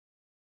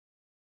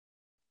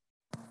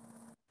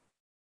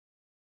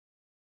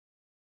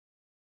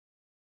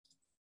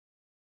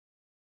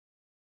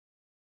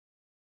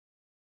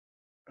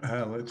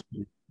Let's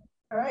see.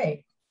 All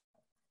right.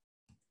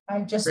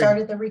 I just Great.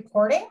 started the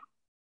recording.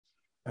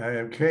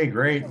 Okay,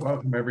 great.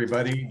 Welcome,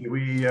 everybody. Do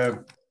we,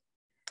 I'm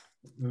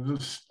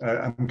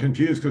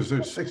confused because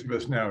there's 6 of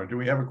us now. Do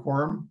we have a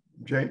quorum,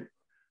 Jay?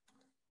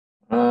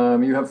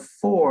 You have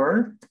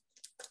 4.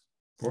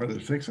 4 of the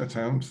 6, that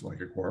sounds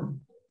like a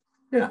quorum.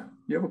 Yeah,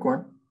 you have a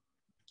quorum.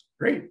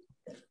 Great.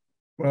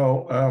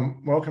 Well,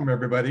 welcome,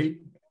 everybody.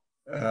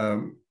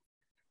 And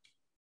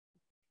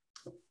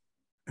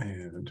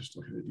I'm just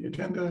looking at the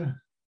agenda.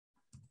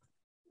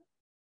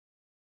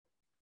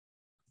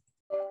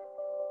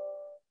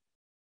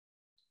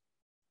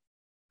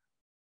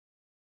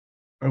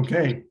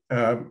 Okay,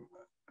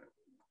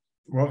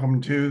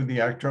 welcome to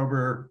the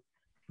October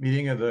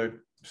meeting of the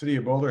City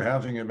of Boulder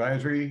Housing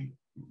Advisory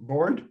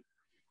Board.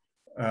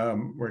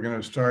 We're going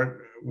to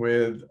start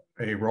with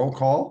a roll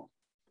call,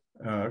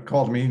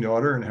 call the meeting to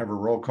order and have a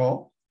roll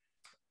call.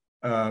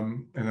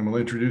 And then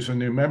we'll introduce a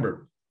new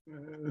member.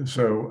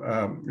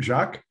 So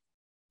Jacques?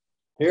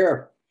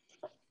 Here.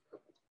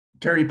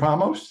 Terry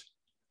Pamos?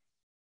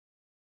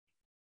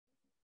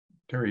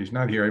 Terry's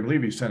not here. I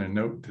believe he sent a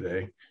note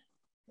today.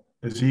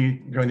 Is he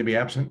going to be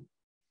absent?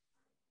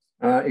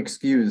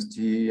 Excused.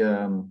 He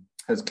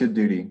has kid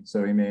duty,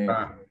 so he may.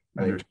 I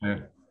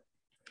understand.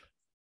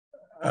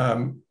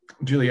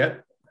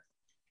 Juliet?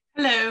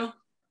 Hello.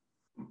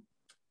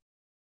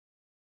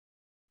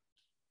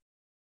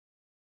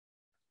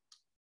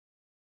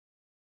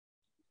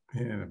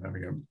 And there we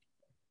go.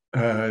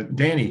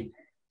 Danny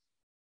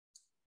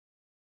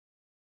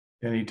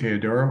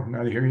Teodoro,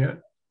 not here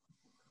yet.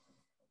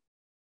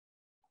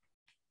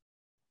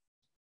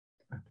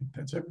 I think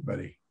that's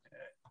everybody.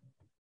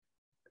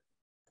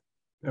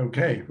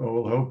 Okay, well,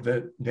 we'll hope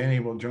that Danny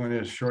will join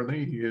us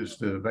shortly. He is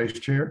the vice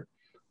chair.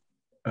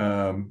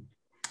 I'm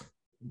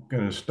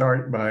going to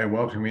start by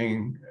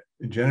welcoming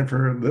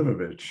Jennifer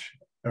Livovich,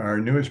 our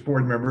newest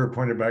board member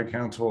appointed by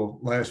council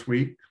last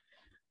week.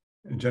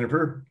 And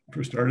Jennifer,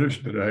 for starters,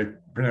 did I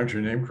pronounce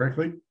your name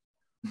correctly?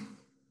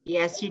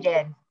 Yes, you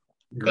did.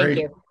 Great. Thank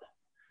you.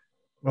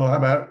 Well, how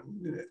about,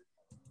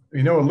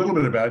 we know a little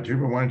bit about you,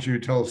 but why don't you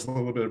tell us a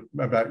little bit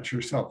about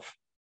yourself?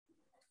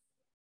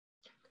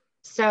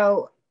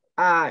 So,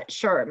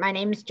 sure. My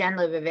name is Jen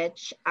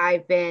Livovich.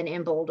 I've been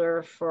in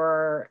Boulder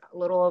for a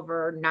little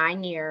over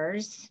 9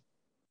 years.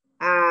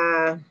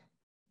 I'm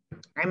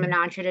a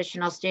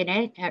non-traditional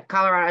student at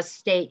Colorado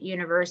State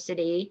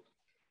University,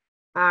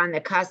 on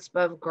the cusp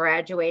of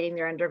graduating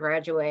their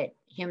undergraduate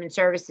human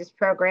services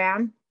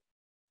program.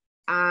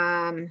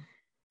 I'm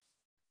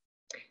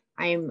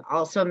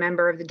also a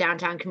member of the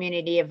Downtown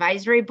Community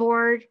Advisory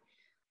Board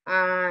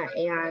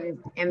and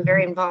am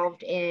very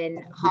involved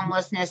in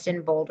homelessness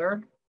in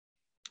Boulder.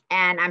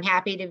 And I'm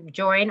happy to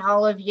join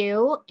all of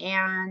you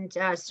and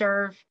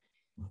serve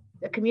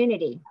the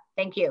community.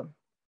 Thank you.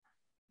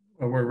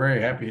 Well, we're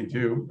very happy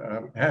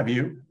to have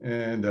you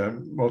and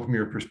welcome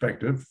your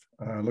perspective.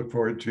 Look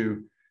forward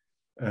to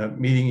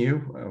meeting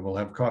you. We'll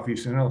have coffee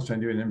soon. I'll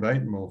send you an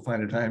invite and we'll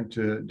find a time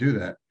to do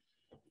that.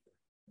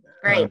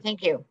 Great,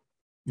 thank you.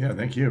 Yeah,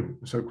 thank you.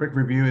 So quick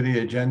review of the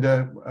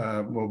agenda.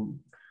 We'll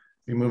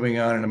be moving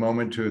on in a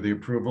moment to the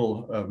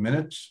approval of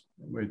minutes,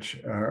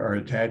 which are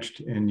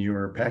attached in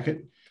your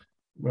packet.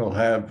 We'll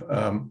have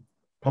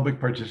public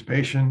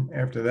participation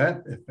after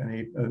that. If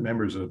any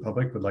members of the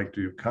public would like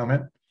to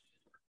comment,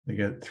 they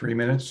get 3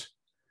 minutes.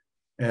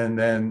 And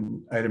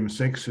then item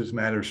 6 is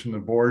matters from the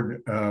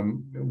board.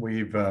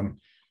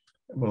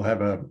 We'll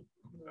have a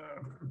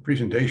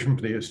presentation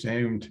for the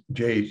esteemed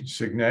Jay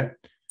Signet,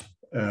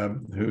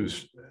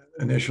 whose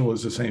initial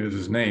is the same as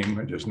his name,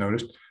 I just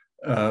noticed.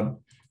 For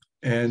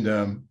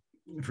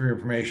your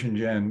information,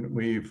 Jen,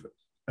 we've,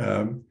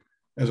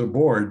 as a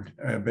board,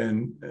 have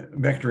been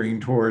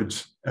vectoring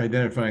towards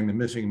identifying the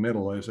missing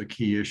middle as a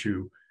key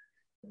issue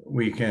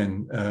we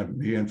can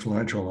be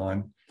influential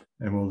on.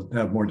 And we'll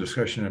have more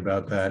discussion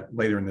about that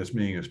later in this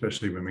meeting,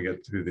 especially when we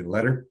get through the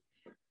letter.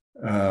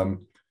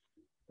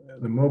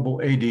 The mobile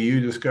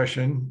ADU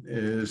discussion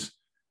is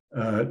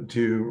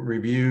to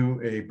review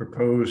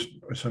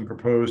some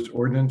proposed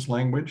ordinance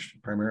language,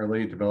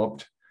 primarily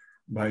developed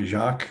by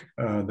Jacques,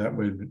 that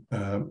would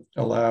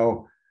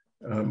allow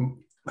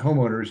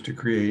homeowners to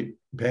create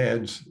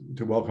pads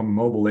to welcome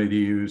mobile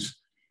ADUs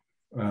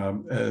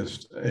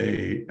as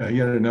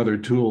yet another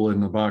tool in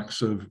the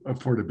box of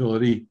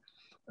affordability.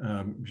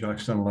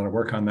 Jacques done a lot of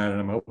work on that, and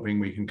I'm hoping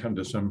we can come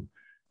to some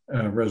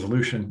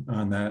resolution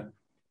on that.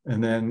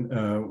 And then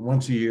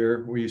once a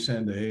year, we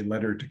send a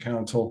letter to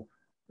council,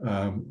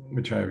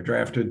 which I've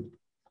drafted,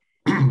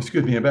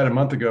 excuse me, about a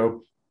month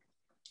ago.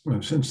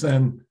 Since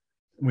then,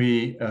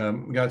 we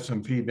got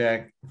some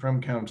feedback from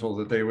council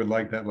that they would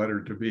like that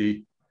letter to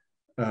be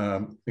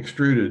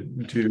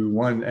extruded to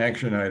one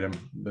action item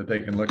that they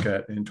can look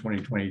at in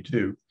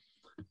 2022.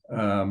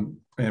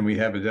 And we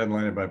have a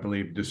deadline of, I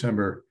believe,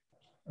 December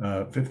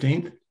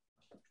 15th.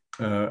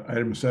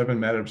 Item 7,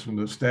 matters from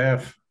the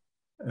staff.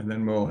 And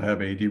then we'll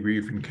have a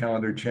debrief and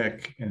calendar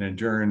check and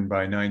adjourn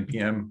by 9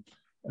 p.m.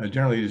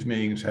 Generally, these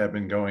meetings have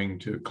been going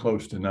to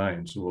close to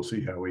 9, so we'll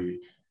see how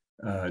we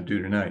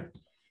do tonight.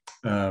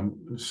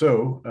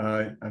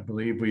 I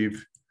believe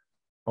we've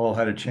all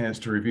had a chance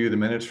to review the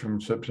minutes from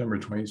September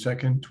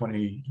 22nd,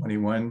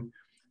 2021.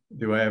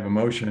 Do I have a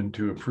motion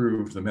to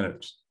approve the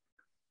minutes?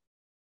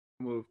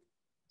 Move.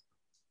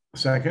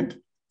 Second?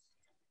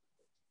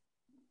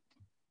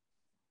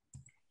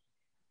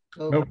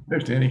 Oh. Nope,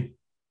 there's Danny.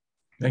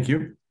 Thank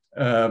you.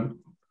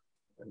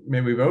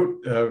 May we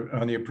vote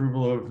on the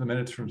approval of the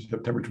minutes from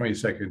September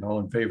 22nd? All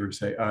in favor,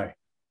 say aye.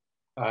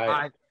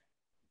 Aye.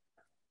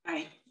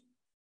 Aye.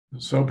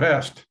 So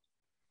passed.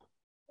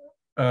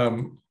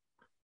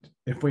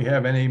 If we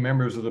have any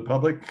members of the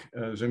public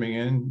zooming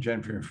in,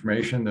 Jen, for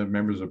information, the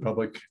members of the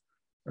public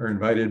are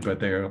invited, but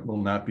they will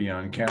not be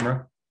on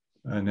camera.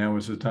 Now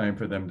is the time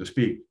for them to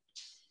speak.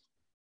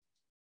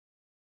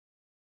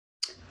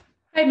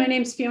 Hi, my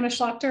name is Fiona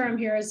Schlachter. I'm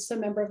here as a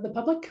member of the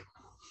public.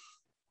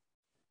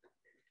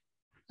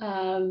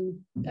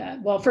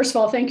 Well, first of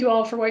all, thank you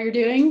all for what you're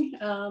doing.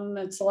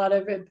 It's a lot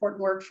of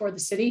important work for the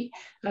city.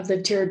 I've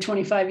lived here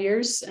 25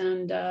 years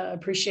and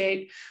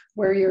appreciate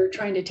where you're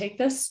trying to take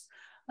this.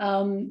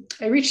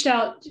 I reached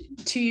out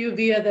to you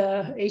via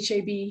the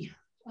HAB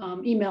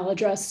email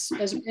address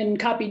and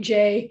copied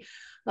Jay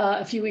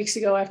a few weeks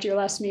ago after your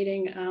last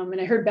meeting. And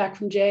I heard back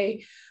from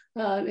Jay.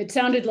 It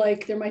sounded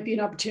like there might be an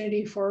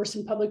opportunity for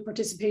some public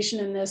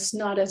participation in this,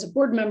 not as a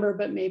board member,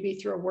 but maybe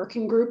through a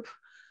working group.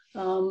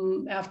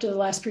 After the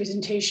last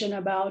presentation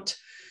about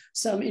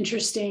some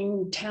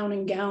interesting town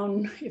and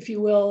gown, if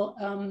you will,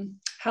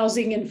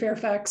 housing in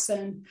Fairfax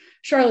and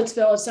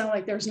Charlottesville, it sounded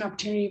like there was an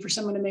opportunity for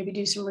someone to maybe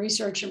do some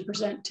research and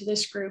present to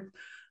this group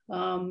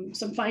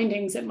some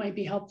findings that might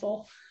be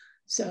helpful.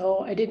 So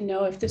I didn't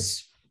know if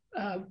this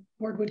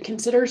board would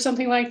consider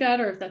something like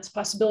that, or if that's a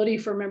possibility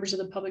for members of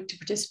the public to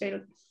participate.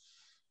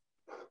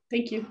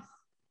 Thank you.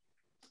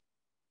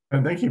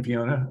 And thank you,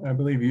 Fiona. I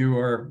believe you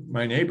are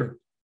my neighbor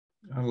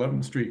on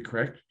 11th Street,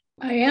 correct?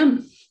 I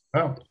am.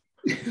 Oh.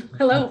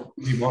 Hello.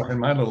 You walking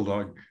my little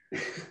dog.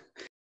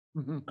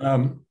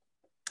 Well,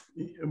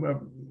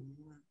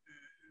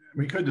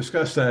 we could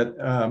discuss that.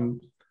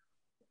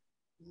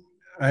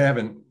 I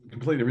haven't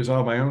completely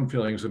resolved my own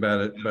feelings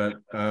about it,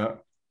 but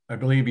I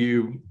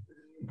believe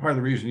part of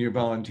the reason you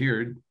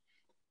volunteered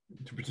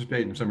to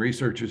participate in some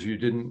research is you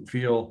didn't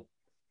feel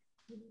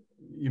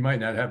you might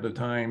not have the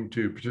time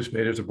to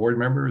participate as a board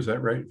member. Is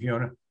that right,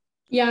 Fiona?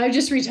 Yeah, I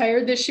just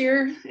retired this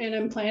year and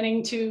I'm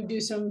planning to do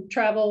some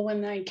travel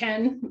when I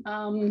can.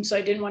 So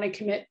I didn't want to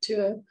commit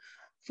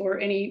for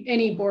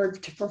any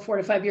board for 4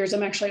 to 5 years.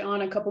 I'm actually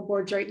on a couple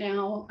boards right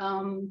now,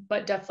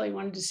 but definitely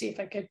wanted to see if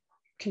I could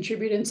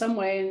contribute in some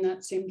way. And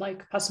that seemed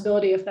like a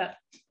possibility if that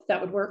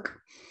would work.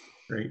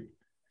 Great.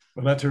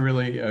 Well, that's a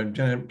really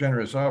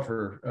generous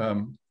offer.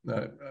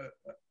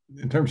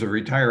 In terms of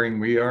retiring,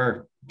 we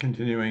are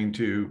continuing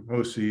to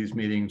host these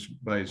meetings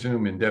by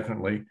Zoom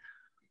indefinitely.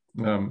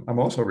 I'm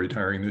also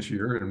retiring this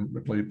year and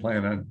really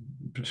plan on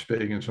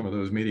participating in some of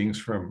those meetings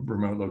from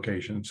remote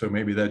locations. So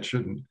maybe that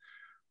shouldn't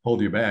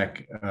hold you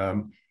back.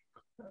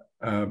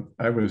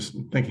 I was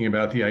thinking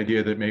about the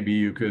idea that maybe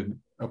you could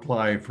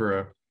apply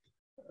for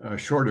a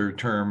shorter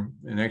term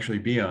and actually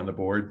be on the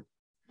board.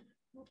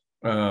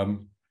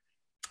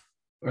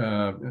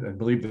 I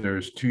believe that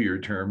there's 2-year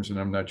terms, and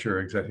I'm not sure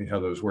exactly how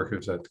those work.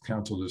 It's at the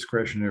council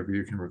discretion if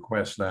you can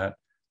request that.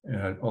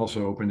 And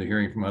also open to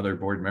hearing from other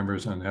board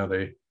members on how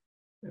they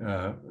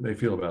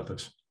feel about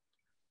this.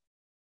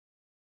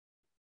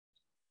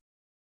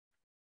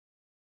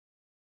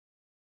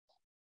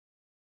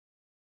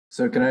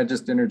 So can I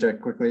just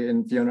interject quickly?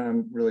 And Fiona,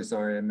 I'm really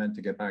sorry. I meant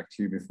to get back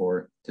to you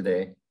before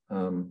today,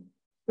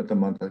 but the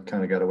month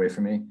kind of got away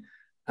from me.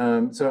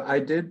 So I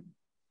did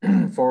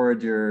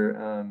forward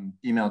your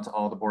email to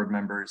all the board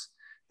members.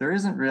 There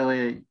isn't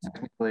really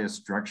technically a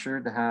structure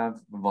to have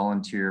a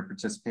volunteer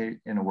participate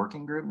in a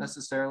working group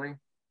necessarily.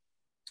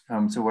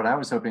 So what I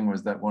was hoping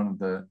was that one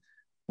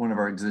of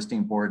our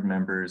existing board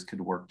members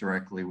could work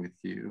directly with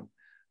you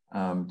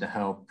to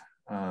help.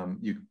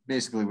 You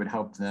basically would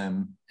help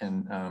them,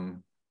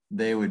 and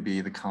they would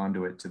be the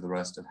conduit to the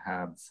rest of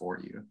HAB for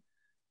you.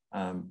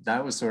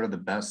 That was sort of the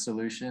best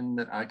solution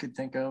that I could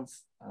think of.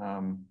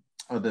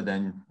 Other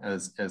than,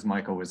 as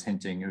Michael was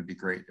hinting, it would be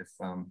great if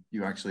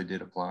you actually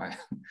did apply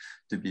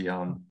to be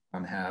on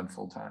HAB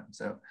full time.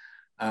 So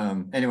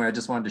anyway, I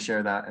just wanted to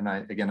share that. And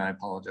I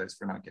apologize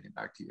for not getting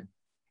back to you.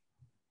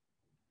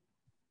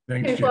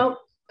 Thanks, Okay,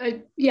 well,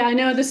 yeah, I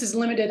know this is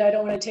limited. I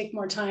don't want to take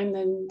more time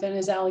than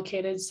is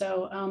allocated.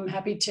 So I'm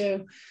happy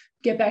to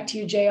get back to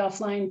you, Jay,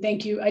 offline.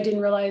 Thank you. I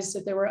didn't realize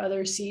that there were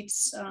other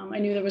seats. I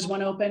knew there was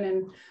one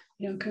open,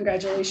 and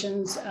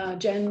congratulations,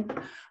 Jen,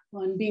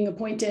 on being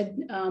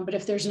appointed. But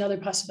if there's another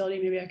possibility,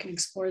 maybe I can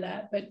explore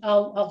that. But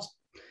I'll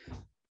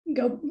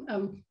go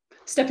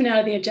stepping out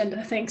of the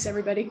agenda. Thanks,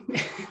 everybody.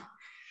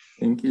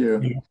 Thank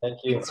you. Thank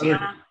you.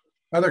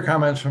 Other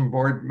comments from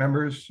board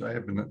members? I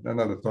have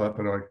another thought,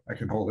 but I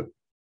can hold it.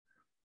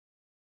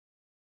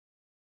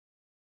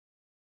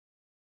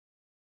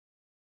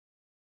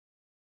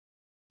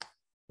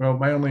 Well,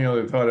 my only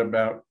other thought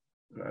about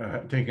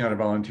taking on a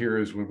volunteer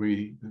is, would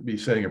we be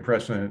setting a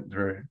precedent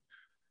for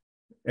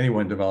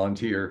anyone to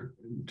volunteer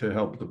to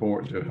help the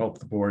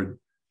board,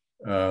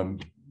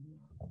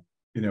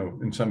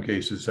 in some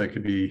cases that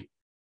could be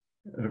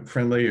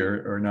friendly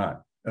or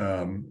not.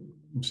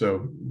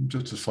 So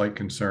just a slight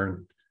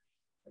concern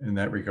in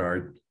that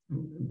regard,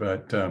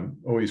 but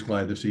always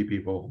glad to see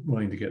people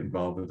willing to get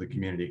involved with the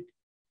community.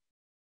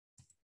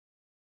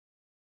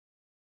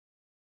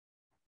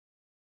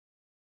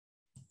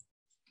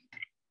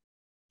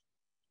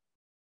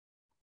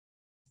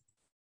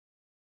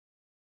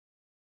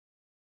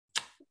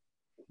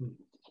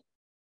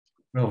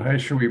 Well, how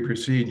should we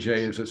proceed,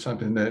 Jay? Is it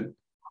something that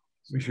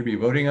we should be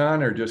voting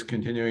on or just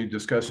continuing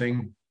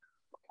discussing?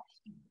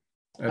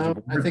 I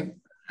think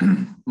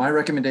my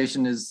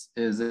recommendation is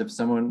if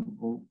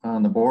someone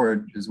on the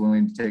board is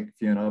willing to take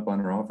Fiona up on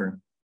her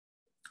offer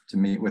to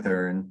meet with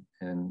her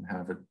and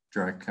have a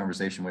direct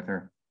conversation with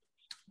her.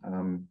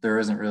 There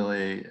isn't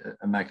really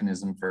a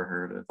mechanism for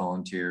her to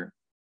volunteer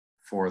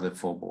for the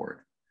full board.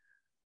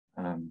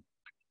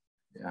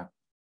 Yeah.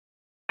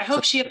 I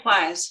hope she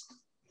applies.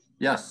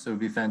 Yes, it would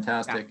be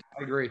fantastic. Yeah,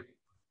 I agree.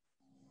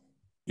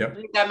 Yep. I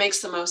think that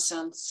makes the most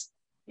sense.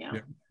 Yeah.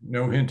 Yep.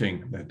 No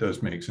hinting. That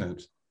does make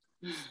sense.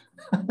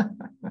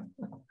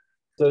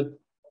 So,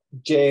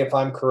 Jay, if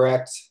I'm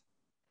correct,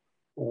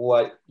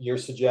 what you're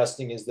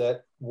suggesting is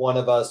that one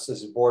of us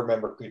as a board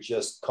member could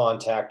just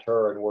contact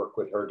her and work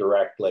with her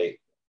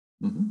directly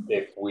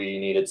if we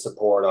needed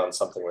support on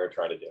something we were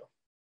trying to do,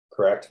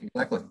 correct?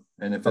 Exactly.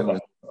 And if it was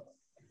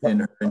in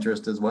her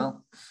interest as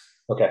well.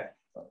 Okay.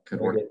 Could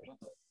work.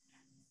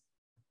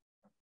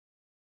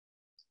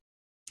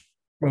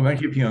 Well,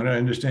 thank you, Fiona. I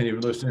understand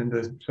you've listened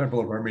to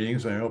several of our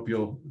meetings. I hope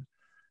you'll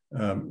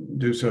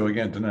do so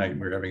again tonight.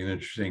 We're having an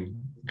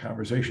interesting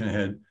conversation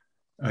ahead.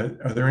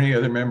 Are there any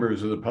other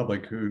members of the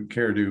public who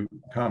care to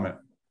comment?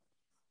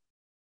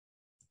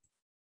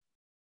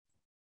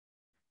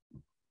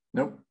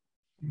 Nope.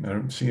 I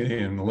don't see any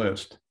in the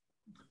list.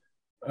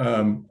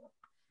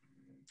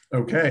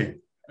 Okay,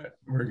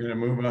 we're going to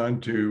move on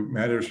to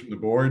matters from the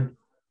board.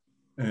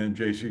 And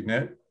Jay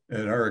Signet,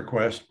 at our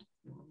request,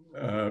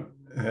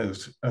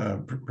 has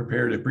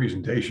prepared a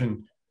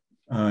presentation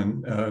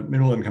on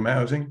middle income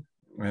housing,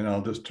 and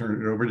I'll just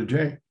turn it over to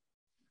Jay.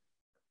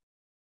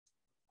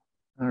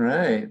 All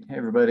right, hey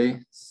everybody.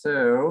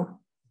 So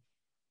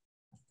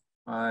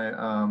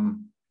I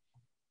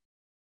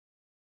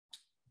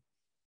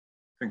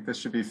think this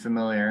should be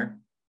familiar.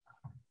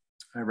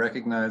 I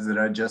recognize that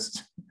I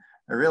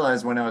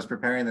realized when I was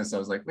preparing this, I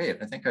was like, wait,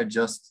 I think I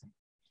just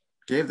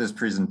gave this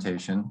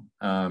presentation,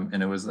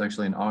 and it was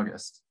actually in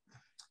August.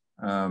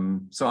 So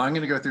I'm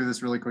going to go through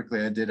this really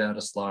quickly. I did add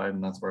a slide,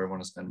 and that's where I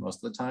want to spend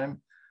most of the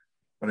time.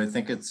 But I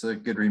think it's a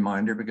good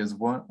reminder because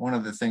one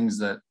of the things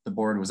that the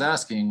board was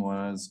asking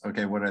was,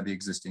 okay, what are the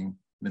existing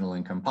middle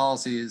income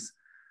policies?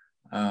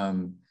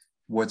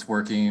 What's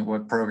working?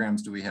 What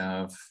programs do we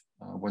have?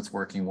 What's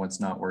working?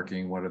 What's not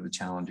working? What are the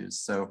challenges?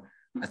 So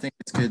I think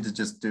it's good to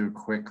just do a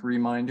quick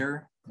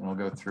reminder, and I'll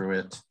go through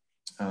it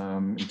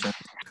in terms of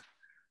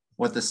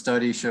what the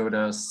study showed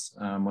us,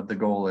 what the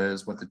goal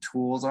is, what the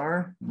tools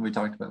are. We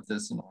talked about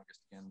this in August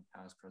again,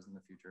 past, present,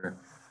 the future.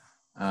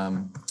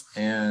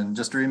 And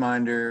just a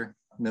reminder,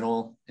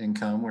 middle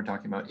income, we're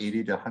talking about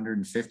 80 to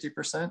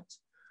 150%.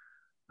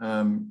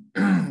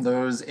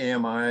 Those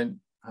AMI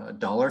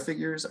dollar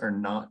figures are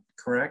not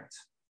correct.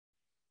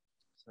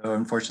 So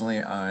unfortunately,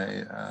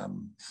 I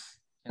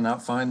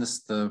cannot find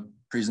the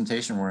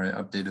presentation where I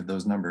updated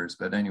those numbers.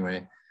 But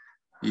anyway,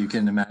 you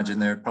can imagine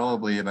they're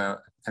probably about,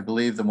 I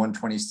believe the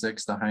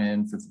 126, the high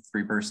end for the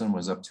 3-person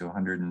was up to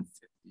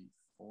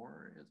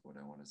 154 is what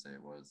I want to say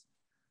it was.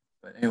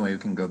 But anyway, you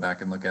can go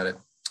back and look at it.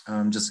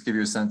 Just to give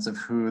you a sense of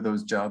who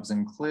those jobs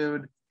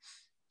include.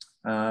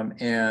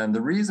 And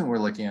the reason we're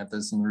looking at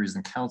this and the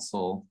reason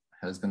council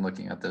has been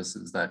looking at this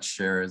is that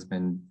share has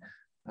been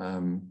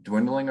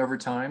dwindling over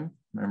time.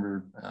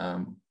 Remember,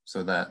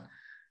 so that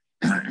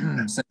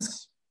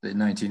since the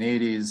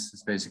 1980s,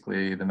 it's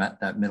basically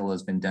that middle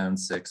has been down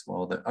 6,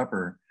 while the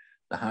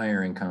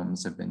higher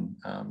incomes have been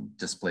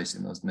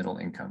displacing those middle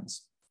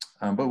incomes.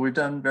 But we've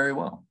done very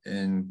well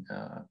in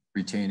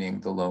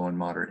retaining the low and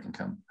moderate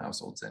income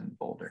households in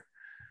Boulder.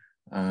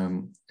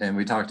 And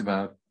we talked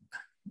about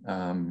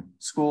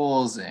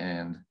schools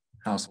and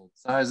household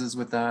sizes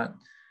with that.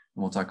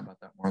 And we'll talk about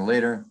that more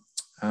later.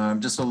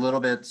 Just a little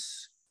bit,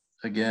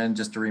 again,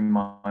 just a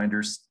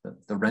reminder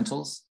that the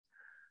rentals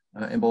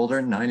in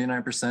Boulder,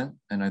 99%.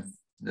 And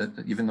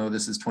even though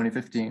this is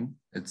 2015,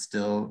 it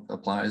still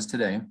applies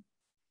today.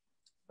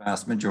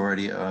 Vast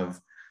majority of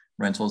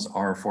rentals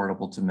are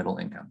affordable to middle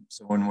income.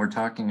 So when we're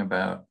talking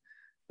about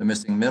the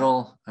missing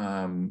middle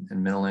and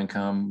middle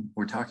income,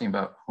 we're talking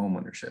about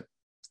homeownership.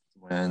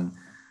 When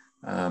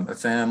a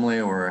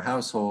family or a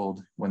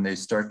household, when they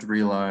start to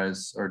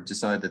realize or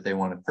decide that they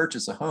want to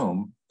purchase a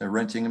home, they're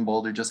renting in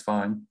Boulder just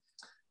fine.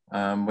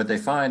 What they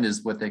find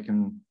is what they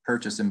can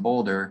purchase in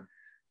Boulder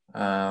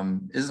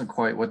isn't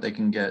quite what they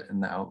can get in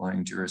the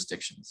outlying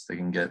jurisdictions. They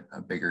can get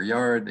a bigger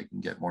yard, they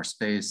can get more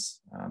space,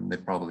 they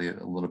probably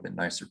a little bit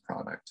nicer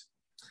product.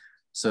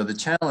 So the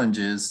challenge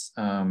is,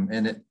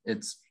 and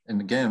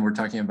again, we're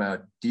talking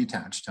about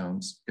detached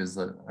homes because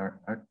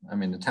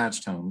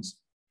attached homes,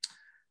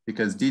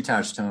 because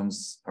detached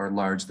homes are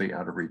largely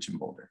out of reach in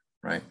Boulder,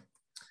 right?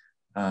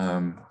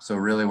 So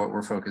really what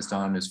we're focused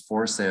on is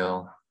for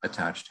sale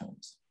attached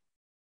homes.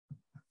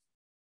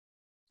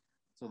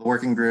 So the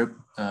working group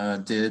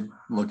did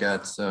look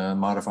at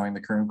modifying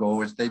the current goal,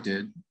 which they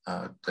did,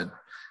 to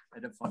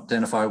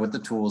identify what the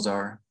tools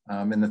are.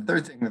 And the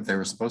third thing that they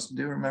were supposed to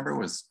do, remember,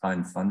 was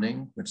find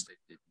funding, which they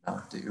did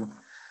not do,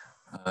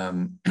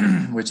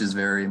 which is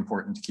very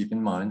important to keep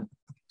in mind.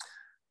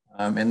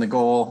 And the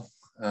goal,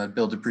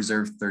 build to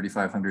preserve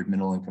 3,500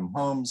 middle income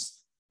homes.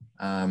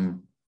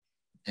 And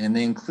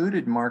they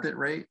included market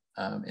rate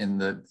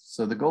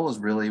so the goal is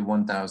really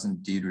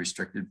 1,000 deed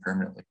restricted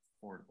permanently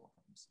affordable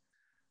homes.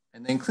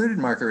 And they included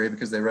market rate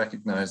because they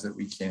recognize that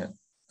we can't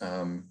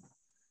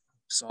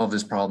solve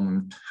this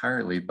problem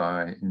entirely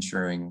by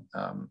ensuring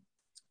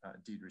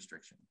deed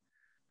restriction.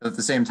 But at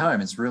the same time,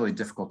 it's really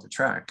difficult to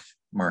track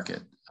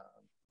market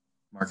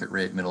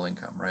rate middle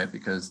income, right?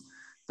 Because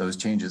those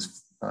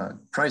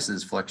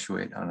prices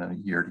fluctuate on a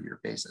year-to-year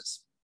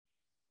basis.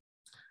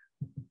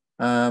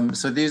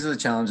 So these are the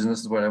challenges, and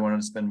this is what I wanted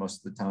to spend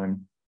most of the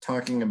time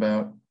talking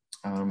about,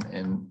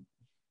 and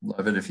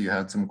love it if you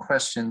had some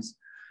questions.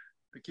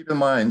 But keep in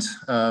mind,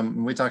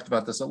 we talked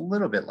about this a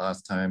little bit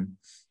last time.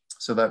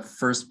 So that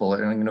first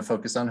bullet, and I'm going to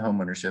focus on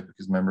home ownership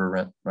because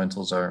remember,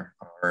 rentals are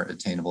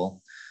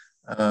attainable.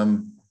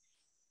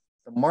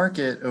 The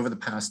market over the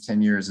past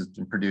 10 years has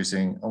been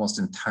producing almost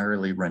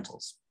entirely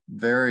rentals,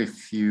 very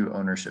few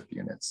ownership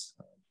units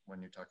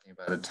when you're talking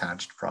about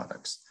attached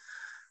products.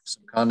 So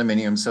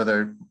condominiums, so there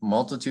are a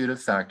multitude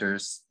of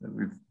factors that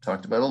we've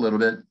talked about a little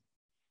bit,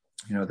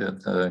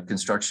 the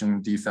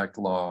construction defect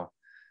law,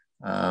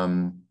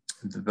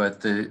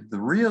 but the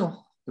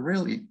real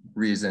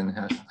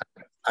reason,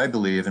 I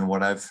believe, and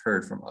what I've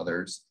heard from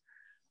others,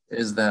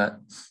 is that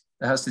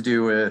it has to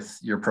do with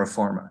your pro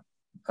forma.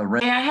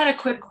 Hey, I had a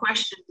quick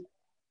question.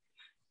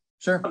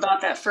 Sure. About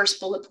that first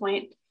bullet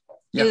point.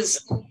 Yeah.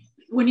 Is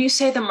when you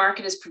say the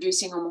market is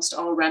producing almost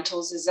all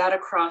rentals, is that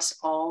across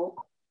all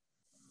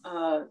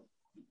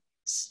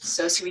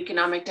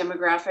socioeconomic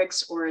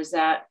demographics, or is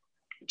that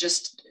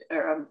just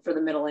for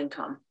the middle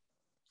income?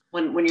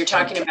 When you're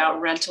talking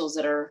about rentals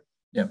that are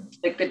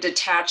like the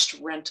detached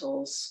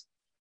rentals,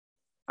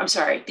 I'm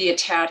sorry, the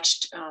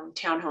attached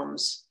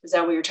townhomes, is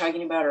that what you're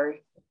talking about, or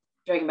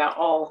you're talking about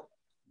all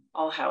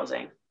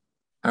housing?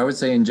 I would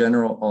say in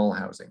general, all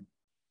housing.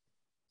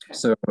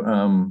 Okay.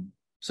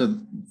 So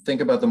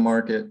think about the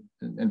market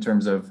in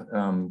terms of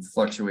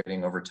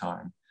fluctuating over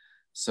time.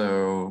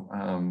 So,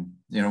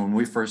 when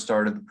we first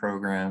started the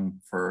program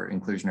for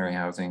inclusionary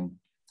housing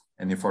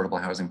and the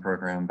affordable housing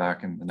program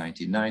back in the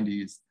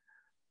 1990s,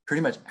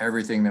 pretty much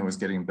everything that was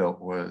getting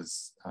built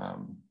was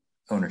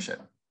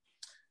ownership.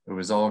 It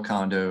was all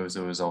condos,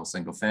 it was all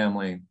single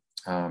family.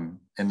 And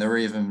there were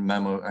even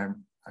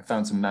I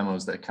found some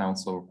memos that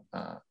council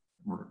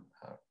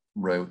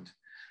wrote,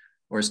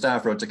 or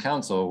staff wrote to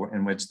council,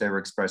 in which they were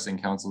expressing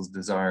council's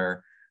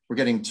desire, we're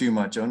getting too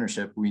much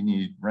ownership, we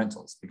need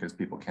rentals because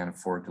people can't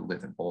afford to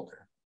live in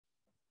Boulder.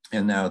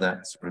 And now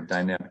that sort of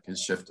dynamic has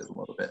shifted a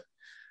little bit.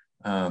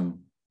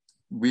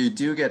 We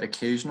do get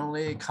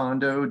occasionally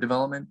condo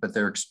development, but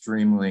they're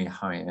extremely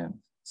high end.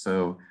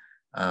 So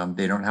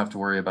they don't have to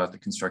worry about the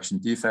construction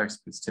defects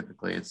because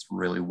typically it's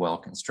really well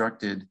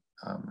constructed,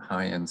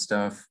 high end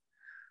stuff.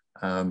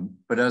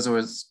 But as I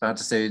was about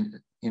to say,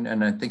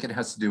 and I think it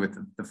has to do with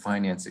the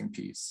financing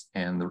piece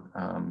and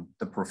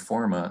the pro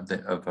forma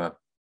of a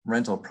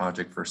rental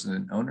project versus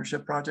an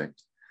ownership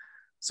project.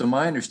 So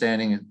my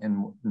understanding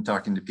in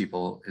talking to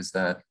people is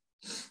that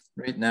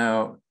right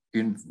now,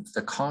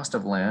 the cost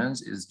of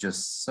lands is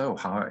just so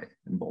high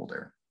in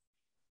Boulder.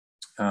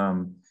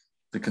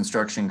 The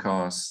construction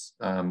costs,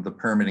 the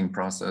permitting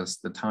process,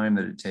 the time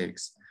that it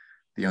takes,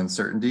 the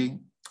uncertainty,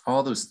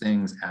 all those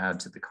things add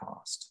to the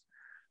cost.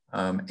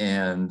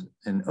 And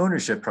an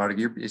ownership product,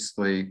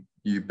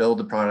 you build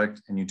the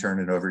product and you turn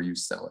it over, you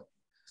sell it.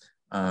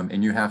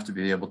 And you have to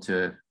be able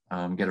to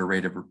get a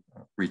rate of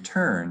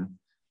return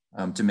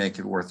to make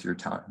it worth your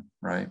time,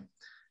 right?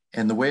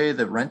 And the way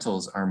that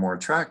rentals are more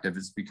attractive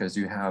is because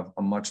you have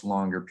a much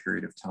longer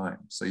period of time.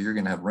 So you're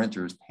going to have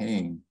renters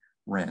paying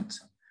rent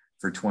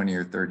for 20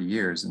 or 30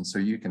 years. And so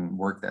you can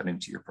work that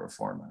into your pro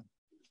forma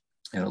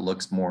and it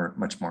looks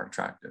much more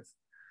attractive.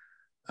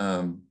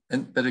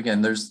 But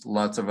again, there's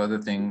lots of other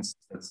things.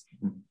 That's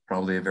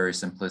probably a very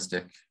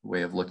simplistic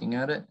way of looking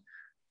at it.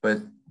 But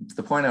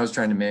the point I was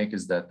trying to make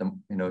is that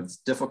it's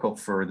difficult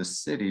for the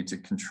city to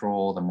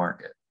control the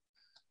market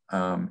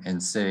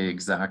and say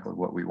exactly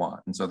what we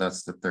want. And so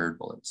that's the third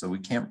bullet. So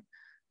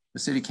the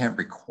city can't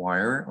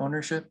require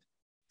ownership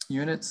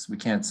units. We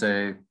can't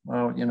say,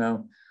 well,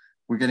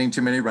 we're getting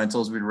too many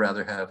rentals, we'd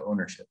rather have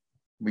ownership.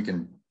 We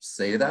can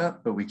say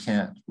that, but we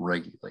can't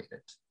regulate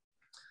it.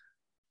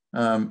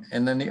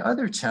 And then the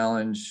other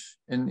challenge,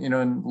 and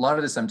a lot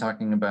of this I'm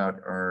talking about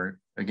are,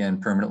 again,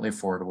 permanently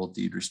affordable,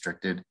 deed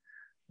restricted.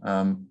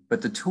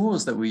 But the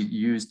tools that we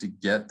use to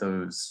get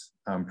those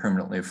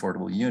permanently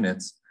affordable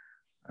units,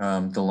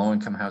 the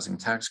low-income housing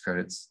tax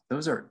credits,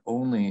 those are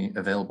only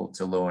available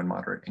to low and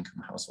moderate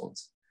income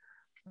households.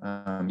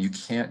 You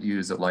can't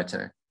use a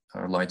LIHTC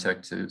or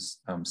LIHTC to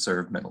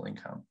serve middle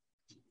income.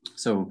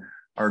 So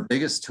our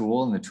biggest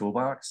tool in the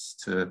toolbox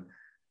to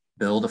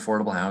build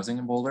affordable housing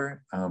in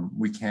Boulder,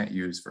 we can't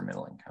use for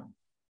middle income.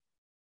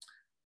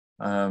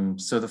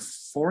 So the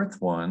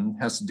fourth one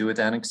has to do with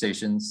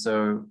annexation.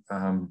 So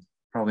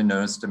probably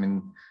noticed, I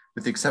mean,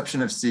 with the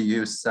exception of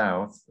CU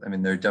South, I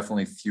mean, there are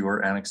definitely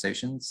fewer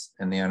annexations,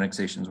 and the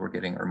annexations we're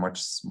getting are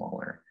much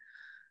smaller.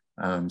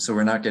 So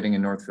we're not getting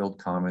in Northfield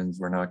Commons,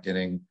 we're not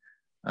getting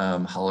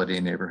Holiday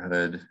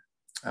Neighborhood.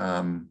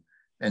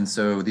 And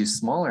so these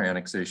smaller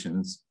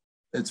annexations,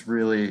 it's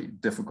really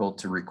difficult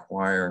to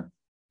require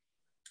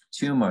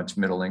too much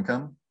middle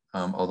income,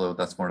 although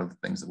that's one of the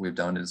things that we've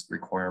done is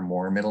require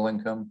more middle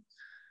income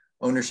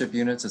ownership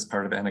units as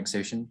part of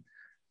annexation,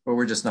 but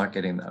we're just not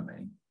getting that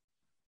many.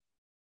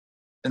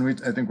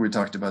 And I think we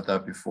talked about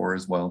that before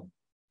as well.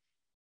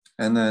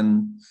 And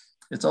then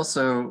it's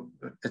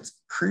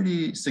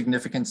pretty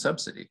significant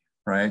subsidy,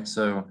 right?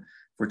 So if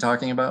we're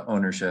talking about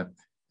ownership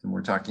and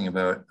we're talking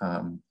about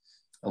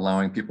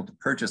allowing people to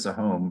purchase a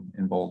home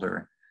in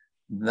Boulder,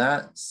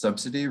 that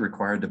subsidy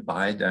required to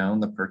buy down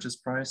the purchase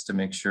price to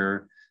make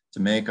sure to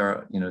make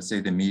our,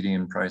 say the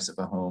median price of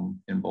a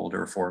home in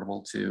Boulder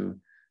affordable to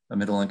a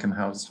middle income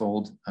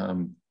household.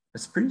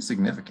 It's pretty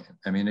significant.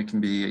 I mean, it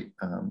can be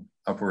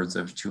upwards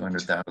of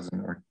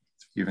 $200,000 or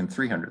even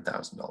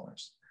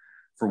 $300,000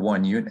 for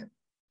one unit.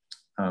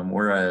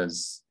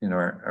 Whereas,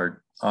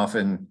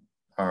 often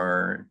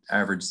our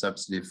average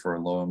subsidy for a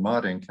low and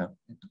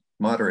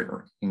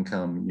moderate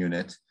income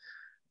unit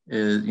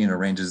is,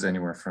 ranges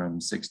anywhere from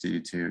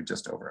 60 to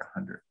just over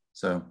 100.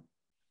 So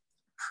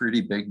pretty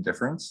big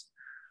difference.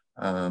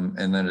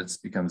 And then it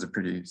becomes a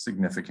pretty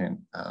significant,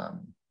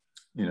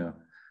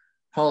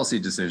 policy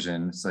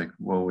decision. It's like,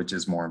 well, which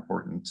is more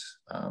important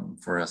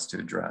for us to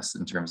address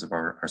in terms of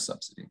our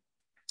subsidy.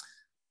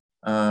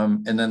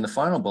 And then the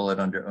final bullet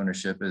under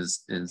ownership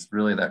is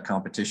really that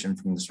competition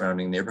from the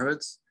surrounding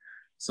neighborhoods.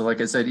 So like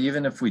I said,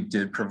 even if we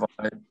did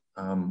provide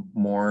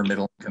more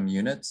middle income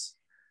units,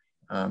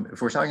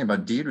 if we're talking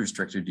about deed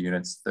restricted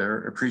units, their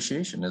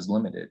appreciation is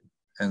limited.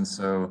 And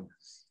so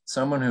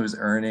someone who's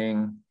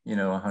earning,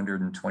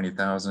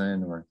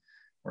 120,000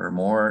 or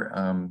more,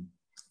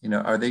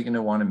 are they going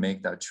to want to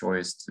make that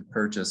choice to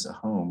purchase a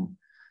home,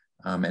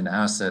 an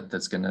asset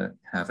that's going to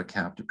have a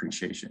capped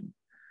appreciation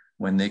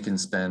when they can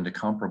spend a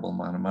comparable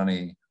amount of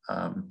money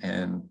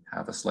and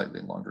have a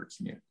slightly longer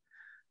commute?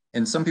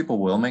 And some people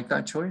will make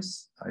that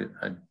choice.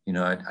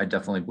 I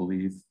definitely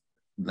believe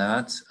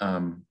that.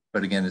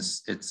 But again,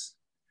 it's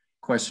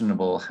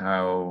questionable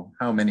how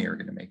many are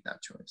going to make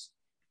that choice.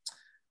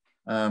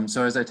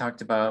 So as I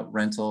talked about,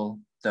 rental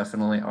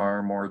definitely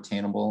are more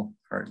attainable,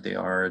 or they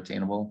are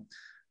attainable.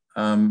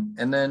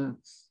 And then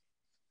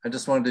I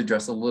just wanted to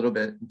address a little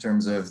bit in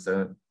terms of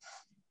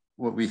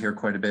what we hear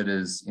quite a bit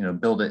is,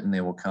 build it and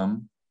they will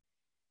come.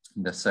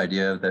 This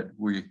idea that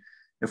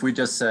if we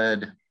just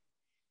said,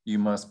 you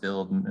must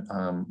build,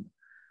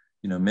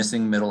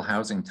 missing middle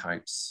housing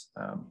types,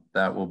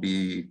 that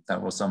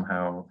will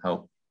somehow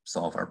help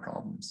solve our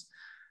problems.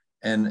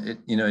 And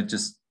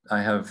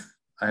I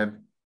have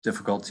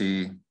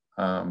difficulty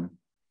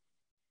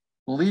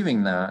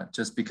believing that,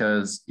 just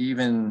because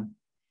even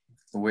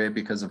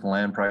because of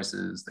land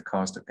prices, the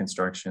cost of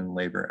construction,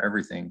 labor,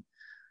 everything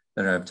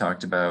that I've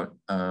talked about,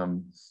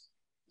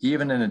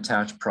 even an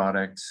attached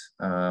product,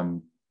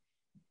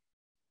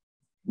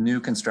 new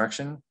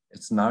construction,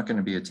 it's not going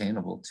to be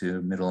attainable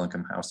to middle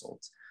income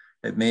households.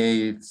 It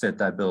may fit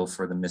that bill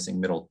for the missing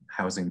middle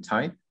housing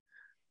type,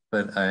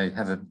 but I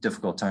have a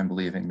difficult time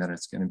believing that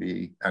it's going to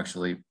be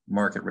actually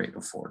market rate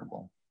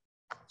affordable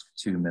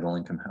to middle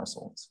income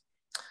households.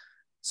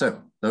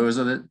 So those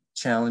are the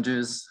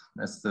challenges.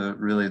 That's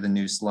really the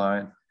new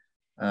slide.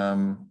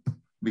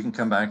 We can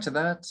come back to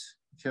that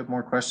if you have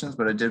more questions,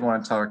 but I did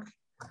want to talk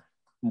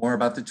more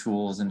about the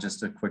tools and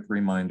just a quick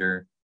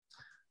reminder.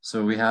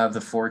 So we have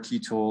the 4 key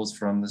tools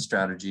from the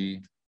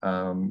strategy.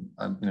 I'm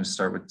going to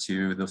start with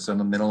 2. Those are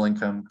the middle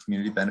income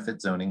community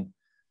benefit zoning.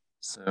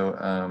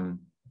 So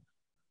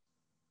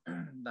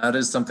that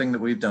is something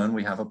that we've done.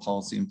 We have a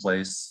policy in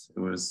place. It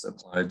was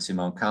applied to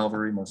Mount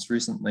Calvary most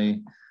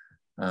recently.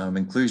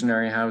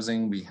 Inclusionary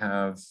housing, we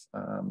have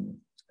a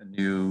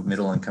new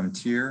middle income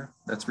tier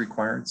that's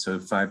required. So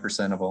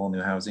 5% of all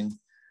new housing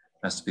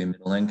has to be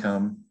middle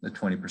income. The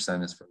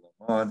 20% is for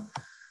low mod.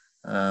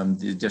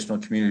 The additional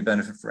community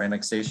benefit for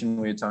annexation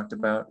we had talked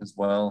about as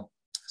well.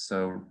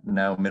 So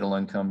now middle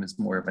income is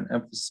more of an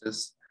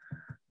emphasis.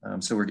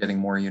 So we're getting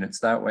more units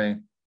that way.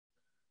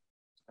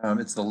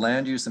 It's the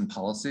land use and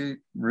policy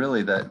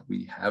really that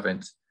we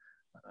haven't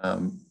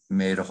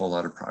made a whole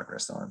lot of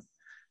progress on.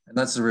 And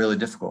that's a really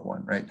difficult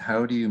one, right?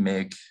 How do you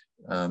make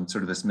sort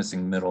of this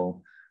missing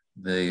middle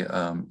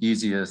the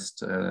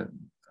easiest,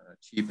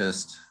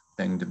 cheapest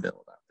thing to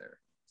build out there,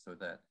 so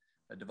that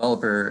a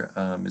developer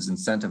is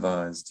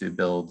incentivized to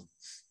build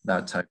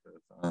that type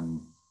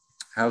of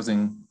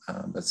housing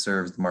that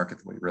serves the market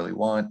that we really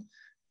want,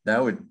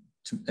 that would,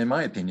 in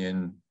my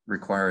opinion,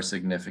 require a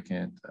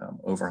significant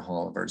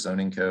overhaul of our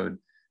zoning code,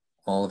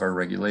 all of our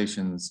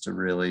regulations to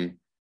really,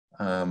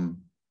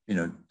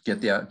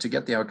 get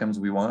the outcomes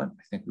we want.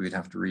 I think we'd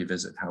have to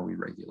revisit how we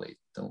regulate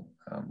the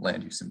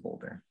land use in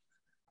Boulder.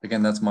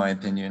 Again, that's my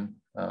opinion,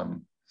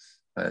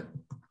 but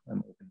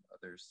I'm open to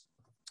others.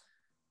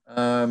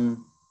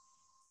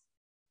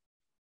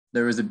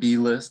 There was a B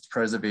list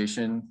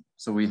preservation.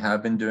 So we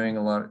have been doing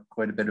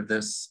quite a bit of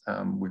this.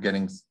 We're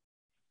getting,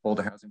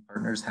 Boulder Housing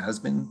Partners has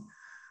been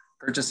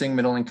purchasing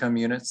middle income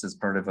units as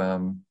part of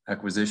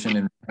acquisition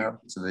and rehab.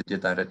 So they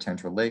did that at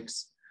Tantra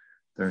Lakes.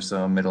 There's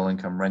some middle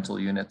income rental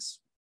units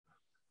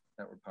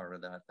that were part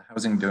of that. The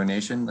housing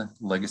donation, the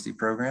legacy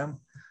program.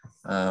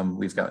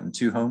 We've gotten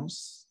 2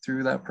 homes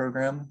through that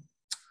program.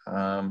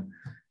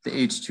 The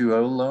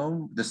H2O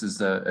loan, this is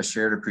a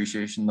shared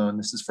appreciation loan.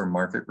 This is for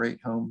market rate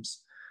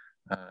homes.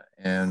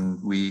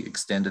 And we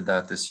extended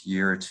that this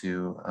year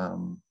to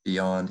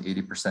beyond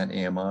 80%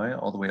 AMI,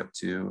 all the way up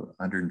to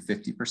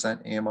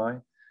 150%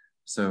 AMI.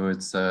 So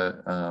it's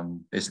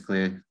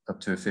basically up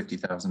to a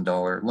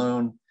 $50,000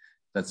 loan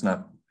that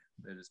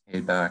is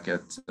paid back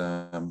at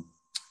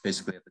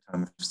basically at the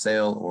time of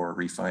sale or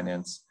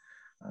refinance,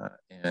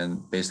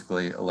 and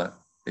basically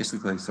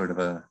sort of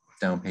a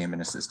down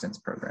payment assistance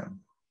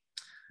program.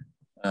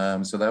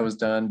 So that was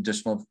done.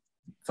 Additional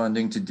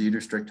funding to deed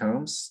restrict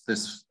homes.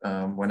 This,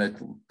 when I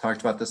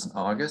talked about this in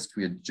August,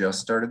 we had just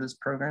started this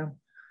program,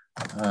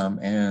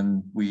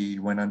 and we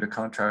went under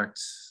contract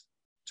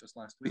just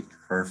last week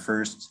for our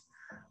first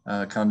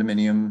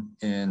condominium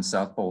in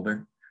South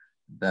Boulder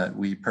that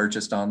we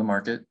purchased on the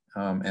market,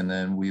 and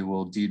then we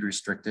will deed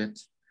restrict it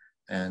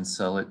and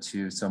sell it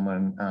to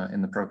someone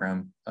in the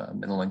program,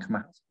 middle income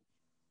house.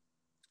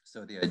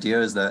 So the idea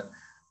is that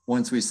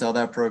once we sell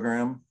that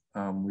program,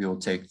 we will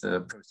take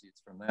the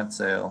proceeds from that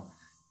sale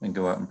and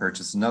go out and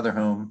purchase another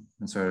home,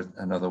 and sort of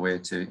another way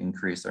to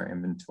increase our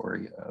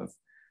inventory of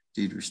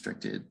deed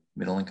restricted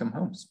middle income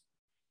homes.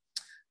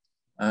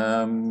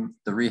 The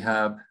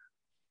rehab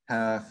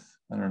path,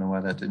 I don't know why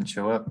that didn't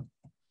show up.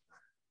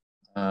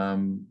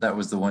 That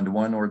was the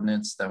 1-to-1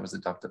 ordinance that was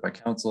adopted by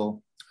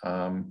council.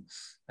 And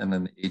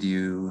then the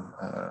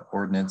ADU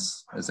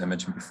ordinance, as I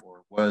mentioned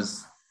before,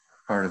 was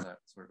part of that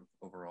sort of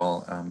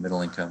overall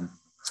middle income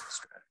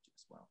strategy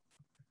as well.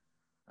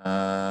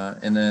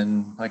 And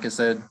then, like I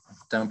said,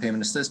 down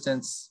payment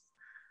assistance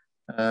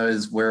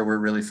is where we're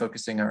really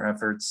focusing our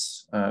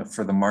efforts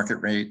for the market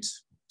rate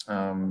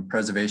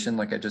preservation,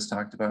 like I just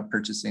talked about,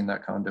 purchasing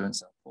that condo in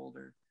South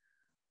Boulder.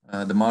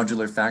 The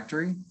modular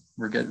factory,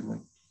 we're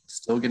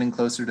still getting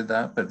closer to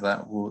that, but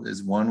that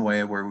is one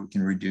way where we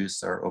can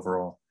reduce our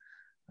overall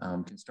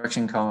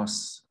construction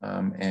costs,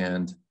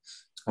 and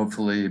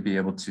hopefully be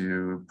able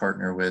to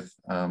partner with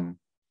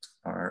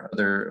our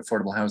other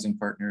affordable housing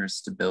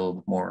partners to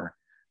build more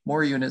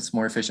units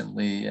more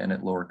efficiently and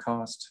at lower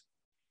cost.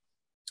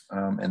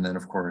 And then,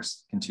 of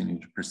course, continue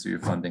to pursue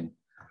funding.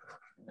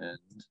 And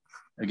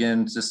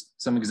again, just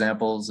some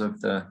examples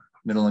of the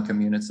middle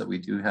income units that we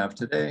do have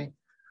today.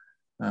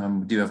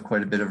 We do have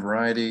quite a bit of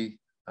variety.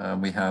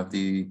 We have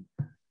the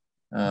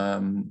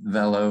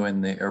Velo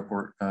in the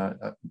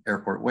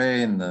Airport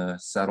Way and the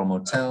Saddle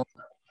Motel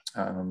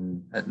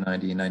at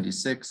 90 and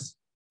 96.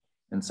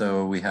 And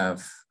so we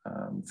have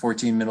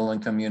 14 middle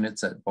income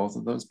units at both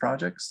of those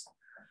projects.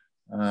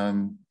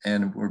 And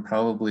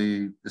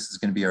this is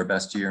going to be our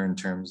best year in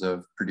terms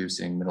of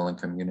producing middle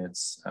income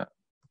units,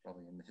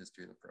 probably in the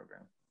history of the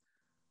program.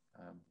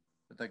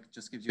 But that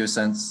just gives you a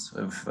sense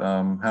of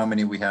how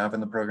many we have in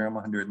the program: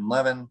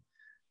 111,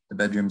 the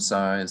bedroom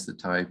size, the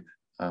type,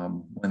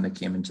 when they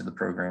came into the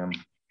program.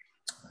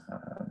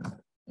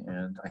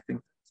 And I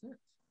think that's it.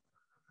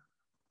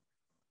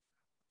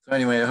 So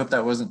anyway, I hope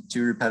that wasn't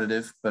too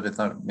repetitive, but I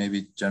thought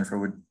maybe Jennifer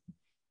would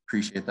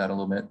appreciate that a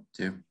little bit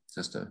too.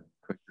 Just a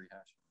quick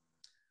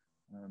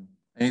rehash.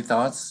 Any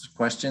thoughts,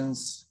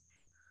 questions,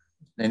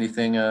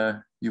 anything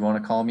you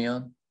want to call me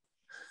on?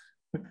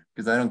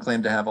 Because I don't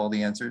claim to have all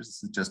the answers.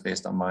 This is just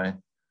based on my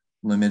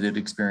limited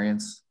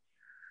experience.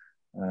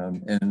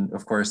 And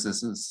of course,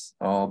 this is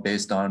all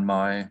based on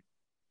my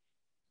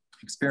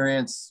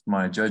experience,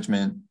 my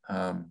judgment.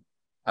 I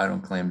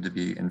don't claim to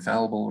be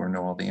infallible or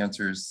know all the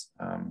answers.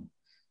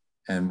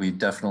 And we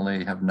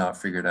definitely have not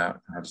figured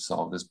out how to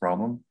solve this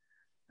problem.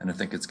 And I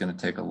think it's going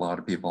to take a lot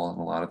of people and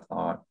a lot of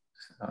thought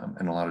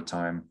and a lot of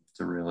time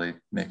to really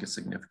make a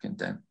significant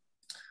dent.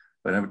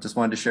 But I just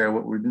wanted to share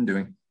what we've been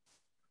doing.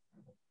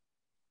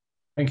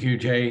 Thank you,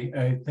 Jay.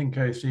 I think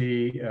I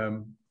see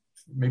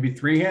maybe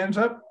 3 hands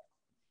up.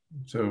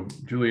 So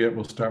Juliet,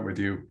 we'll start with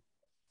you.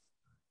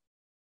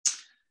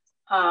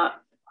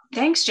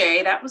 Thanks,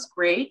 Jay. That was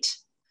great.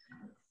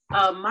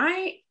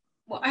 I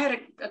had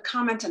a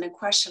comment and a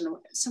question.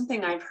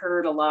 Something I've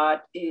heard a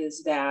lot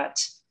is that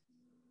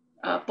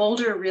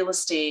Boulder real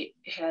estate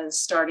has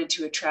started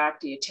to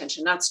attract the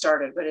attention, not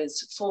started, but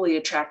has fully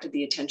attracted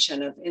the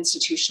attention of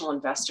institutional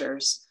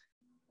investors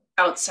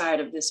outside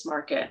of this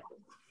market.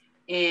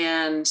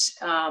 And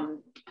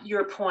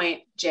your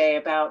point, Jay,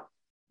 about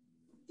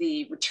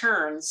the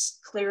returns,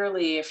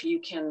 clearly, if you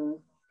can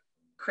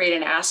create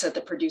an asset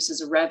that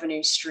produces a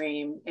revenue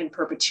stream in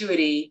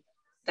perpetuity,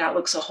 that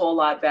looks a whole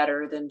lot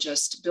better than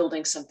just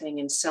building something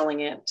and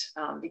selling it,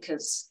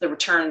 because the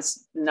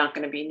return's not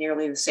going to be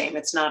nearly the same.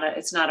 It's not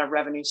a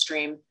revenue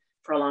stream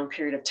for a long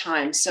period of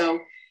time. So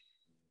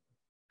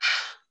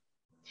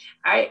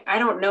I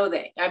don't know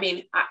that. I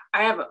mean,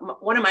 I have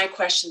one of my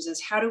questions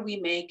is, how do we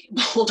make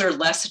Boulder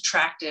less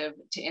attractive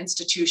to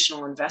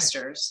institutional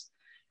investors?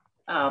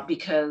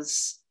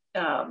 Because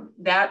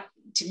that,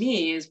 to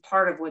me, is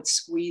part of what's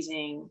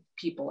squeezing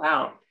people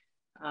out.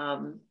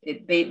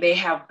 They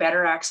have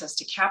better access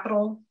to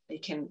capital. They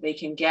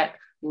can get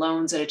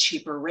loans at a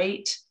cheaper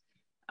rate.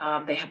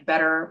 They have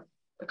better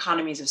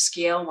economies of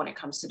scale when it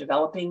comes to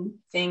developing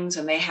things,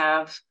 and they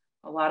have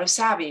a lot of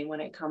savvy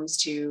when it comes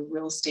to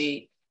real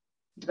estate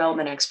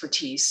development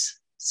expertise.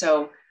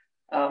 So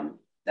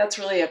that's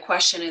really a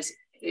question: is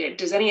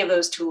does any of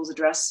those tools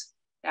address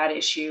that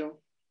issue,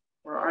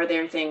 or are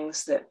there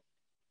things that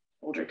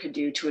Boulder could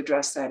do to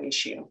address that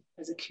issue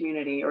as a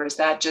community, or is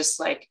that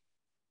just like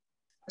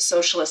a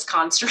socialist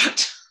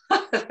construct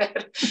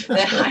that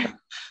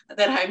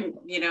I'm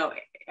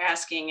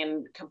asking,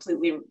 and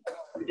completely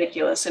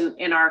ridiculous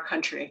in our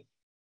country?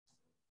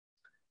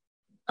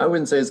 I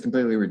wouldn't say it's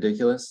completely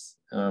ridiculous.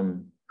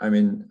 I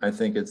mean, I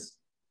think it's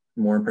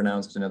more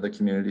pronounced in other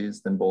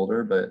communities than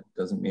Boulder, but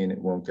doesn't mean it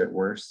won't get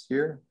worse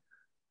here,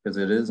 because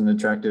it is an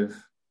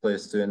attractive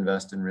place to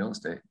invest in real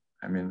estate.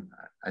 I mean,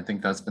 I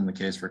think that's been the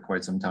case for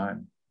quite some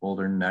time.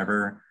 Boulder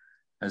never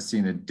has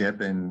seen a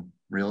dip in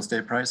real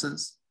estate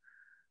prices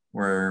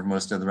where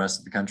most of the rest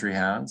of the country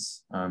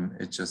has.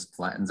 It just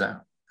flattens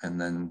out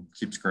and then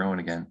keeps growing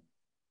again.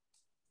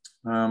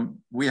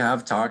 We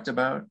have talked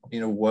about,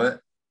 what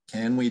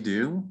can we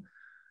do?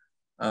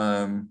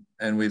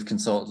 And we've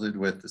consulted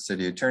with the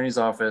city attorney's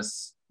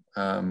office,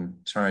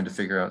 trying to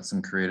figure out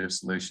some creative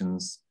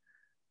solutions.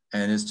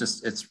 And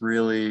it's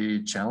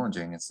really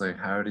challenging. It's like,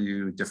 how do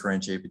you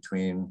differentiate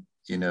between,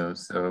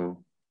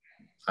 so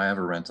I have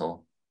a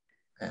rental,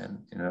 and,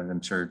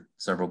 I'm sure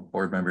several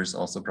board members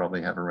also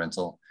probably have a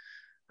rental.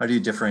 How do you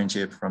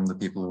differentiate from the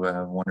people who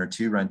have one or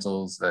two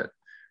rentals that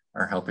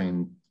are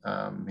helping,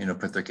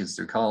 put their kids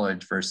through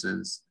college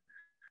versus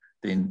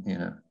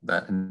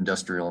that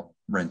industrial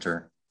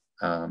renter,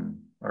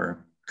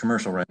 or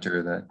commercial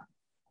renter that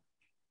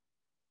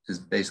is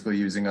basically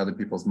using other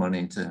people's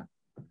money to,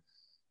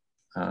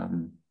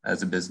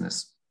 as a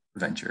business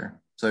venture.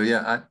 So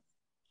yeah,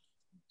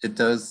 it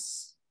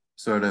does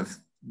sort of,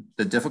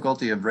 the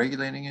difficulty of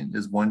regulating it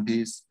is one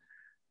piece.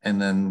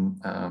 And then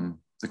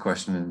the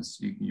question is,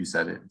 you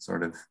said it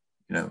sort of,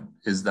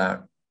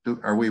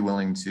 are we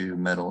willing to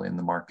meddle in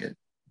the market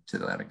to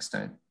that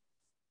extent?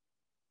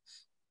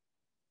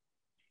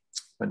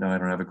 But no, I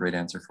don't have a great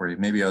answer for you.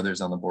 Maybe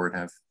others on the board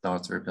have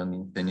thoughts or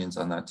opinions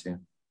on that too.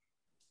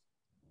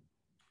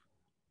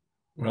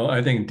 Well,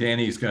 I think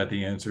Danny's got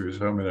the answer,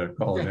 so I'm going to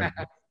call him.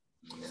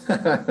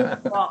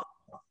 Well,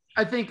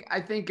 I think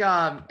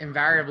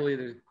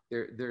invariably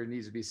there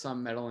needs to be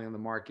some meddling in the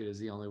market is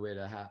the only way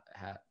to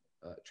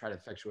try to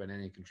effectuate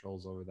any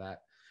controls over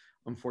that.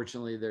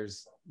 Unfortunately,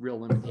 there's real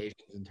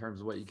limitations in terms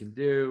of what you can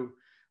do,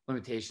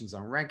 limitations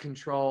on rent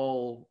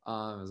control,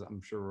 as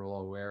I'm sure we're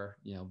all aware,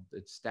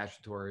 it's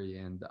statutory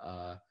and,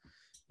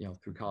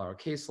 through Colorado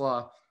case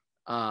law.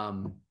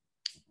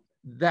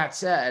 That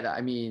said, I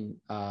mean,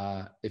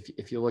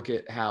 if you look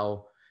at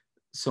how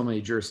so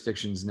many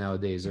jurisdictions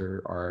nowadays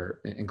are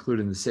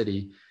including the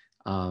city,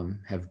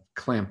 have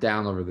clamped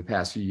down over the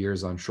past few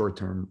years on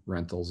short-term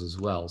rentals as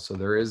well. So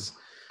there is,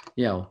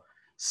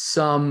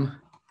 some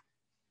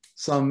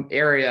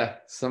area,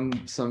 some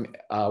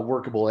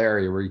workable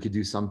area where you could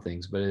do some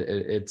things, but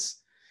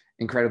it's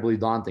incredibly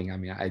daunting. I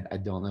mean, I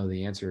don't know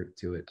the answer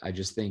to it. I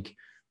just think,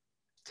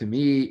 to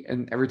me,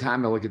 and every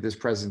time I look at this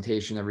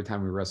presentation, every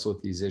time we wrestle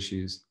with these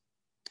issues,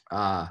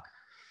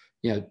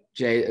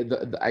 Jay,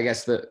 I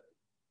guess the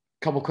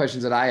couple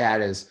questions that I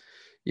had is,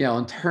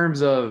 in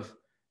terms of,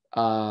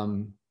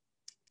 land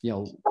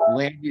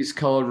use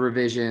code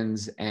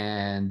revisions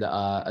and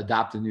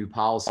adopting new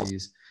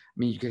policies. I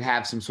mean, you could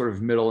have some sort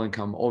of middle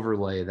income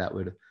overlay that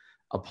would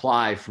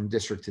apply from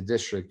district to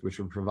district, which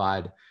would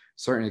provide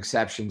certain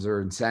exceptions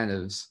or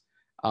incentives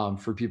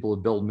for people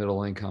to build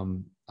middle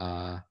income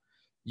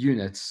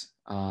units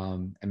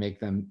and make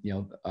them,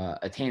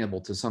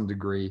 attainable to some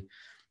degree.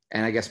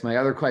 And I guess my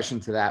other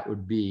question to that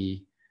would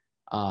be,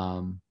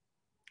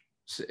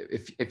 so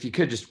if you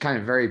could just kind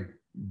of very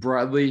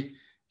broadly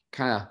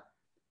kind of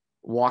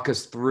walk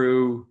us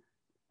through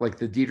like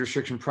the deed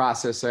restriction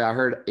process. So I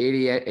heard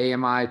 80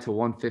 AMI to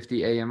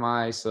 150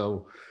 AMI.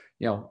 So,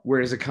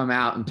 where does it come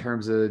out in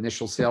terms of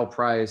initial sale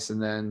price, and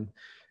then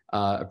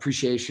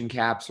appreciation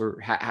caps,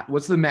 or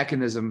what's the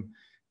mechanism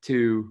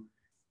to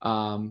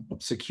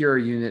secure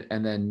a unit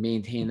and then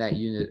maintain that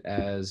unit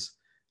as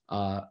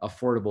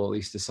affordable, at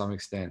least to some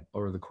extent,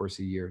 over the course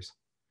of years?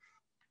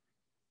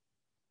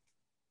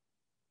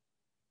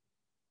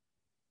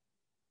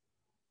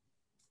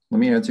 let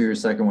me answer your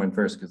second one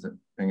first, because I'm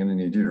going to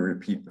need you to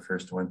repeat the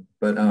first one.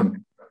 But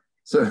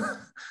so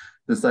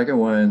the second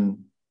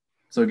one,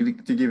 so to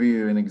give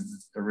you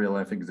a real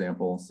life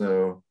example,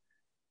 so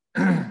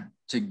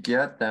to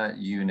get that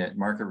unit,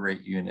 market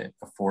rate unit,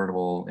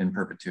 affordable in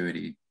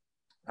perpetuity,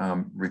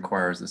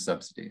 requires a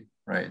subsidy,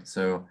 right?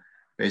 So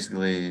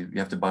basically you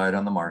have to buy it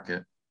on the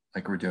market,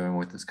 like we're doing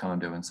with this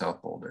condo in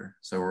South Boulder.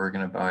 So we're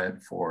going to buy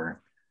it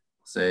for,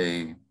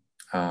 say,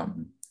 I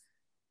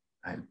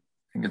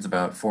think it's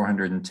about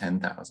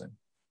 410,000.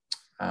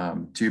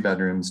 2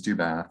 bedrooms, 2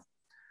 bath.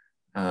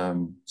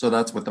 So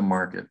that's what the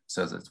market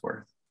says it's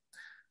worth.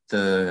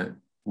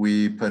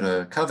 We put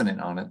a covenant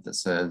on it that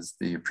says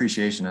the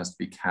appreciation has to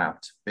be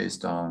capped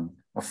based on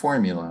a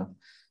formula,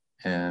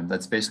 and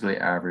that's basically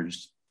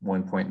averaged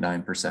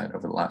 1.9%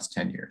 over the last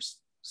 10 years.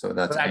 So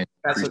it's a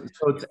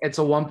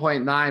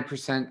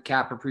 1.9%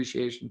 cap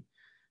appreciation.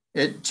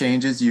 It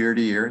changes year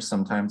to year.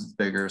 Sometimes it's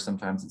bigger,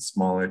 sometimes it's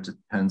smaller. It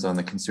depends on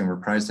the consumer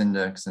price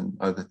index and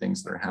other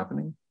things that are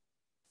happening.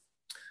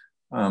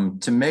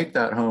 To make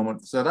that home,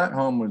 so that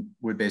home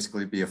would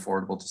basically be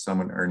affordable to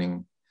someone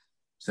earning,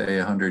 say,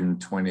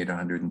 120 to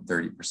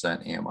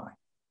 130%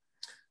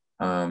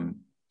 AMI.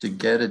 To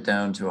get it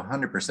down to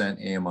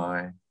 100%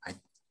 AMI,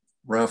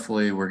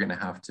 roughly we're going to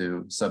have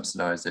to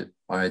subsidize it,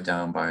 buy it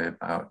down by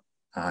about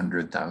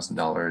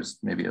 $100,000,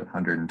 maybe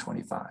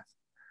 125.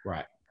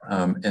 Right.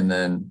 And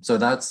then, so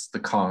that's the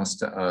cost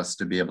to us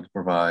to be able to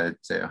provide,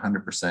 say,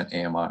 100%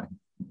 AMI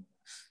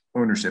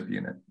ownership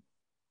unit.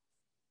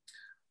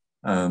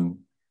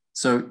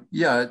 So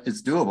yeah,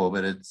 it's doable,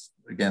 but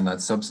again,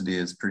 that subsidy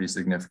is pretty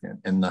significant.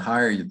 And the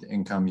higher the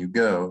income you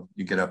go,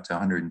 you get up to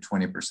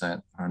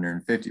 120%,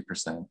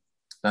 150%,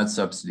 that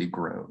subsidy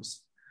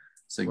grows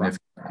significantly.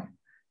 Right.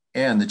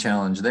 And the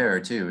challenge there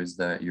too is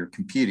that you're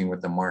competing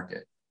with the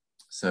market.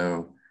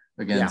 So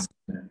again,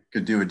 you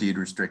could do a deed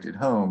restricted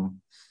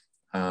home,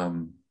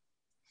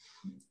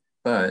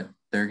 but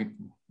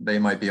they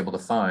might be able to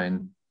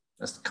find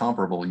a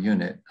comparable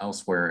unit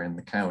elsewhere in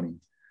the county,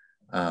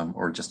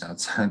 or just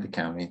outside the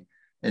county,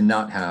 and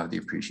not have the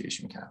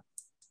appreciation cap.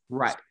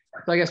 Right.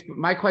 So I guess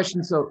my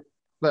question, so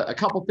a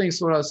couple things.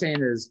 So what I was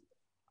saying is,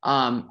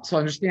 so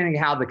understanding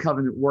how the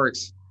covenant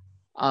works,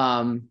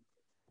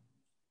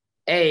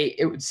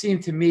 it would seem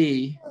to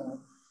me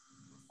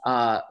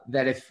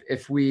that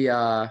if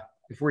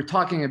we're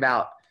talking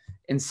about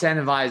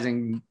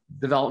incentivizing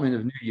development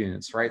of new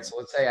units, right? So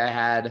let's say I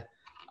had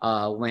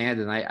land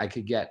and I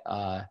could get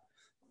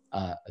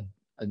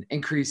an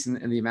increase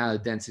in the amount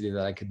of density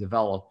that I could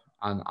develop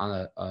on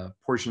a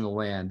portion of the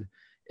land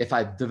if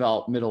I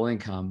develop middle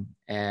income.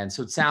 And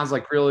so it sounds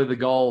like really the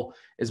goal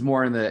is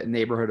more in the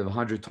neighborhood of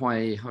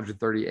 120,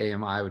 130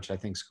 AMI, which I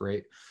think is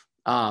great.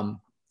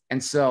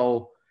 And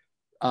so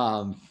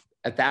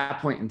at that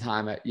point in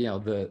time,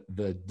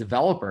 the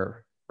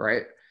developer,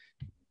 right,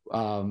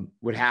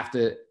 would have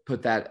to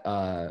put that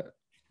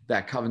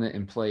covenant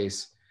in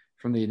place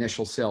from the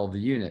initial sale of the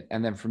unit.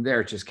 And then from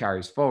there, it just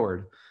carries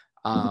forward.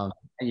 And,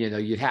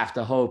 you'd have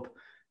to hope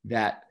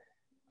that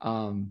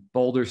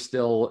Boulder's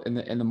still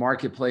in the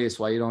marketplace.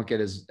 While you don't get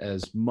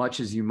as much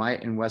as you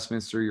might in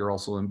Westminster, you're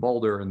also in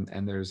Boulder,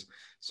 and there's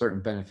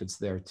certain benefits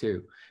there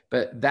too.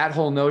 But that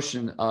whole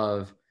notion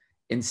of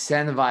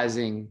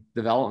incentivizing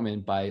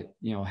development by,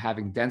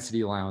 having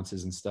density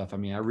allowances and stuff, I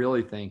mean, I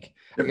really think,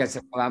 I guess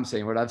that's what I'm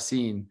saying, what I've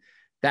seen,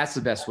 that's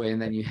the best way.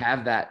 And then you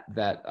have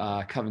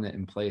that covenant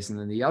in place. And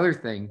then the other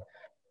thing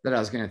that I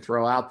was going to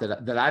throw out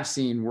that I've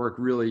seen work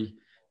really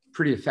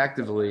pretty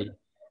effectively,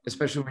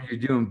 especially when you're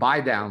doing buy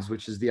downs,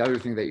 which is the other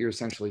thing that you're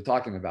essentially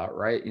talking about,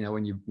 right?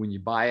 When you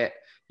buy it,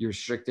 you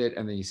restrict it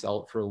and then you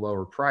sell it for a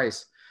lower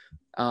price.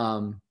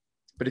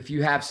 But if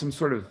you have some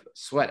sort of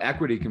sweat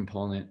equity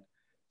component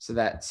so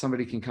that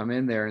somebody can come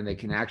in there and they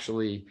can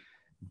actually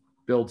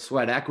build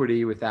sweat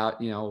equity without,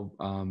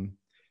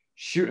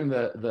 shooting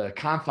the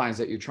confines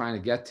that you're trying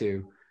to get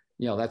to,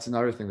 that's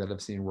another thing that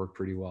I've seen work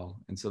pretty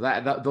well. And so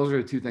those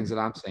are the two things that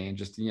I'm saying,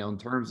 just, in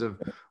terms of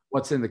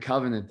what's in the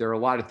covenant, there are a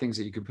lot of things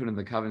that you can put in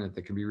the covenant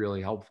that can be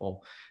really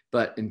helpful.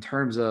 But in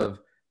terms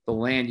of the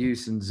land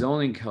use and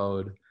zoning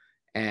code,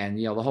 and,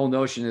 the whole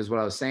notion is,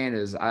 what I was saying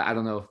is, I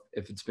don't know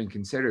if it's been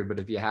considered, but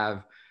if you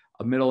have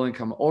a middle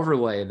income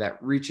overlay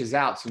that reaches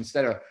out, so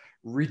instead of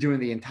redoing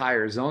the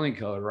entire zoning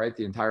code, right,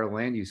 the entire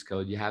land use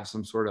code, you have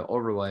some sort of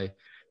overlay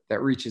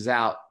that reaches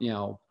out,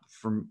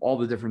 from all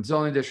the different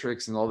zoning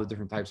districts and all the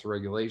different types of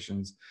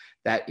regulations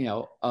that,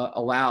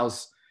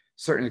 allows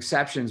certain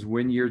exceptions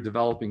when you're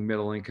developing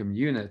middle income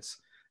units.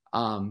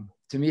 To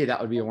me, that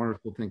would be a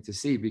wonderful thing to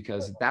see,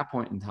 because at that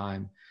point in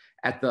time,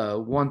 at the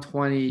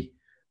 120,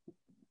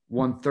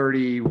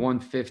 130,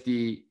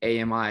 150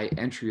 AMI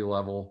entry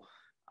level,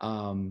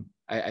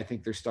 I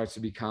think there starts to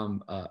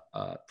become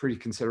a pretty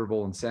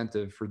considerable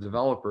incentive for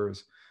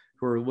developers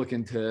who are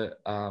looking to,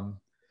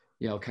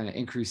 kind of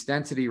increase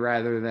density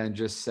rather than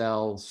just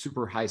sell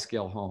super high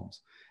scale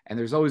homes. And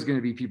there's always going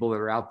to be people that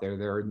are out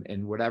there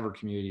in whatever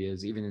community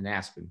is, even in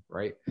Aspen,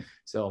 right?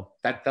 So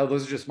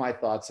those are just my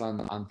thoughts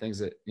on things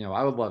that,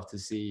 I would love to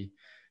see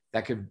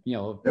that could,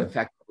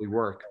 effectively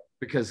work.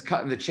 because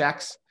cutting the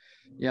checks,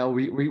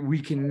 we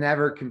can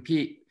never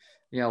compete.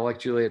 Like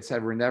Juliet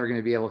said, we're never going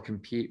to be able to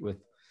compete with,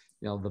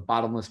 the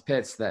bottomless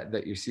pits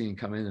that you're seeing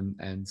come in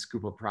and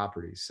scoop up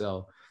properties.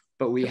 So,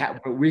 but we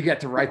get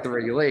to write the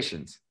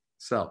regulations.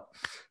 So.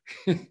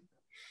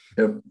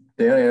 Yep.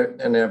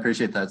 And I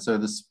appreciate that. So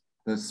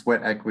the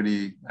sweat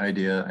equity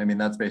idea, I mean,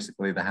 that's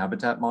basically the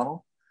habitat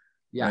model.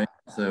 Yeah. Right?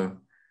 So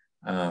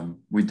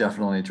we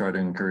definitely try to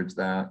encourage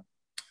that.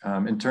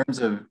 In terms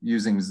of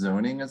using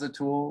zoning as a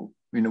tool,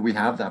 we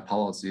have that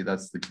policy.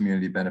 That's the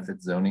community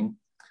benefit zoning.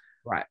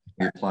 Right.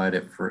 We applied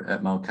it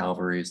at Mount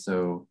Calvary.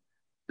 So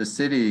the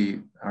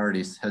city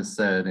already has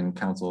said in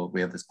council,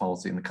 we have this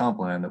policy in the comp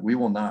plan that we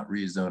will not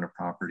rezone a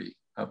property,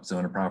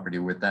 upzone a property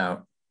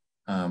without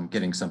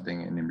getting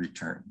something in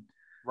return.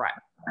 Right.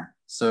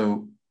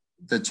 So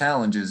the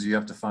challenge is you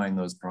have to find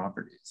those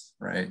properties,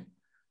 right?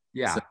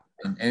 Yeah. So,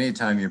 and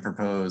anytime you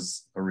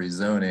propose a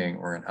rezoning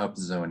or an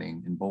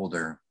upzoning in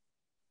Boulder,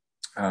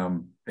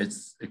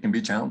 it can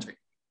be challenging.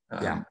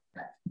 Yeah.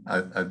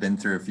 I've been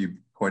through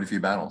quite a few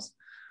battles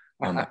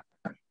on that,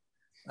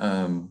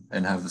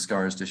 and have the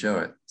scars to show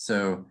it.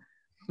 So,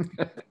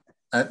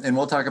 and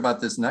we'll talk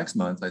about this next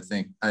month. I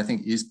think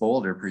East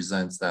Boulder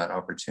presents that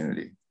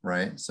opportunity,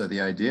 right? So the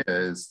idea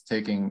is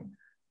taking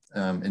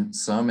in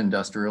some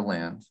industrial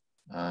land,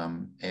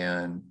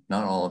 and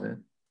not all of it,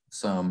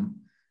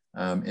 some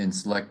in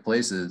select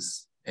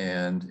places,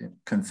 and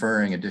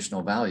conferring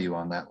additional value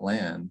on that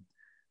land.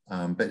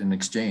 But in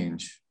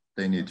exchange,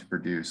 they need to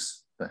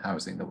produce the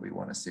housing that we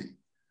want to see.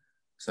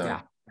 So.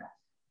 Yeah.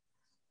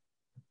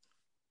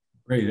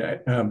 Great.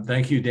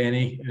 Thank you,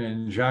 Danny.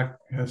 And Jacques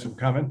has some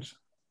comments.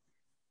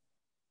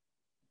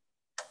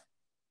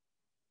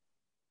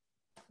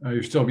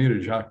 You're still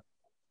muted, Jacques.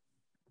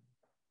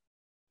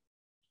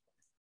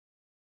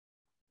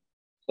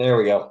 There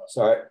we go.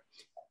 Sorry.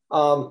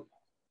 I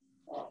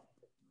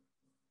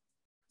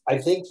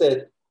think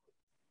that,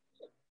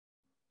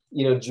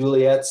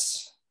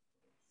 Juliet's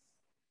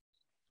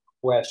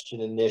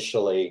question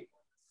initially,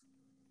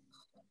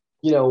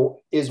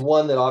 is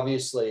one that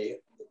obviously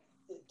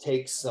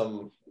takes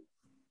a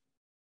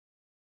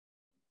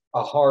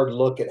hard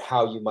look at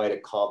how you might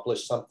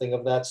accomplish something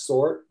of that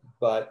sort.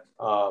 But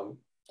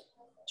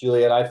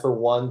Juliet, I for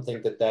one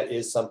think that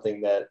is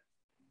something that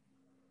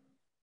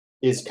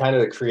is kind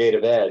of the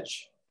creative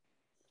edge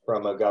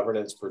from a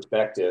governance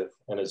perspective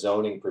and a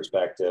zoning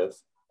perspective,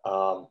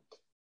 of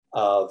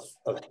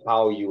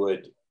how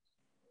you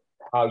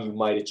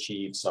might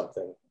achieve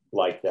something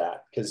like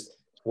that. Because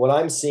what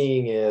I'm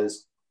seeing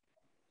is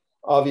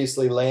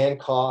obviously land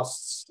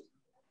costs.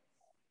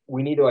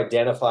 We need to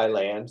identify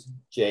land,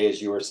 Jay,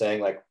 as you were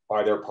saying, like,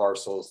 are there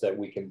parcels that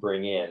we can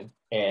bring in?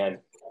 And,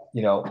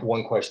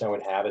 one question I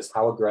would have is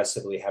how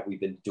aggressively have we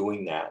been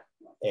doing that?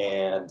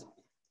 And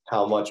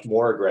how much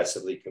more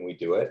aggressively can we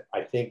do it?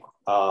 I think,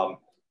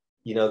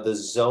 the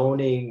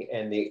zoning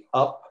and the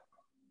I'm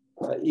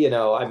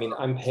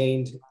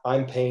pained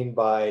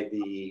by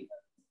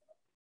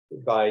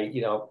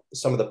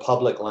some of the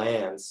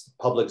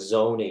public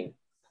zoning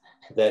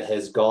that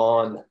has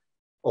gone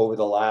over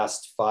the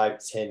last 5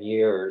 to 10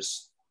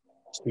 years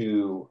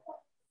to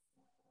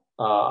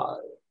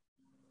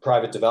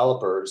private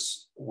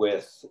developers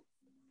with,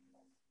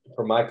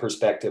 from my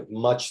perspective,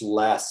 much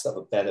less of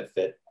a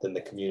benefit than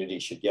the community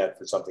should get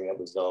for something that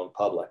was zoned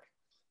public,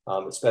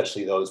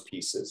 especially those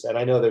pieces. And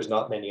I know there's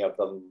not many of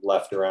them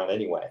left around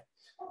anyway.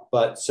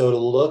 But so to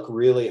look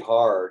really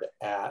hard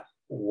at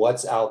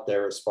what's out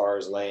there as far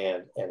as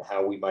land and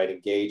how we might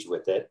engage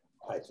with it,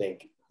 I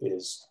think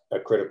is a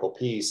critical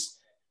piece.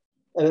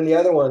 And then the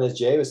other one, as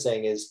Jay was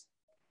saying, is,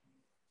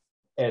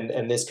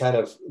 and this kind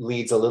of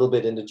leads a little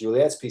bit into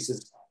Juliet's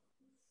pieces,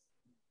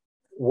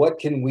 what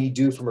can we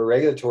do from a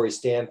regulatory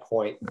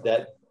standpoint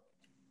that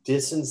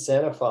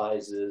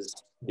disincentivizes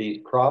these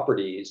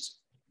properties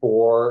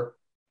for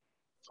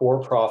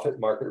profit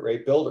market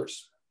rate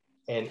builders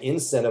and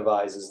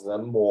incentivizes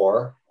them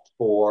more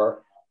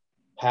for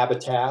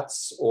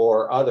habitats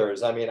or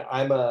others? I mean,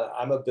 I'm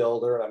a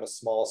builder and I'm a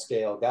small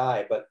scale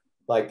guy, but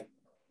like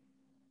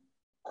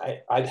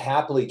I'd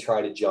happily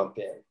try to jump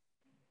in.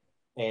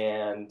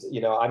 And,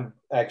 I'm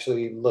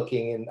actually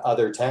looking in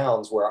other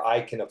towns where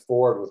I can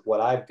afford with what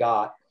I've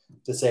got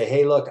to say,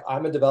 hey, look,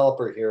 I'm a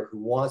developer here who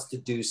wants to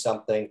do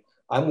something.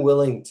 I'm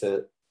willing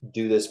to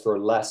do this for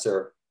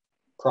lesser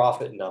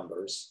profit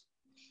numbers,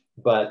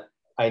 but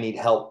I need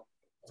help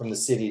from the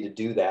city to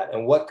do that.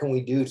 And what can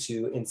we do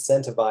to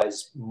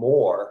incentivize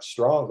more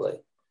strongly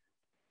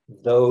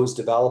those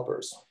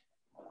developers,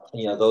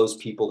 those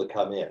people to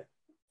come in?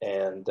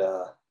 And,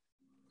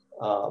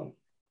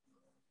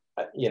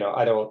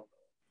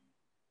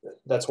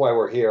 that's why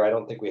we're here. I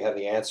don't think we have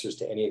the answers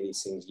to any of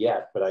these things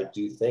yet, but I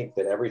do think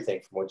that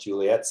everything from what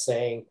Juliet's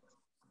saying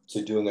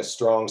to doing a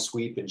strong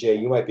sweep, and Jay,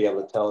 you might be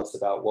able to tell us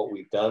about what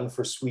we've done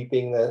for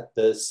sweeping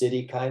the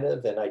city kind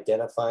of and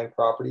identifying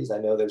properties. I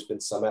know there's been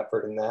some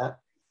effort in that,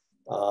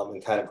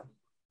 and kind of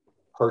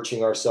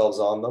perching ourselves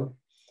on them.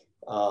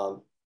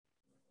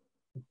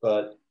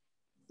 But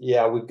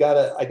yeah, we've got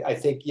to, I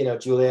think,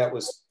 Juliet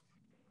was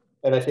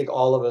And I think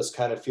all of us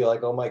kind of feel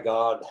like, oh my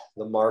God,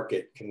 the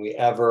market, can we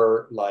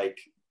ever like,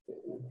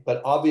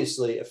 but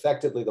obviously,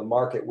 effectively, the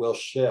market will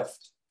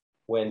shift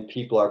when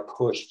people are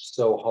pushed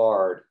so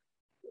hard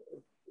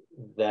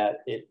that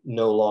it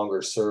no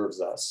longer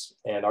serves us,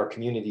 and our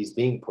community is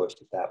being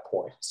pushed at that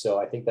point. So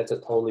I think that's a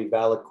totally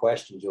valid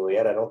question,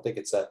 Juliet. I don't think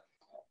it's a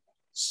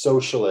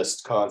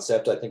socialist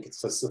concept. I think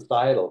it's a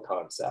societal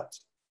concept.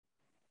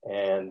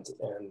 And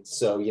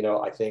so, you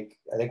know, I think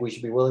we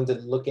should be willing to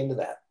look into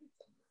that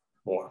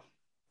more.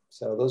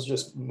 So those are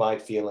just my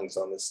feelings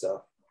on this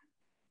stuff.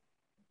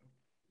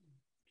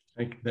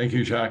 Thank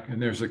you, Jacques.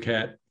 And there's a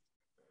cat.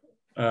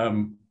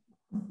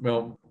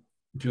 Well,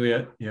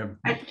 Juliet, yeah.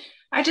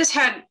 I just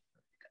had,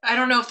 I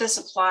don't know if this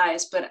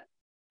applies, but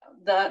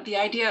the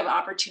idea of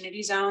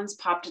opportunity zones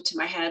popped into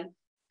my head.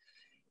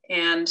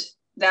 And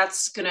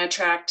that's going to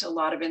attract a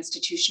lot of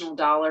institutional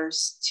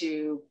dollars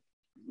to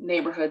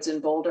neighborhoods in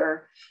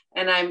Boulder.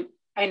 And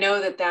I know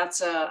that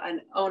that's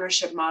an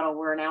ownership model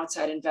where an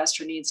outside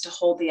investor needs to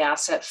hold the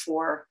asset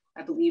for,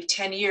 I believe,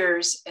 10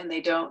 years, and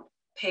they don't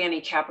pay any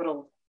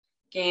capital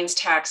gains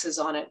taxes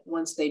on it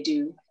once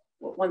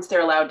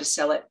they're allowed to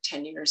sell it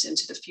 10 years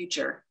into the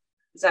future.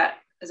 Is that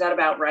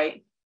about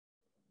right?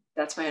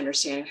 That's my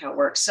understanding of how it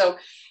works. So,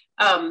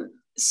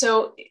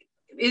 so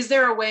is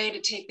there a way to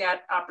take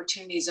that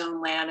opportunity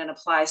zone land and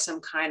apply some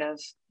kind of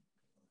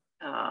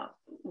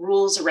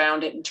rules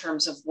around it in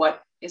terms of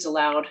what is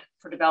allowed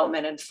for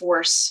development, and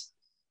force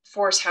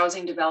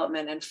housing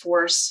development, and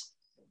force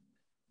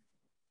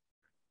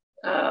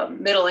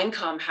middle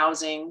income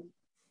housing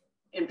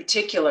in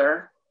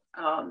particular,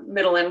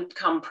 middle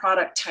income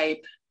product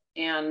type,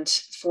 and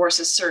force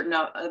a certain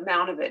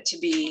amount of it to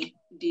be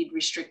deed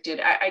restricted?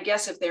 I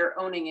guess if they're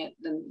owning it,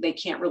 then they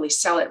can't really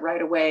sell it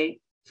right away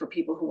for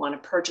people who want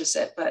to purchase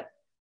it. But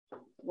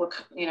what,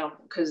 you know,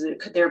 because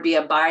could there be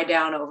a buy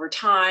down over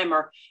time?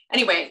 Or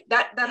anyway,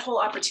 that whole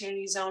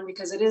opportunity zone,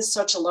 because it is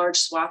such a large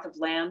swath of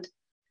land.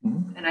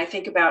 Mm-hmm. And I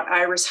think about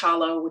Iris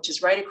Hollow, which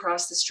is right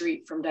across the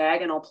street from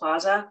Diagonal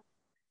Plaza.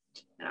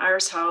 And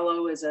Iris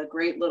Hollow is a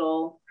great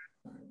little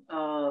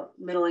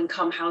middle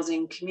income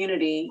housing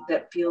community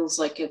that feels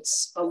like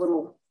it's a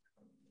little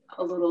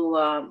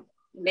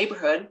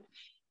neighborhood.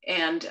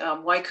 And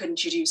why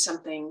couldn't you do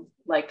something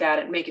like that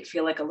and make it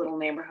feel like a little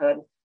neighborhood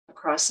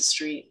across the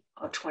street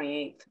of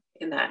 28th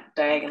in that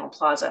Diagonal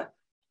Plaza?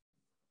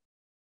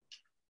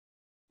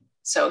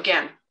 So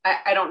again,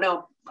 I don't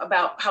know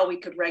about how we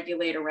could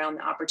regulate around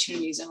the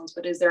opportunity zones,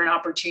 but is there an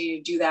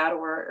opportunity to do that,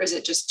 or is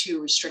it just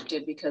too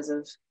restricted because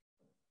of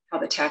how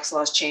the tax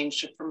laws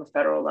changed from a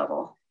federal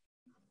level?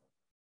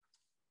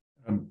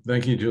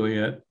 Thank you,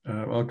 Juliet.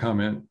 I'll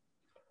comment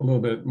a little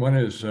bit. One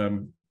is,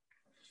 I'm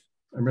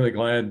really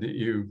glad that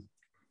you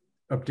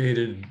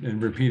updated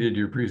and repeated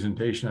your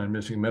presentation on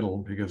missing middle,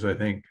 because I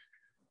think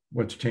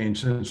what's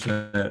changed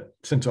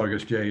since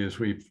August J is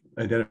we've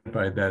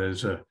identified that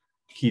as a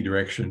key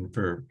direction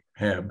for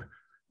HAB,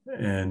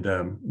 and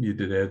you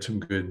did add some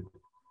good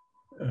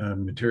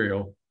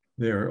material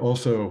there.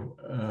 Also,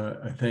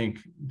 I think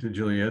to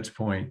Juliet's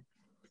point,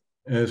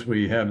 as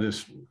we have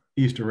this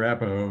East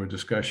Arapahoe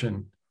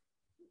discussion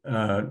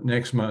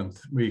next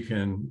month, we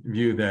can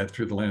view that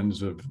through the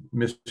lens of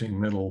missing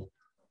middle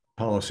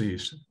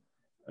policies.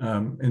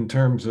 In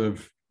terms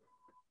of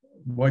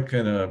what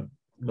can a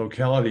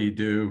locality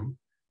do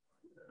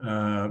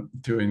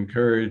to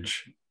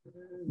encourage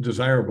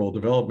desirable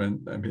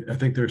development, I mean, I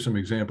think there's some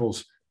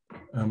examples.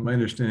 My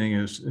understanding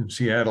is in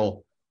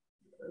Seattle,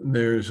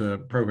 there's a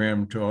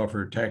program to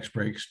offer tax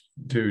breaks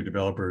to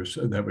developers.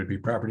 That would be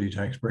property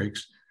tax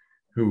breaks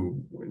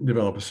who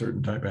develop a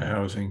certain type of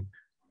housing.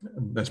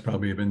 That's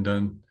probably been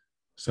done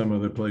some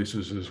other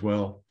places as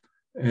well.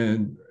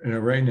 And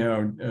right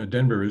now,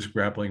 Denver is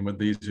grappling with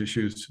these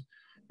issues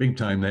big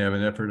time. They have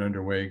an effort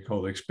underway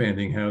called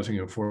Expanding Housing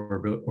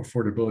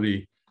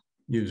Affordability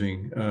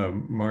using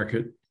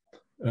market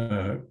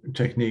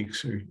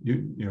techniques, or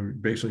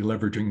basically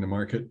leveraging the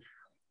market.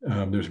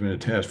 There's been a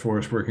task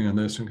force working on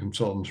this, and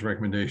consultants'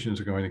 recommendations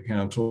are going to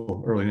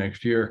council early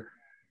next year.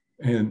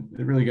 And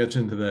it really gets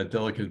into that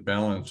delicate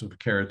balance of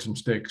carrots and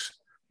sticks.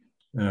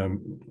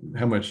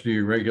 How much do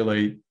you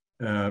regulate?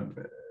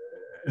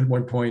 At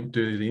what point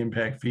do the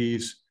impact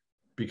fees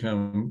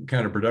become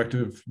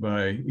counterproductive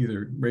by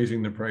either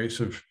raising the price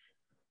of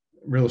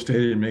real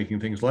estate and making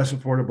things less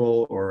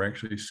affordable, or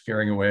actually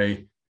scaring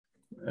away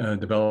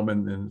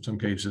development, in some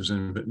cases,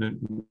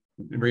 and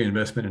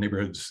reinvestment in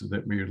neighborhoods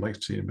that we would like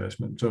to see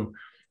investment? So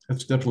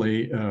that's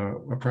definitely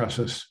a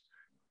process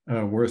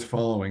worth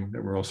following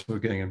that we're also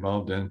getting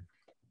involved in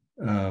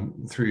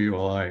through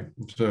ULI.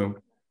 So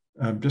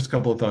just a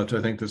couple of thoughts.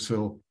 I think this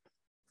will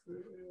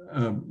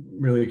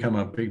really come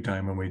up big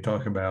time when we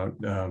talk about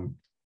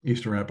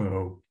East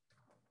Arapahoe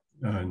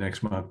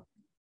next month.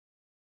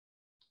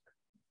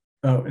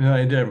 Oh, and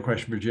I did have a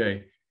question for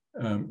Jay.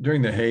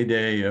 During the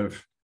heyday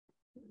of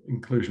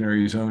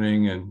inclusionary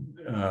zoning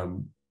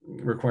and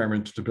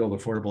requirements to build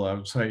affordable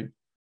outside,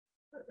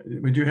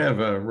 would you have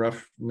a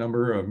rough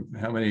number of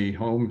how many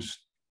homes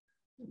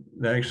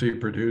that actually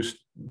produced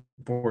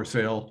for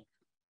sale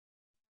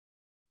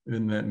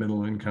in that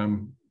middle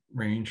income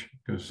range,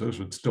 because those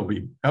would still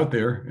be out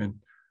there and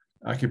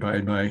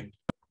occupied by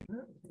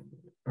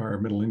our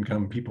middle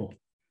income people.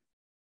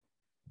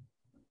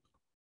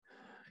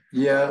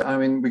 Yeah, I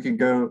mean, we could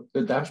go,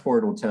 the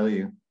dashboard will tell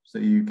you, so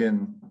you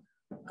can,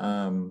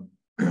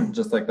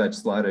 just like that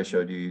slide I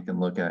showed you, you can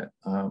look at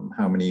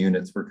how many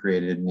units were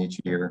created in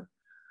each year.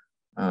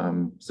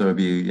 So it'd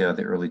be, yeah,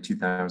 the early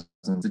 2000s.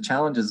 The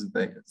challenge is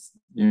that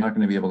you're not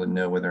going to be able to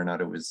know whether or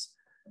not it was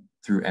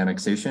through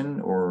annexation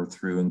or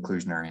through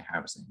inclusionary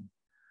housing.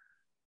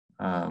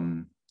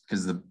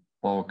 Because the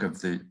bulk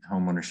of the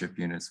homeownership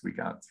units we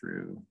got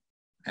through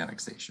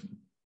annexation.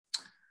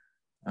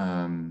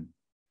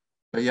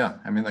 But yeah,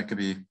 I mean, that could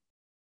be,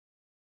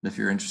 if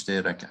you're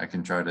interested, I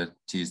can try to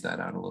tease that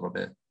out a little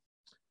bit.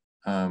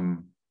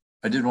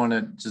 I did want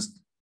to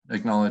just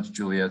acknowledge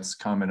Juliet's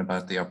comment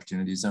about the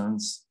opportunity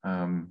zones.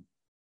 You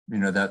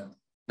know,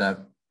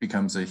 that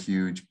becomes a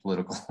huge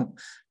political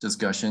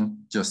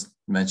discussion. Just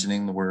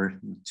mentioning the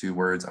two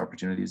words,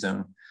 opportunity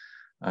zone,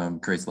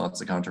 creates lots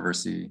of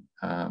controversy.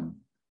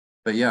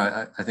 But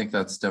yeah, I think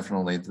that's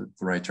definitely the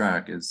right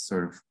track, is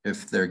sort of,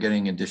 if they're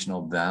getting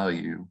additional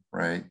value,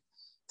 right,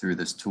 through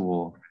this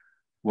tool,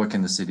 what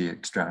can the city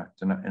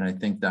extract? And I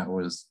think that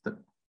was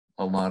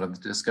a lot of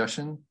the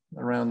discussion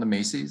around the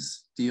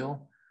Macy's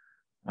deal,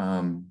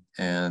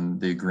 and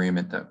the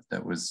agreement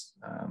that was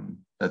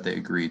that they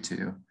agreed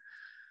to.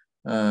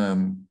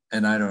 And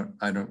I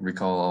don't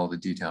recall all the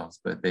details,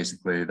 but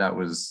basically that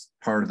was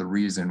part of the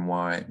reason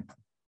why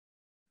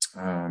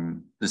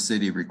the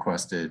city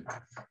requested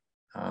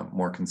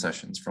more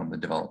concessions from the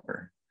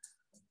developer.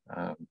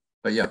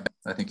 But yeah,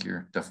 I think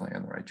you're definitely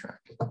on the right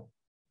track.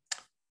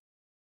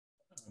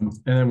 And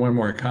then one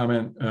more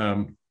comment.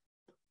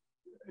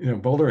 You know,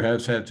 Boulder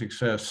has had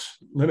success,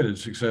 limited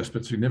success,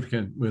 but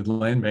significant with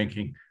land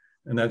banking.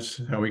 And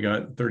that's how we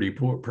got 30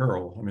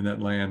 Pearl. I mean,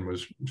 that land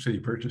was, city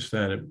purchased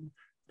that at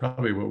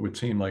probably what would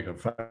seem like a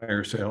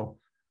fire sale,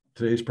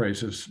 today's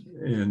prices,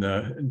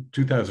 in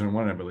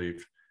 2001, I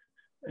believe.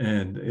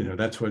 And, you know,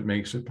 that's what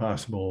makes it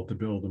possible to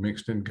build a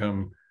mixed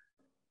income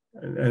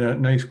and a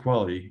nice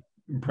quality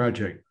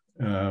project.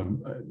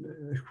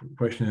 The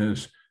question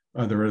is,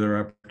 are there other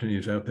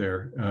opportunities out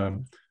there?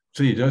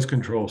 City does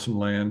control some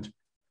land.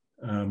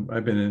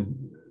 I've been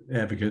an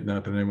advocate,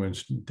 not that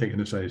anyone's taken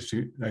this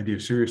idea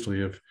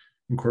seriously, of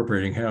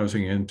incorporating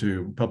housing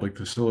into public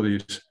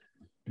facilities,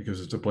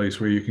 because it's a place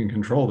where you can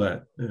control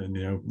that. And,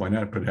 you know, why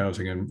not put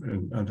housing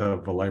in on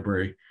top of a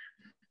library,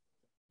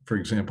 for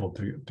example,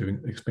 to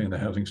expand the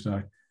housing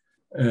stock?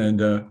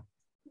 And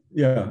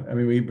yeah, I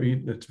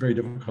mean, it's very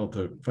difficult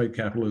to fight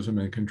capitalism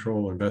and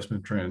control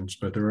investment trends,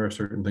 but there are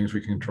certain things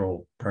we can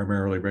control,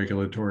 primarily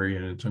regulatory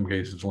and in some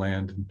cases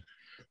land. And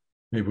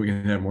maybe we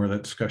can have more of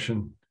that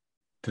discussion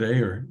today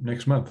or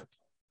next month.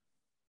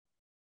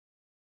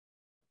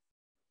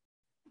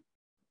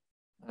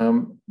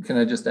 Can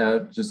I just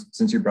add, just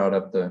since you brought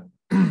up the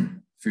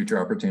future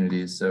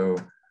opportunities, so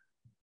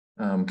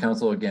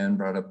council again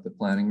brought up the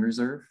planning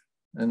reserve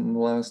in the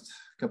last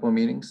couple of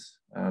meetings.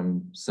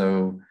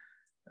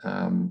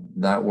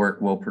 That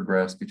work will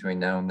progress between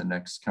now and the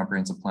next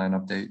comprehensive plan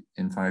update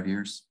in 5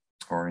 years,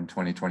 or in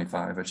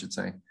 2025, I should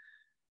say.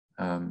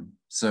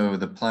 So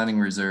the planning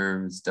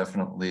reserve is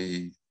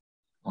definitely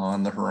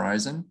on the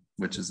horizon,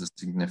 which is a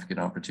significant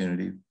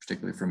opportunity,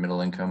 particularly for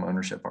middle income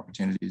ownership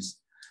opportunities.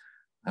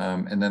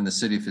 And then the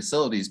city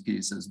facilities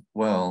piece as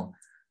well.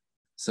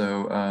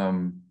 So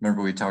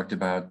remember we talked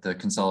about the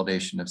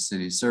consolidation of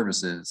city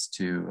services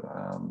to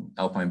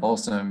Alpine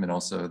Balsam and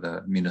also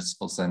the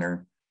municipal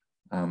center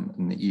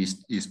in the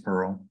East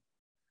Pearl.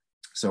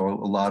 So a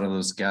lot of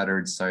those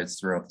scattered sites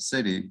throughout the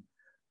city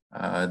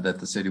that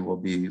the city will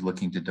be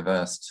looking to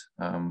divest.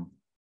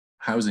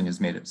 Housing has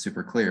made it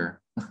super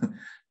clear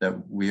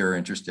that we are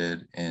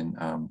interested in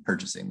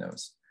purchasing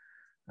those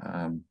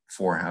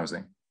for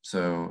housing.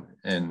 So,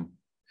 and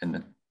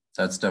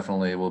that's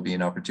definitely will be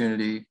an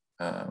opportunity.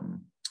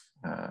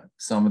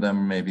 Some of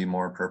them may be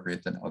more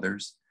appropriate than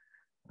others.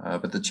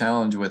 But the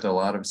challenge with a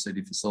lot of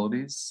city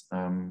facilities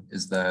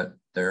is that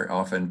they're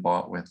often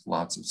bought with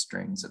lots of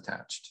strings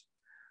attached.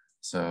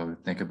 So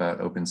think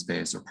about open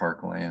space or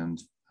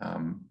parkland.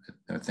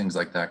 Things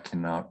like that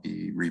cannot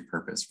be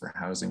repurposed for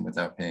housing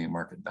without paying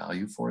market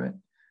value for it.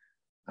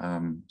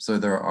 So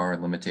there are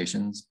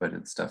limitations, but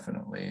it's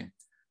definitely,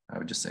 I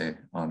would just say,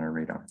 on our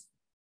radar.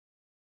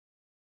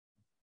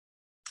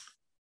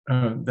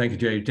 Thank you,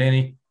 Jay.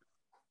 Danny?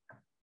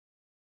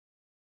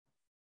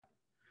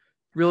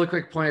 Really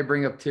quick point I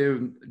bring up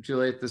too,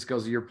 Juliet, this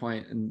goes to your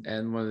point,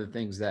 and one of the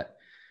things that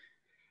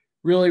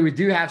really we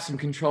do have some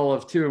control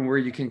of too, and where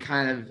you can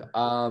kind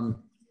of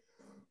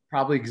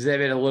probably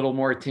exhibit a little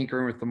more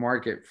tinkering with the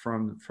market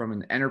from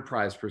an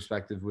enterprise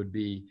perspective would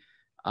be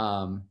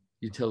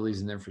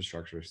utilities and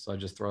infrastructure. So I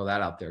just throw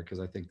that out there because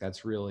I think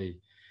that's really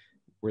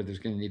where there's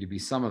going to need to be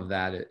some of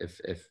that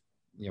if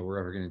you know, we're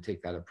ever going to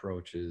take that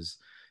approach. Is,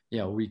 you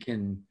know, we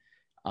can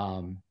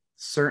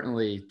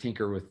certainly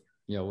tinker with,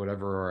 you know,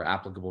 whatever our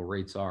applicable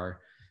rates are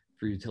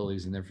for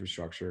utilities and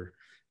infrastructure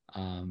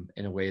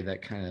in a way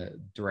that kind of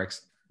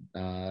directs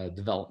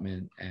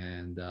development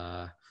and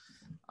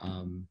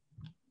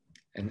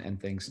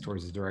things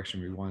towards the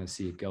direction we want to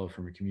see it go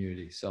from a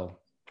community. So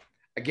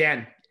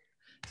again,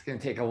 it's going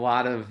to take a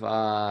lot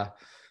of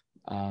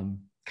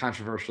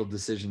controversial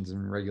decisions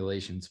and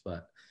regulations,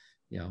 but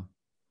you know,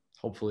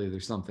 hopefully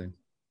there's something.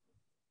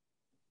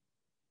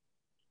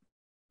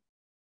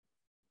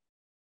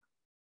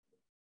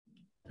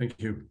 Thank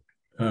you.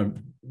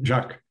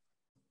 Jacques.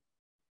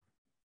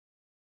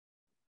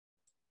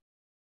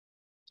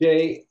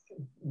 Jay,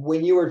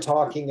 when you were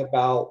talking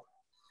about,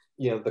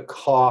 the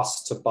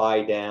cost to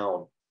buy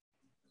down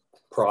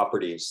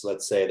properties,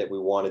 let's say that we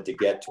wanted to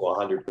get to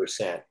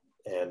 100%,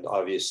 and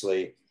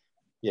obviously,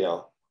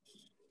 the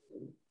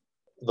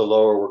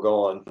lower we're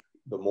going,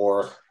 the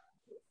more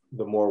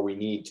we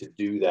need to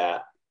do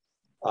that.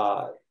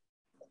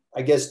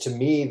 I guess to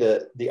me,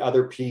 the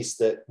other piece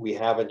that we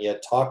haven't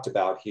yet talked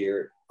about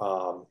here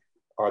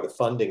are the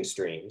funding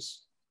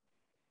streams.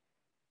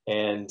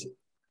 And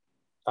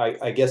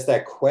I guess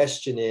that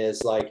question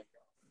is like,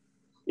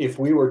 if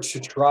we were to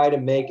try to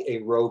make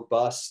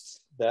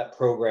that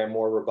program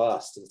more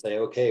robust and say,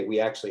 okay, we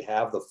actually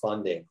have the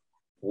funding,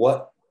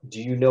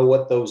 do you know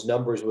what those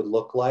numbers would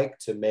look like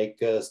to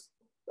make a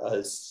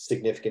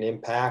significant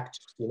impact,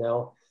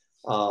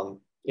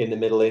 in the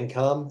middle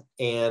income?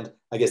 And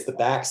I guess the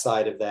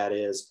backside of that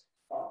is,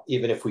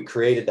 even if we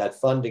created that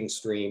funding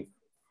stream,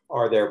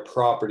 are there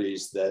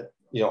properties that,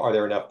 are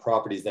there enough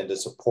properties then to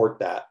support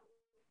that,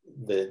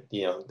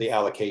 the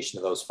allocation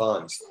of those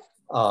funds?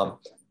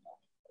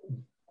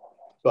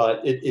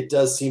 But it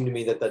does seem to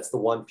me that that's the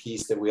one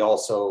piece that we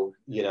also,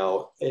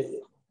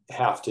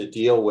 have to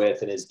deal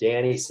with. And as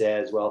Danny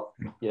says, well,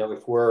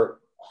 if we're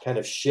kind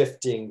of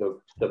shifting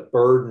the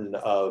burden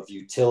of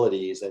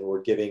utilities and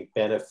we're giving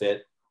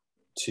benefit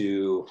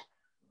to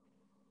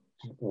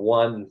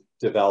one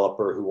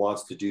developer who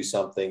wants to do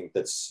something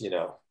that's,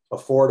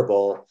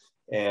 affordable,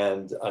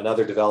 and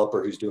another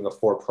developer who's doing a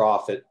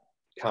for-profit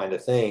kind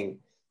of thing,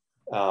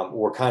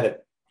 we're kind of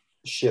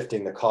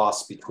shifting the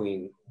costs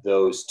between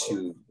those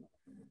two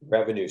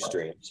revenue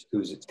streams,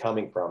 who's it's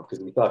coming from, because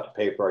we still have to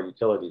pay for our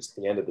utilities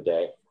at the end of the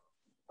day.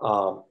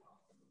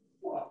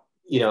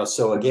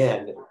 So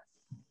again,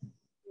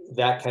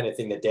 that kind of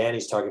thing that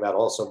Danny's talking about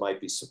also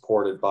might be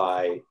supported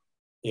by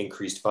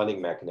increased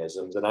funding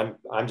mechanisms. And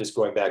I'm just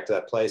going back to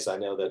that place. I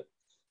know that,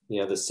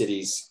 the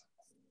city's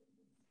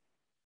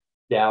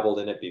dabbled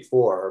in it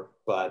before,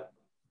 but,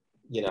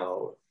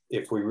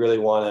 if we really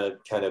want to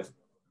kind of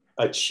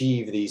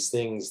achieve these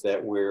things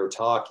that we're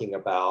talking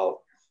about,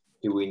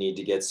 do we need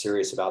to get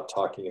serious about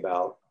talking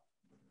about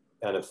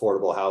an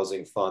affordable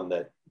housing fund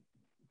that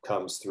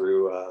comes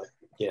through,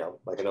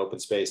 like an open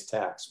space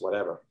tax,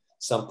 whatever,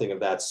 something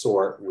of that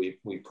sort? We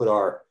put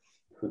our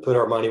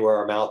money where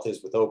our mouth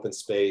is with open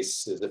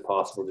space. Is it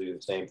possible to do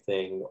the same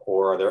thing,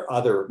 or are there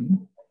other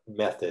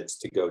methods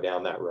to go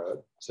down that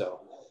road?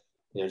 So,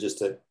 just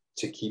to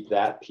keep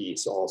that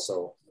piece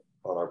also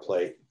on our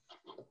plate.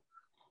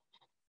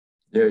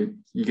 Yeah,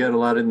 you got a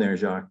lot in there,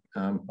 Jacques.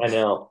 I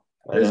know.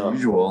 As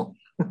usual.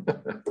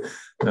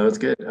 No, it's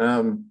good.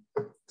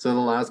 So the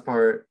last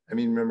part,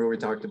 remember we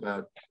talked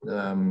about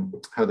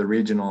how the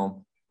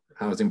regional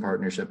housing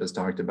partnership has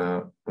talked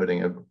about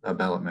putting a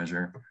ballot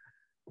measure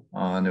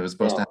on. It was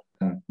supposed to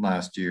happen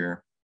last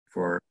year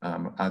for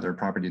either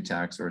property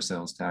tax or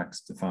sales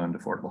tax to fund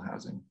affordable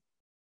housing.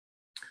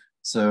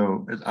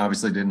 So it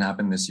obviously didn't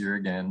happen this year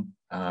again,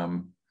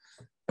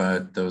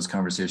 but those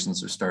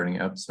conversations are starting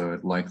up. So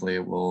it likely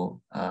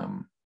will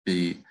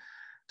be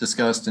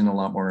discussed in a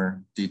lot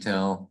more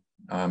detail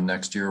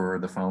next year or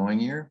the following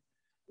year.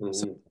 Mm-hmm.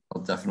 So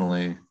I'll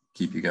definitely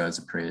keep you guys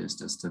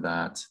appraised as to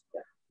that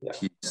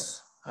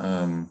piece.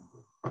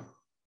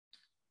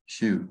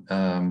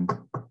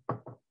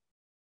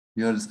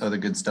 You had other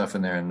good stuff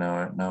in there, and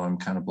now I'm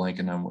kind of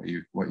blanking on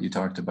what you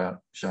talked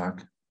about,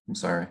 Jacques. I'm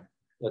sorry.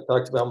 I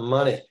talked about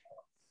money.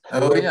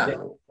 Oh yeah.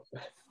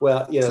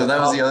 Well, so that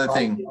was the other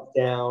thing.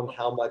 Down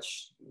how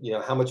much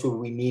would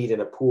we need in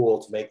a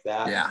pool to make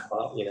that,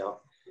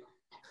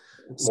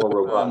 more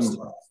robust?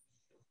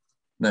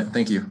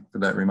 Thank you for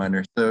that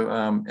reminder. So,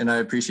 and I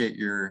appreciate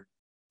your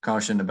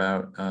caution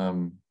about,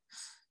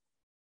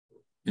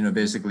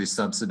 basically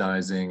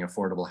subsidizing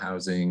affordable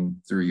housing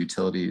through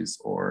utilities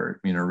or,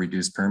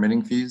 reduced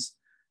permitting fees.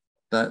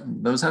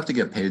 Those have to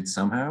get paid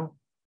somehow.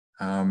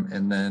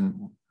 And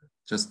then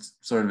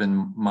just sort of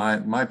in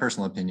my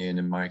personal opinion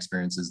and my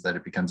experience is that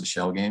it becomes a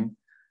shell game.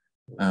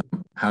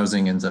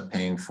 Housing ends up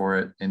paying for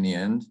it in the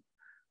end,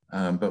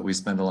 but we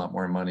spend a lot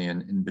more money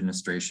in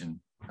administration,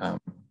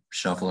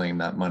 shuffling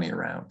that money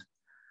around.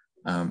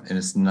 And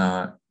it's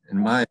not, in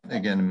my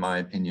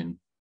opinion,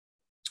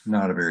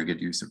 not a very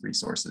good use of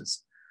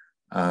resources.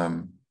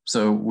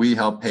 So we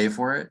help pay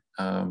for it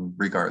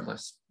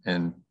regardless,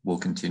 and we'll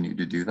continue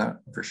to do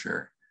that for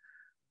sure.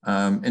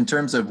 In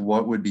terms of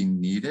what would be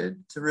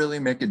needed to really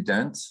make a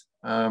dent,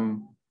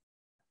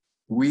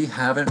 we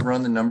haven't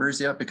run the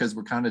numbers yet because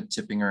we're kind of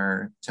tipping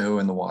our toe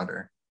in the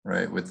water,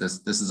 right? With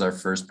this is our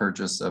first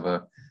purchase of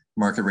a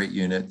market rate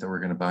unit that we're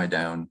going to buy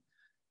down.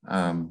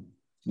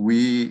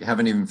 we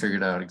haven't even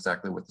figured out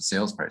exactly what the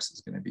sales price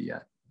is going to be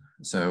yet.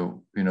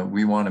 So,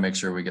 we want to make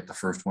sure we get the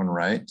first one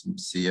right and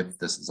see if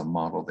this is a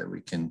model that we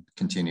can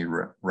continue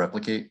to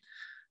replicate.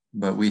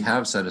 But we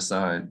have set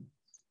aside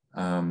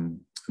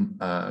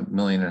 $1.5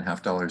 million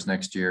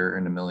next year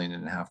and $1.5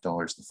 million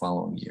the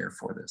following year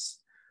for this.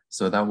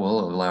 So that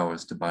will allow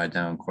us to buy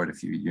down quite a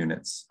few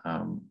units.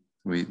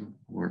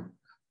 We're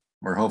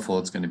hopeful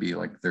it's going to be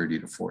like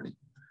 30 to 40.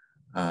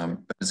 But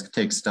it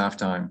takes staff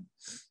time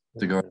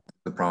to go through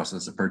the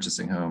process of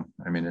purchasing home.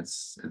 I mean,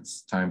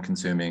 it's time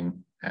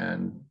consuming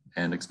and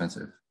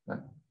expensive. But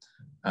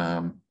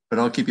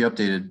I'll keep you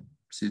updated,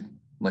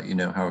 let you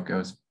know how it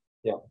goes.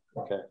 Yeah.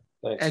 Okay.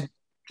 Thanks. And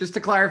just to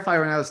clarify,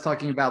 when I was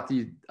talking about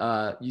the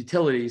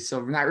utilities,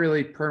 so not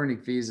really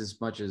permitting fees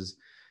as much as,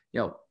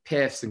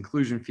 PIFs,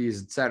 inclusion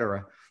fees, et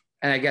cetera.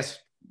 And I guess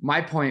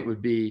my point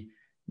would be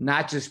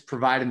not just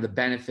providing the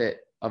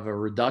benefit of a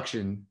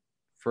reduction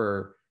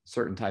for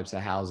certain types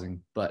of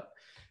housing, but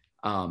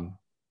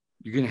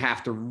you're going to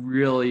have to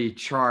really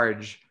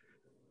charge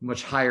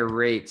much higher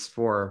rates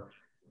for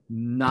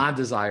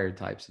non-desired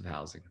types of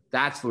housing.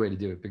 That's the way to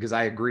do it, because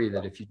I agree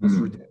that if you just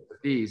reduce the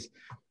fees,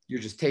 you're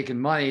just taking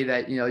money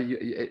that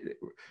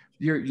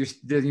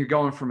you're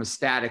going from a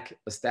static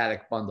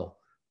bundle.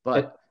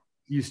 But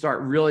you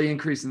start really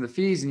increasing the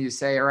fees, and you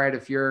say, all right,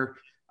 if you're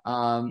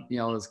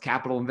this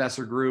capital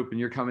investor group and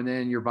you're coming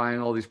in, you're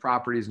buying all these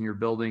properties and you're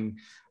building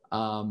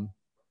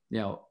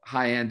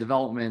high-end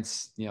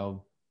developments,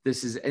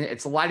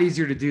 it's a lot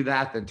easier to do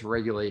that than to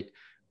regulate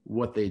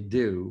what they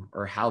do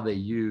or how they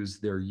use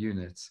their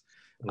units.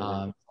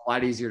 Mm-hmm. It's a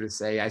lot easier to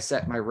say, I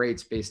set my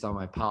rates based on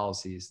my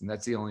policies. And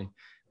that's the only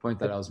point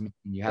that I was making.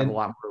 You have a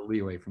lot more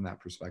leeway from that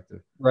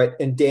perspective. Right.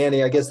 And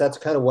Danny, I guess that's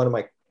kind of one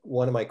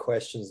of my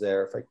questions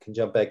there, if I can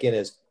jump back in,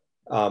 is,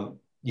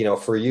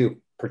 for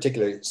you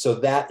particularly. So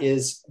that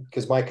is,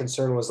 because my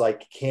concern was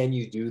like, can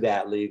you do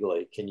that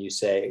legally? Can you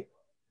say,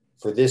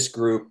 for this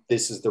group,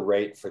 this is the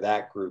rate, for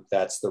that group,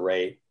 that's the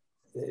rate?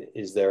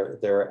 Is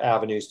there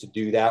avenues to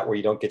do that where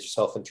you don't get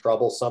yourself in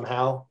trouble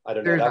somehow? I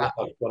don't know. That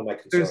was one of my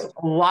concerns. There's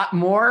a lot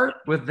more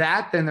with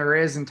that than there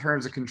is in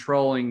terms of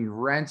controlling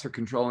rents or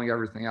controlling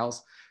everything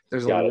else.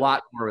 There's a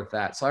lot more with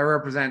that. So I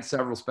represent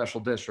several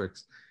special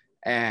districts,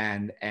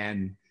 and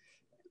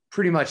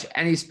pretty much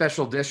any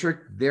special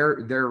district,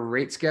 their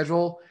rate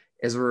schedule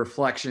is a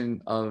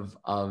reflection of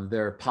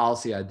their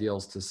policy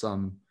ideals to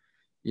some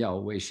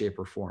way, shape,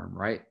 or form,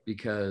 right?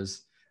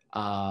 Because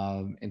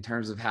in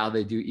terms of how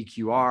they do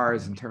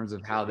EQRs, in terms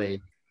of how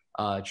they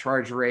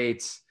charge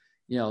rates,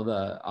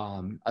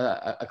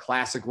 a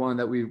classic one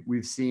that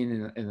we've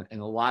seen in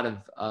a lot of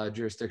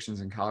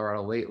jurisdictions in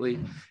Colorado lately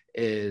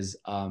is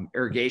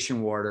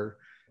irrigation water.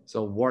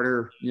 So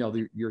water,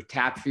 your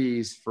tap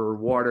fees for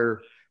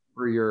water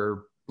for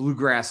your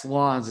bluegrass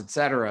lawns, et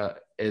cetera,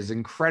 is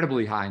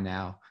incredibly high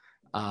now.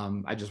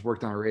 I just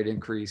worked on a rate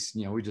increase.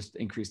 We just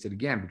increased it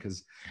again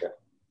because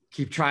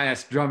keep trying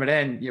to drum it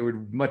in. You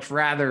would much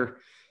rather,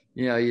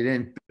 you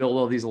didn't build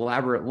all these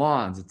elaborate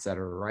lawns, et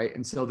cetera, right?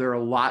 And so there's a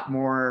lot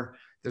more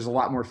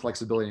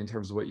flexibility in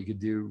terms of what you could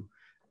do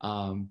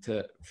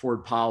to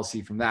forward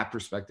policy from that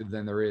perspective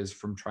than there is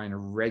from trying to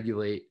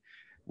regulate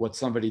what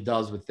somebody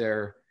does with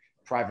their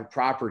private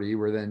property,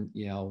 where then,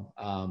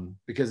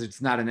 because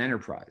it's not an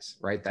enterprise,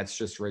 right? That's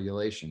just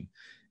regulation.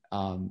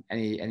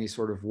 Any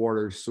sort of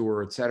water,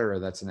 sewer, et cetera,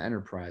 that's an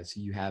enterprise.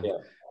 You have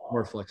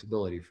more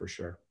flexibility for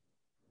sure.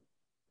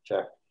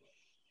 Check.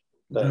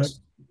 Thanks.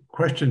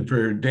 Question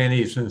for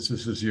Danny, since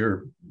this is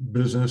your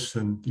business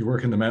and you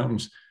work in the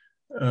mountains.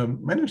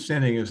 My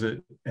understanding is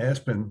that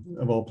Aspen,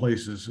 of all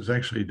places, has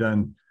actually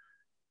done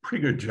a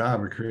pretty good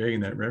job of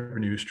creating that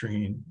revenue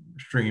stream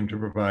to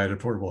provide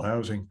affordable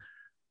housing.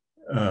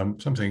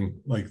 Something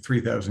like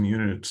 3,000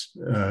 units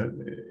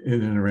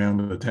in and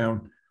around the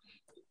town.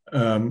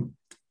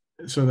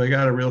 So they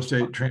got a real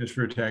estate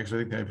transfer tax. I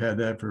think they've had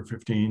that for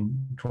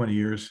 15, 20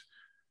 years.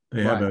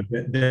 They have a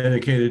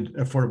dedicated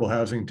affordable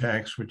housing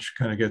tax, which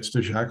kind of gets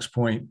to Jacques'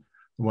 point.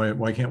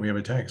 Why can't we have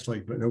a tax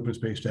like an open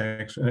space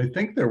tax? And I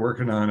think they're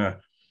working on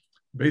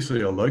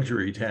basically a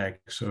luxury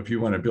tax. So if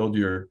you want to build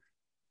your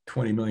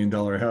 $20 million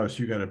house,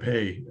 you got to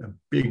pay a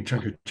big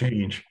chunk of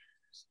change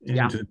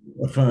into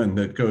a fund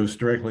that goes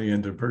directly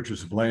into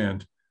purchase of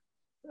land.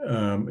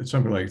 It's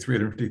something like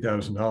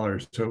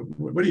 $350,000. So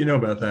what do you know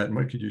about that, and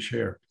what could you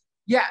share?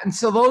 Yeah, and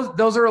so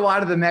those are a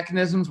lot of the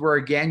mechanisms where,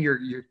 again,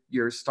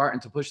 you're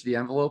starting to push the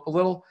envelope a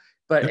little,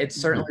 but it's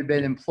certainly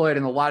been employed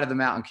in a lot of the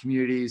mountain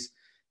communities,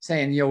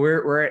 saying,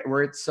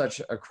 we're at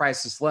such a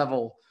crisis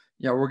level,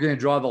 we're going to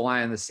draw the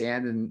line in the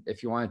sand, and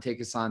if you want to take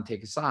us on,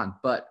 take us on.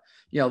 But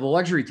the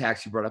luxury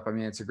tax you brought up, I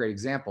mean, it's a great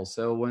example.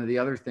 So one of the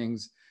other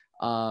things,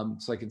 so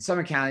like in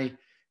Summit County,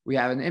 we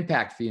have an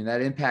impact fee, and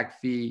that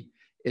impact fee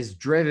is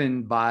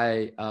driven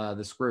by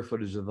the square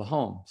footage of the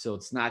home. So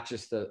it's not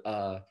just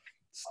a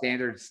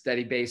standard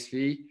steady base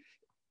fee,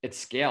 it's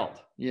scaled,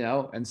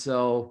 and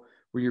so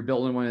when you're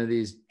building one of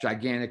these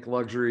gigantic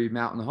luxury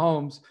mountain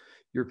homes,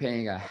 you're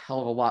paying a hell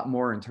of a lot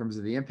more in terms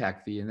of the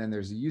impact fee, and then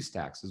there's a use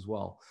tax as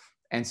well.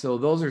 And so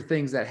those are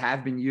things that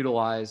have been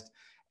utilized,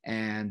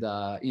 and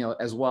you know,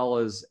 as well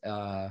as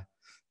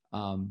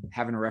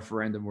having a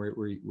referendum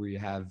where you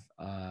have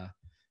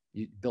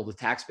you build a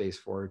tax base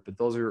for it. But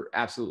those are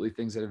absolutely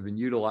things that have been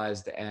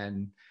utilized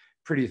and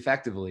pretty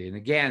effectively. And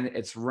again,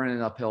 it's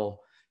running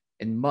uphill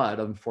in mud,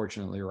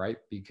 unfortunately, right?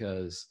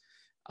 Because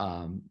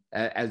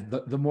as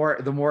the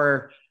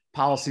more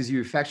policies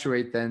you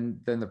effectuate, then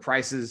the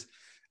prices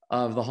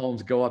of the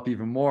homes go up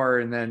even more.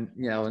 And then,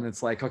 you know, and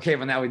it's like, okay,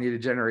 well, now we need to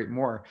generate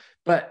more.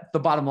 But the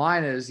bottom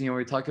line is, you know,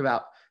 we talk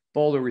about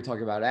Boulder, we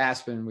talk about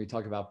Aspen, we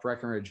talk about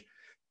Breckenridge.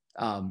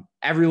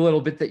 Every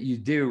little bit that you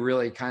do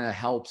really kind of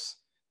helps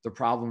the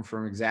problem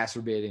from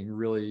exacerbating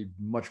really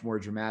much more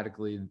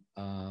dramatically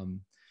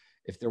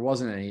if there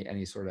wasn't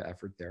any sort of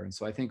effort there. And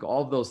so I think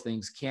all of those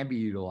things can be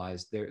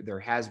utilized. There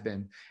has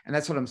been, and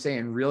that's what I'm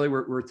saying. Really,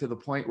 we're to the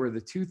point where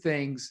the two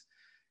things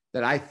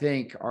that I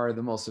think are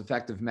the most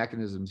effective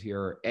mechanisms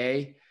here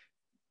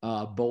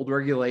are bold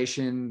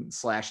regulation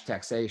 /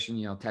 taxation.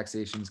 You know,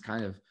 taxation is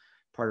kind of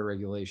part of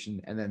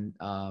regulation, and then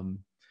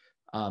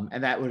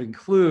and that would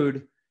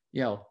include,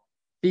 you know,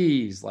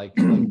 fees like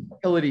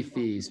utility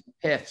fees,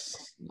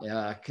 PIFs,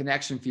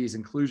 connection fees,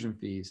 inclusion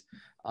fees.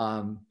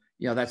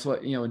 You know, that's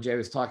what, you know, when Jay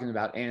was talking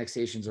about,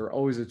 annexations are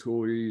always a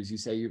tool we use. You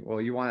say,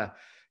 well, you want to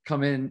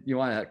come in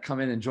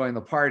and join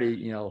the party,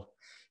 you know,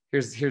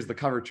 here's the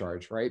cover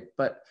charge, right?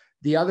 But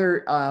the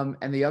other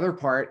and the other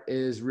part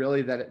is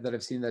really that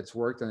I've seen that's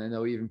worked, and I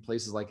know even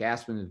places like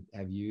Aspen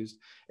have used,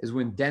 is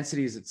when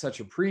density is at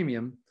such a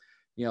premium,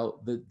 you know,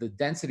 the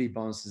density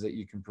bonuses that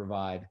you can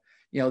provide.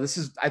 You know, this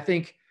is, I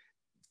think,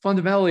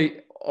 fundamentally,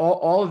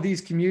 all of these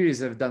communities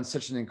that have done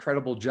such an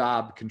incredible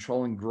job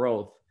controlling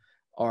growth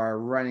are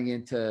running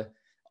into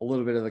a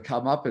little bit of the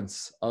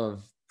comeuppance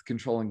of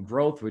controlling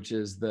growth, which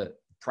is that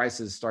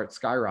prices start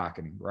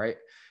skyrocketing, right?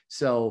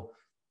 So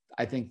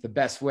I think the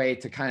best way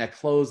to kind of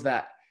close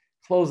that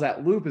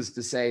loop is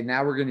to say,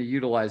 now we're going to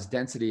utilize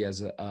density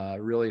as a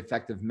really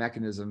effective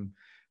mechanism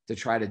to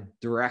try to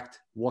direct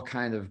what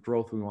kind of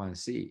growth we want to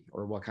see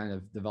or what kind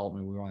of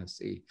development we want to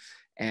see.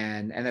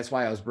 And that's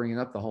why I was bringing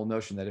up the whole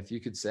notion that if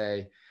you could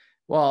say,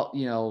 well,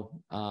 you know,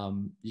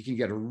 you can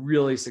get a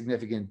really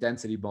significant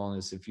density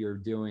bonus if you're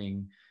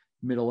doing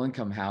middle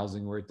income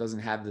housing where it doesn't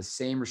have the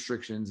same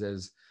restrictions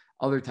as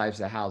other types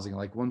of housing,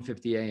 like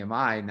 150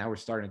 AMI. Now we're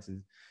starting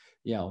to,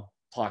 you know,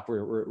 talk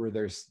where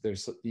there's,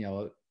 you know,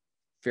 a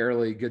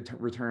fairly good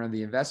return on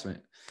the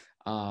investment.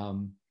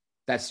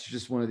 That's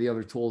just one of the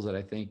other tools that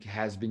I think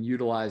has been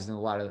utilized in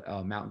a lot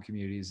of mountain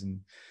communities, and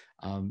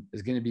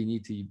is going to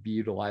need to be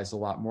utilized a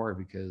lot more,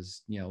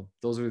 because, you know,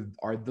 those are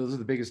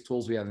the biggest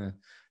tools we have in the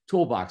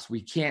toolbox.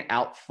 We can't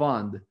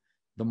outfund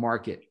the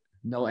market.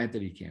 No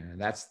entity can. And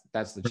that's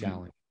the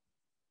challenge.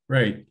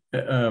 Right.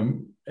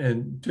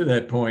 And to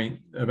that point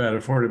about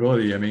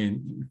affordability, I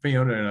mean,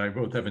 Fiona and I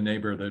both have a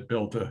neighbor that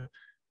built a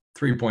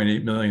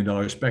 $3.8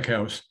 million spec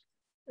house,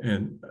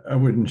 and I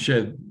wouldn't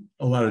shed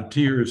a lot of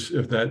tears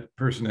if that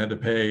person had to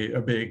pay a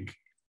big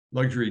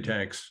luxury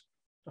tax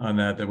on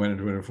that went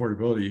into an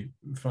affordability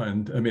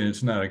fund. I mean,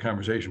 it's not a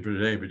conversation for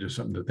today, but just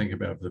something to think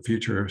about for the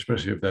future,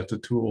 especially if that's a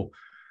tool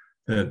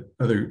that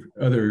other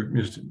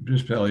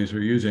municipalities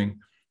are using,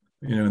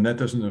 you know, and that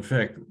doesn't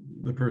affect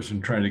the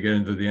person trying to get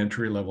into the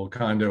entry level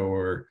condo,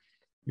 or,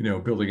 you know,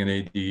 building an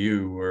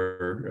ADU,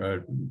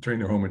 or turning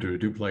their home into a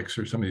duplex,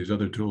 or some of these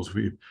other tools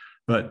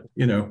but,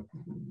 you know,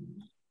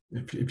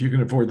 if you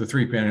can afford the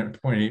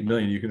 3.8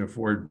 million, you can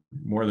afford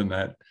more than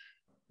that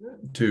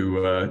to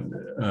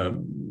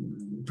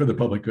for the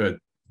public good.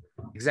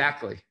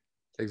 Exactly.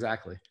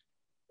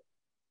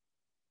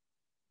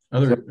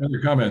 Other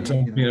comments?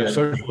 I'm being a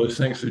socialist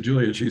thanks to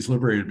Julia. She's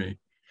liberated me.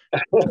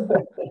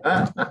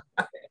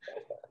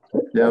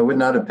 Yeah, I would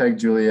not have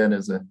pegged Julianne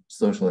as a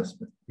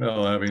socialist.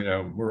 Well, I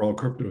mean, we're all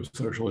crypto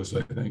socialists,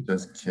 I think.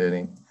 Just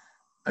kidding.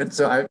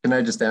 So can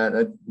I just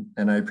add,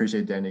 and I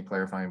appreciate Danny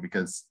clarifying,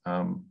 because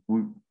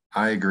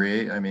I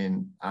agree. I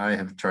mean, I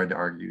have tried to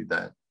argue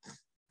that,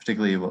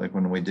 particularly like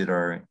when we did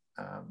our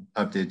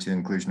update to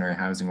inclusionary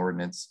housing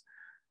ordinance,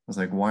 I was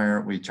like, why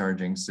aren't we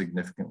charging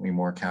significantly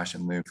more cash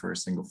in lieu for a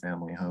single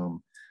family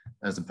home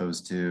as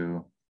opposed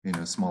to, you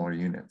know, smaller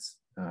units?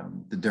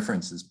 The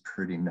difference is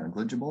pretty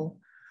negligible,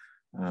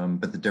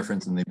 but the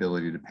difference in the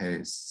ability to pay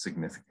is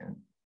significant.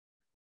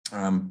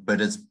 But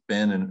it's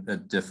been a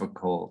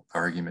difficult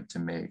argument to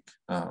make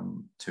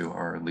to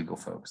our legal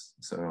folks.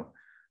 So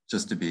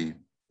just to be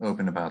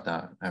open about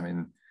that. I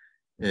mean,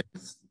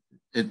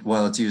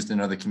 while it's used in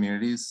other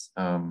communities,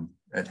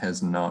 it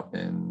has not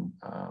been,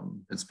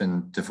 it's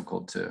been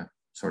difficult to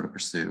sort of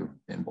pursue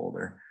in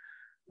Boulder.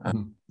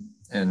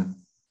 And,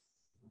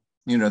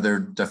 you know, there are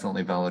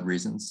definitely valid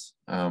reasons.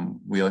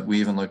 We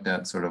even looked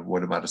at sort of,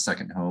 what about a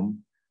second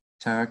home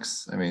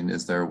tax? I mean,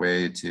 is there a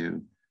way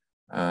to,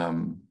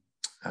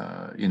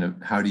 you know,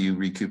 how do you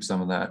recoup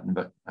some of that?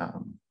 But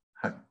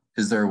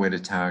is there a way to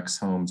tax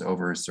homes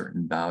over a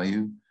certain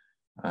value?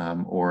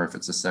 Or if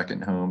it's a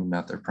second home,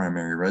 not their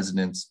primary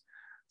residence.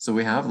 So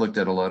we have looked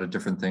at a lot of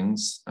different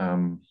things,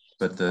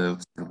 but the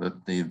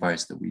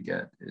advice that we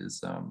get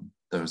is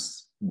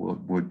those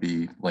would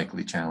be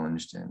likely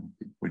challenged and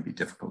it would be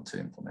difficult to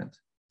implement.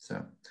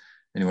 So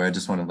anyway, I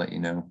just want to let you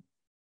know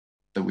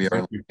that we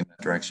are looking in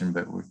that direction,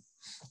 but we're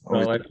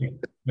well, I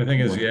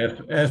think as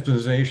the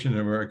Aspenization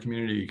of our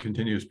community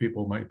continues,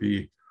 people might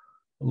be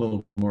a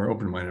little more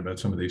open-minded about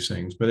some of these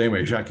things. But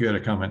anyway, Jacques, you had a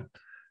comment.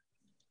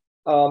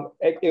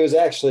 It was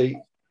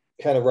actually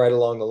kind of right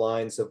along the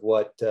lines of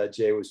what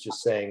Jay was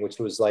just saying, which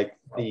was like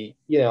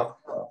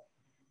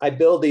I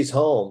build these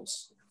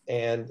homes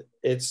and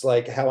it's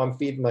like how I'm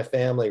feeding my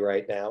family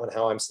right now and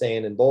how I'm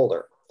staying in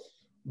Boulder.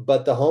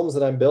 But the homes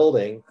that I'm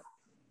building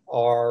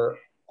are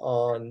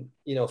on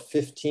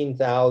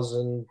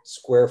 15,000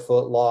 square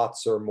foot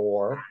lots or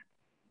more,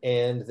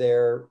 and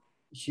they're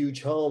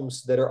huge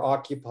homes that are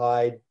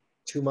occupied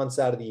 2 months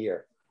out of the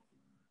year,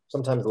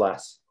 sometimes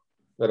less,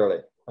 literally.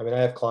 I mean,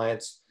 I have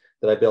clients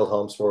that I build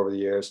homes for over the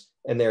years,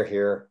 and they're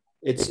here.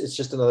 It's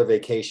just another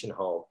vacation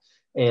home.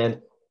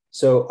 And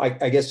so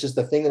I guess just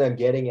the thing that I'm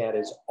getting at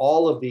is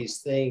all of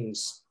these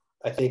things,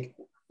 I think,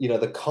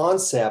 the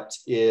concept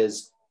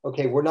is,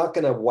 okay, we're not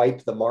going to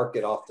wipe the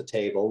market off the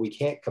table. We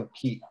can't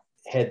compete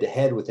head to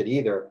head with it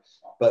either,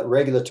 but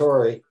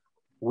regulatory,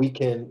 we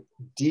can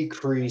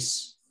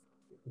decrease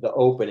the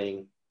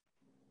opening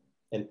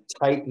and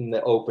tighten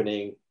the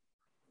opening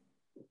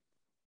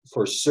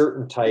for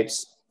certain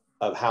types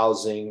of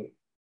housing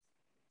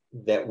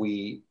that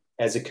we,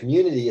 as a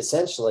community,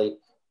 essentially,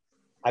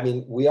 I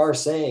mean, we are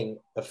saying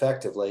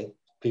effectively,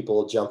 people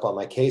will jump on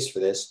my case for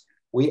this,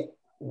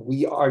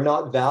 we are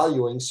not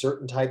valuing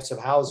certain types of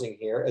housing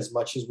here as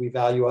much as we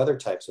value other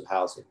types of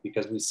housing,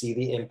 because we see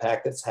the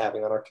impact that's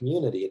having on our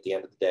community at the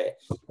end of the day.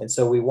 And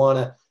so we want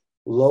to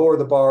lower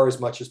the bar as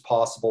much as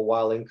possible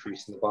while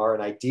increasing the bar.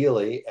 And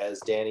ideally, as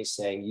Danny's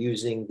saying,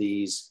 using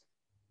these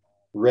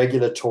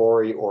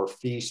regulatory or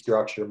fee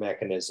structure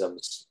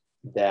mechanisms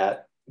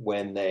that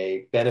when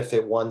they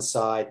benefit one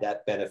side,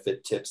 that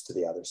benefit tips to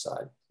the other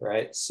side,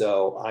 right?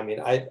 So, I mean,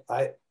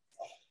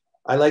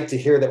 I like to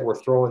hear that we're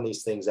throwing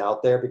these things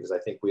out there, because I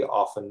think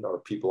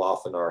people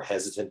often are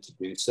hesitant to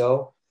do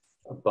so.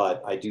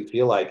 But I do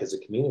feel like as a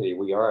community,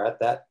 we are at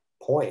that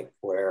point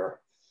where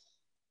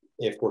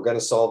if we're going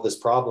to solve this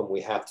problem,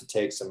 we have to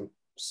take some,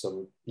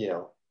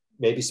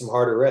 maybe some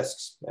harder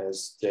risks.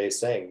 As Jay is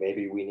saying,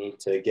 maybe we need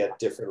to get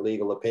different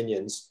legal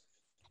opinions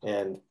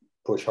and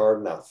push hard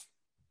enough.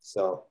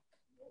 So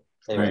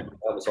anyway, Right.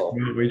 That was all.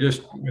 We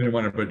didn't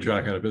want to put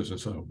Jacques out of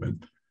business, though. But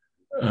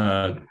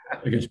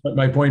I guess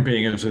my point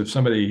being is, if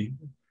somebody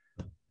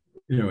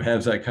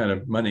has that kind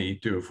of money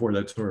to afford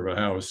that sort of a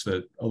house,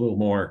 that a little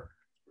more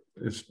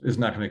is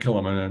not going to kill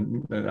them.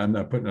 And I'm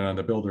not putting it on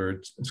the builder.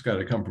 It's got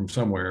to come from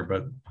somewhere,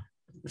 but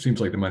it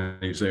seems like the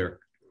money's there.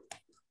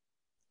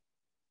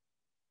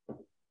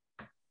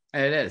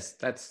 And it is.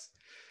 That's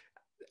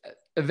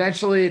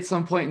eventually at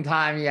some point in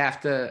time you have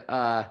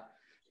to.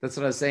 That's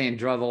what I was saying.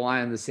 Draw the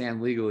line in the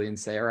sand legally and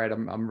say, all right,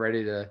 I'm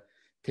ready to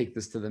take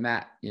this to the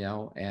mat,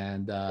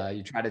 and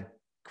you try to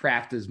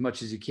craft as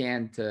much as you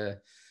can to,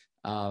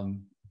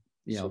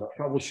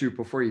 troubleshoot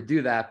before you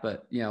do that.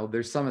 But,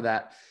 there's some of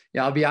that.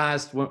 Yeah, I'll be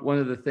honest. One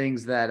of the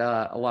things that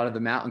a lot of the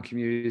mountain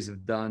communities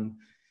have done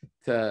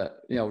to,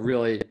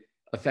 really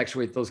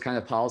effectuate those kind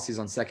of policies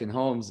on second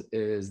homes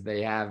is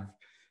they have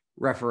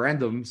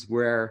referendums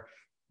where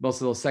most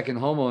of those second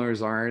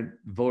homeowners aren't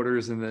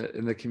voters in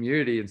the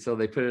community. And so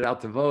they put it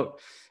out to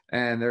vote.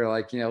 And they're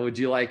like, would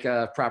you like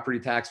a property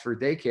tax for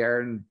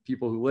daycare? And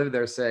people who live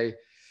there say,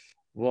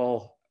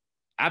 well,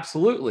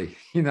 absolutely,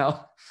 and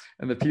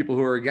the people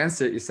who are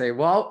against it, you say,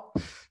 well,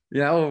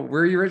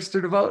 where are you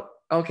registered to vote?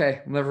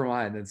 Okay, never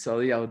mind. And so,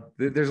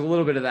 there's a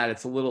little bit of that.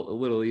 It's a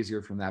little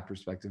easier from that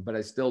perspective, but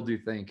I still do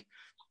think,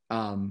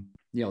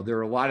 there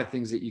are a lot of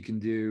things that you can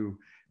do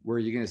where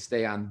you're going to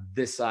stay on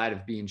this side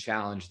of being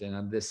challenged and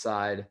on this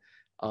side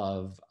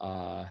of,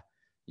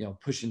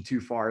 pushing too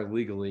far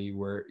legally,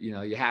 where,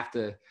 you have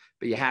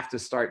to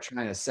start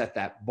trying to set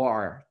that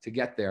bar to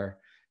get there,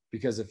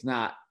 because if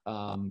not,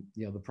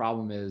 the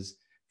problem is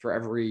for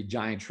every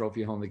giant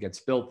trophy home that gets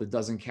built that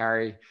doesn't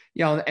carry,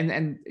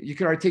 and you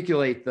could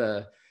articulate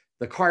the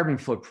carbon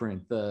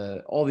footprint,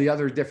 all the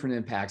other different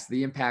impacts,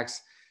 the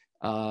impacts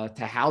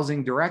to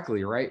housing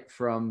directly, right?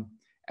 From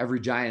every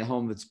giant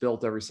home that's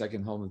built, every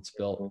second home that's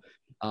built,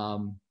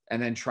 and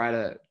then try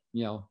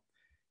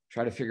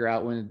to figure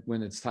out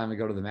when it's time to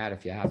go to the mat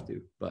if you have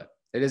to. But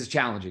it is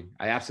challenging.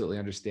 I absolutely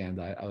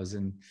understand. I was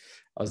in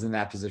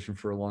that position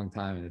for a long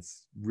time, and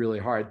it's really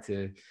hard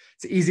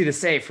it's easy to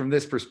say from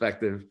this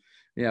perspective.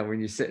 When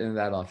you sit in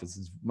that office,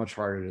 it's much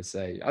harder to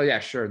say, oh yeah,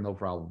 sure, no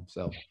problem.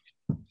 So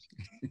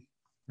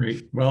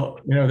great. Well,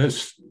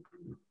 this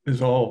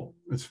is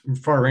it's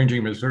far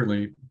ranging, but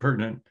certainly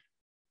pertinent.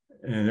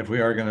 And if we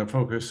are going to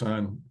focus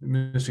on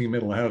missing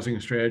middle housing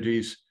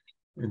strategies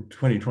in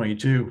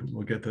 2022,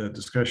 we'll get to that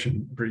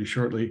discussion pretty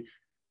shortly.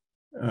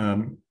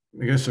 I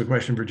guess the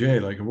question for Jay,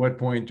 like, at what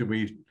point do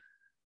we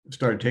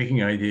start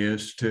taking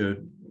ideas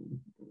to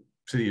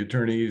city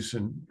attorneys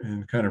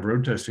and kind of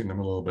road testing them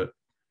a little bit?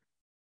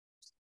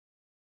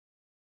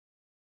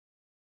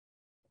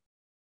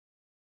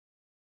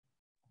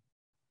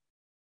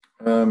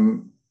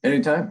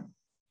 Anytime.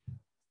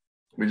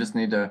 We just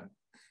need to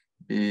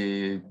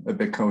be a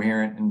bit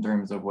coherent in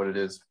terms of what it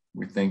is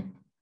we think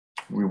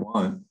we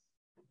want.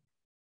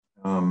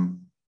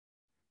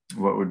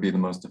 What would be the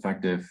most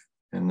effective,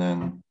 and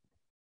then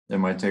it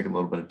might take a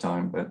little bit of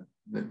time, but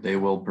they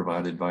will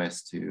provide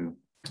advice to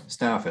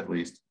staff at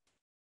least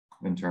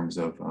in terms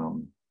of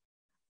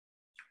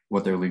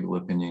what their legal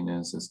opinion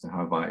is as to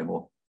how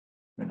viable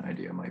an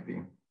idea might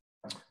be.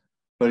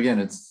 But again,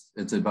 it's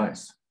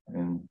advice,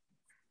 and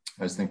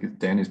I just think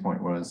Danny's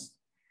point was,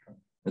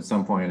 at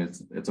some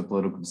point it's a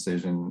political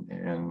decision,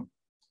 and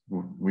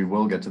we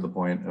will get to the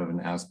point of an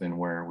Aspen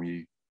where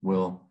we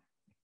will,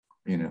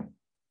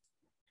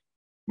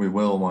 we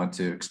will want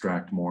to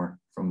extract more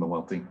from the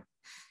wealthy.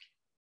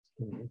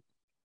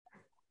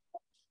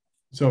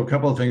 So a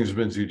couple of things have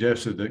been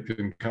suggested that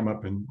can come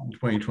up in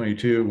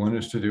 2022. One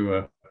is to do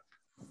a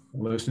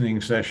listening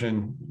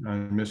session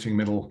on missing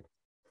middle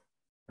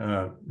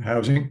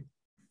housing,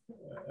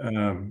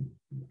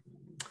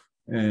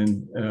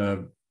 and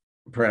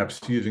perhaps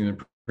using the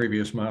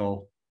previous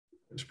model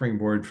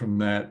springboard from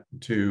that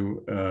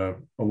to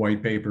a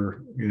white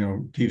paper,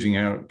 teasing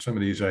out some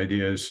of these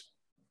ideas,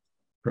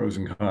 pros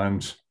and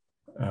cons.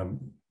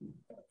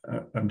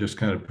 I'm just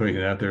kind of putting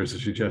it out there as a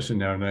suggestion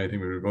now, not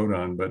anything we would vote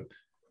on, but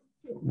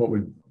what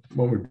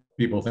would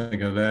people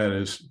think of that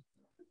as,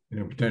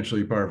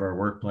 potentially part of our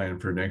work plan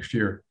for next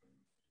year?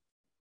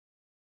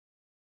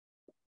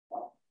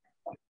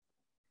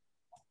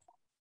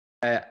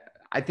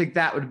 I think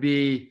that would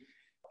be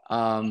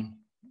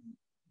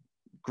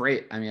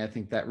great. I mean, I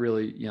think that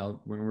really,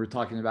 when we're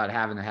talking about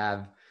having to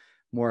have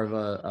more of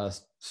a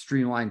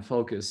streamlined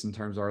focus in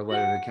terms of our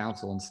letter to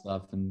council and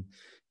stuff, and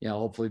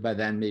hopefully by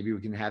then maybe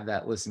we can have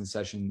that listening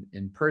session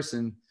in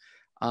person.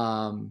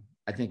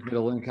 I think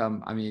middle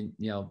income, I mean,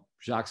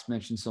 Jacques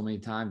mentioned so many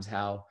times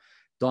how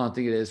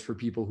daunting it is for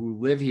people who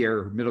live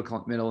here,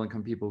 middle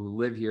income people who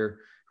live here,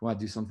 who want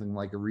to do something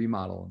like a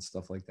remodel and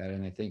stuff like that.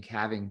 And I think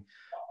having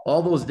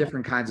all those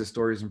different kinds of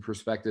stories and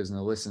perspectives in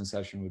a listening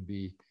session would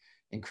be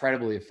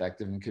incredibly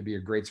effective, and could be a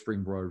great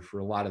springboard for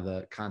a lot of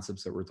the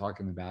concepts that we're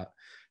talking about,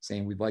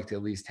 saying we'd like to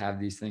at least have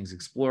these things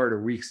explored,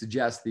 or we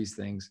suggest these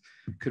things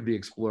could be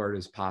explored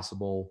as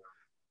possible,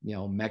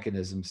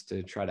 mechanisms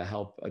to try to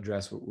help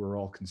address what we're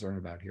all concerned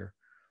about here.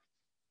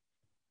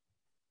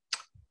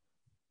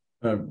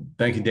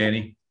 Thank you,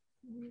 Danny.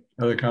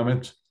 Other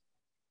comments?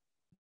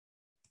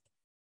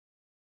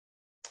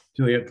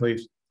 Juliet,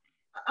 please.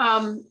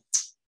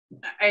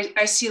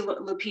 I see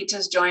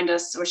Lupita's joined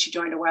us, or she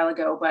joined a while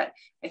ago, but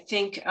I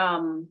think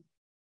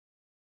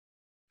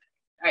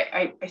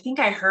I think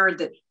I heard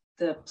that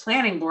the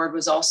planning board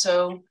was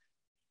also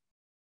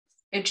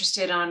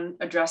interested on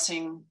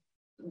addressing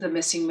the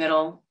missing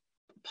middle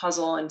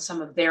puzzle and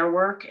some of their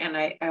work. And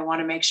I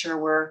want to make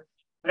sure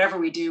whatever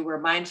we do, we're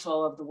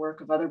mindful of the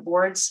work of other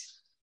boards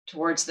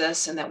towards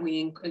this, and that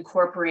we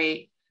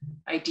incorporate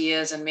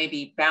ideas and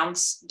maybe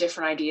bounce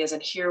different ideas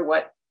and hear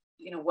what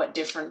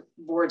different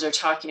boards are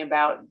talking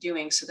about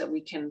doing, so that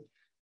we can,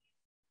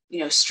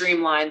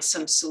 streamline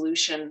some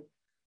solution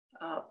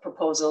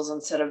proposals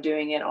instead of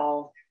doing it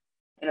all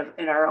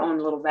in our own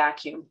little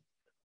vacuum.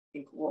 I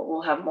think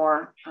we'll have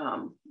more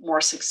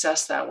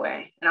success that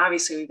way. And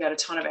obviously we've got a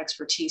ton of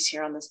expertise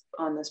here on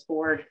this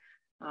board,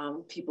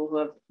 people who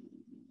have,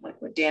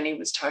 like what Danny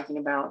was talking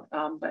about.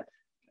 But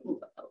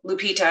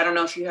Lupita, I don't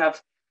know if you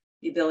have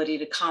the ability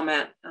to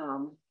comment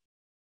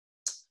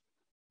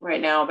right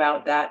now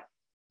about that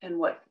and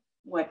what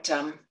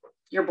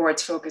your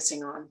board's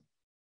focusing on.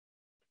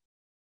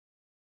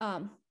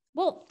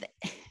 Well,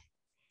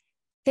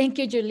 thank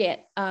you,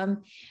 Juliet.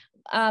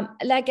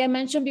 Like I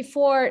mentioned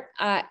before,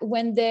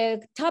 when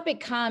the topic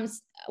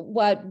comes,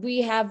 what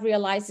we have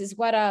realized is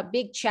what a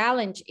big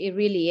challenge it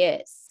really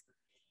is.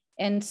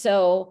 And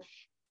so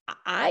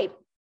I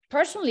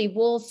personally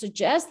will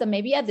suggest that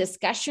maybe a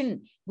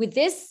discussion with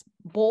this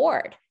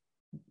board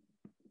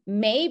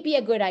may be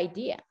a good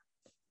idea,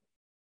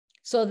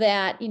 so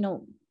that,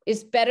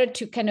 it's better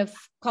to kind of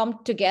come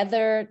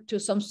together to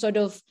some sort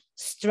of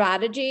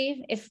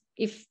strategy,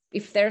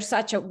 if there's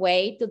such a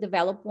way to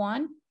develop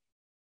one.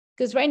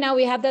 Because right now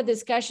we have the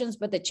discussions,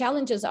 but the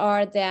challenges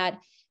are that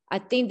I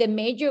think the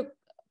major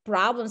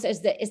problems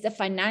is the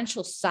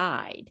financial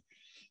side,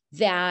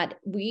 that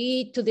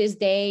we to this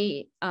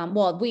day,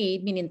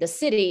 we meaning the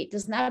city,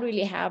 does not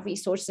really have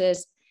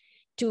resources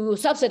to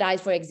subsidize,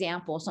 for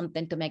example,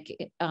 something to make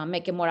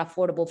it more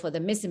affordable for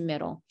the missing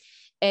middle,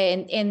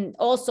 and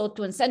also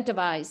to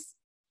incentivize,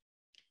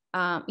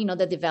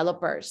 the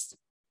developers.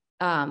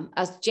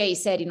 As Jay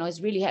said,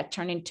 it's really had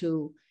turned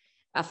into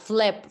a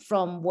flip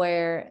from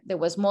where there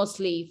was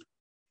mostly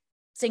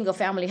single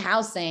family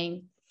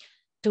housing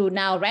to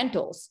now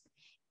rentals.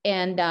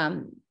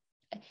 And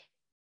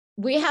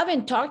we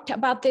haven't talked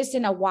about this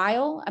in a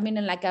while. I mean,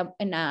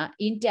 in a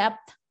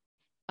in-depth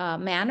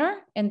manner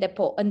in the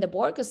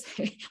board, because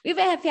we've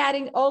been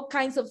having all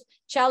kinds of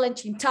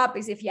challenging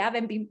topics. If you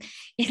haven't been,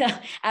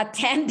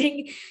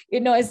 attending,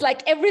 it's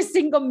like every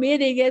single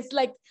meeting is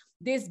like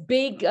this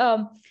big,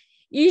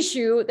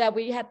 issue that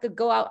we had to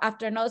go out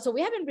after another. So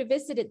we haven't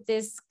revisited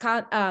this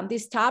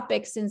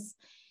topic since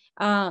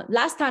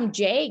last time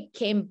Jay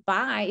came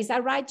by. Is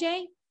that right,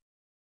 Jay?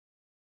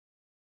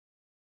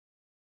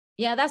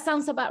 Yeah, that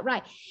sounds about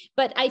right.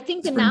 But I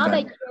think that now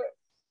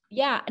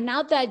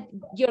that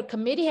your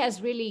committee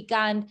has really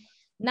gone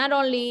not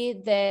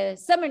only the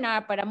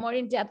seminar, but a more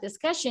in-depth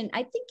discussion,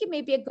 I think it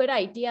may be a good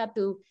idea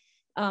to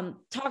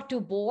talk to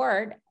the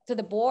board,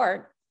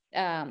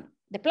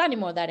 the planning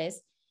board that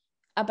is,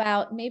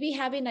 about maybe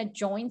having a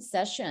joint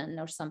session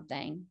or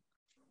something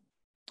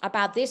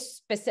about this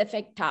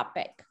specific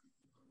topic,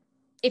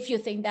 if you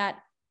think that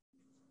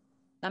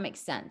makes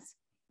sense.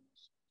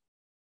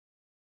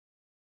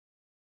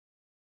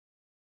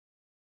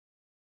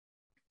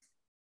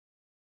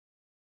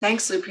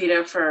 Thanks,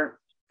 Lupita, for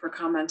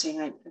commenting.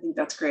 I think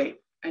that's great.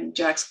 And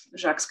Jacques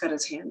got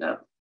his hand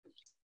up.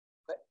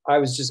 I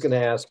was just going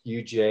to ask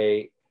you,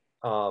 Jay.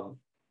 You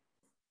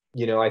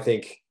know, I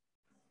think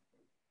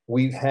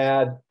we've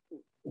had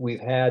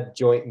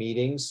joint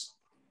meetings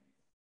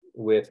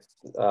with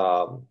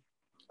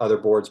other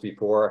boards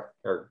before,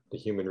 or the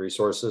human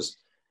resources,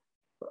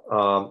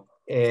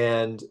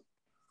 and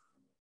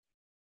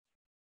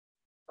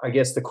I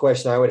guess the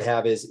question I would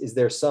have is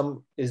there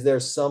some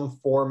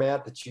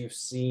format that you've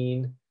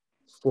seen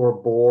for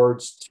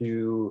boards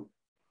to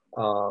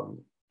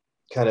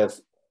kind of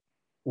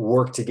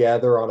work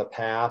together on a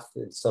path,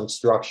 and some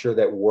structure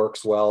that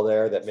works well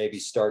there, that maybe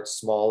starts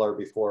smaller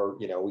before,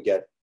 you know, we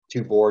get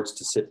two boards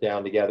to sit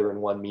down together in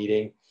one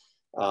meeting?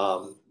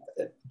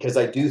 Because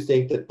I do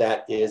think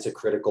that is a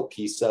critical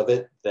piece of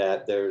it,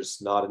 that there's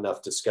not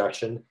enough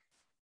discussion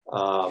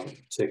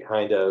to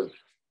kind of,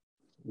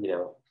 you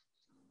know,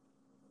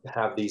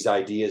 have these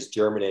ideas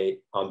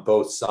germinate on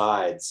both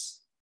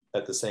sides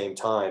at the same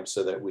time,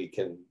 so that we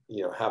can,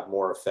 you know, have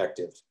more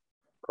effective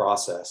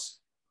process.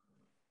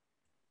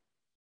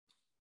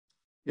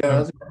 Yeah,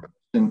 that's a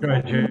question. Go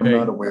ahead, Jay. I'm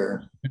not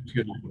aware.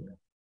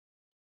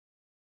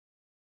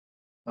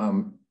 I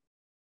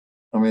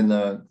mean,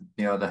 the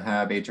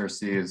HAB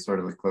HRC is sort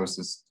of the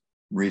closest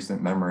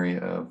recent memory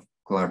of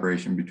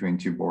collaboration between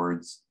two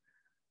boards.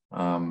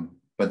 But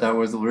that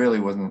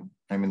wasn't,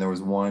 I mean, there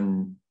was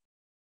one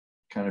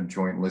kind of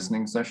joint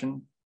listening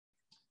session.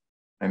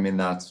 I mean,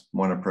 that's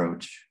one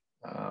approach.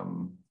 I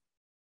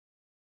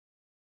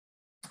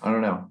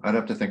don't know. I'd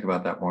have to think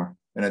about that more.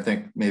 And I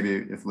think maybe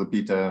if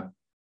Lupita,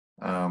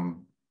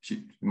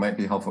 she might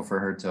be helpful for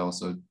her to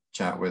also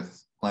chat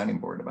with planning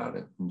board about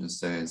it and just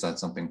say, is that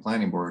something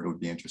planning board would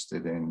be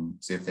interested in?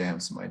 See if they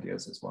have some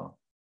ideas as well.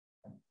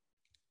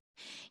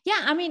 Yeah,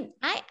 I mean,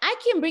 I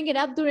can bring it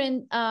up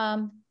during,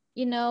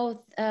 you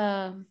know,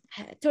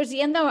 towards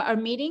the end of our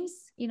meetings,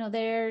 you know,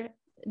 they're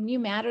new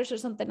matters or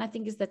something, I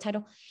think is the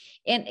title.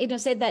 And, you know,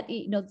 said that,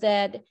 you know,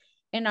 that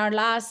in our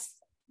last,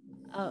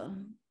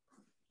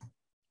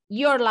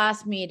 your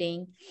last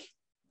meeting,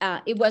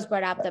 it was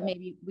brought up that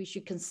maybe we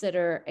should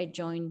consider a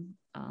joint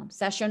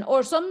session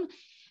or some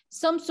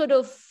sort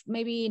of,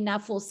 maybe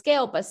not full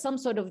scale, but some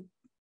sort of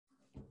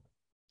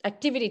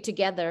activity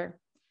together.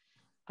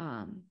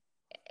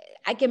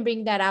 I can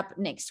bring that up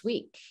next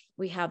week.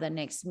 We have the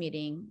next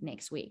meeting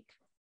next week,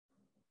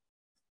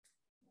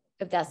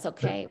 if that's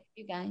okay with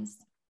you guys.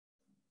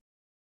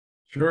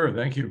 Sure,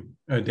 thank you.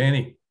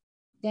 Danny.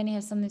 Danny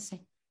has something to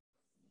say.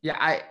 Yeah,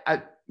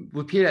 I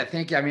Lupita,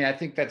 thank you. I mean, I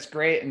think that's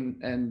great.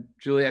 And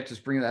Juliet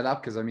just bringing that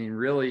up, because I mean,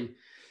 really,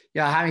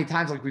 yeah, how many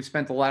times, like, we've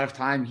spent a lot of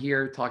time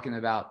here talking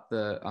about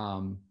the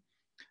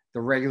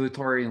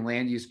regulatory and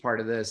land use part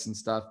of this and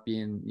stuff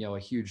being, you know, a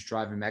huge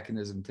driving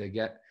mechanism to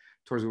get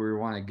towards where we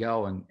want to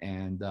go.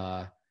 And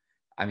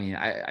I mean,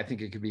 I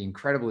think it could be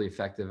incredibly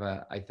effective.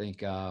 I think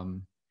that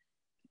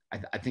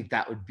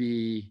would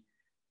be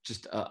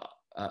just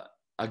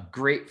a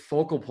great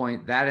focal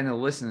point. That in a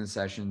listening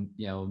session,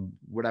 you know,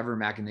 whatever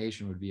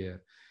machination would be a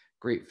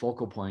great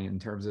focal point in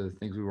terms of the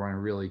things we want to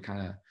really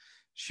kind of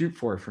shoot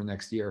for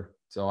next year.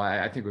 So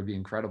I think it would be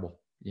incredible,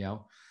 you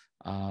know,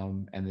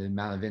 and the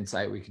amount of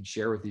insight we could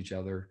share with each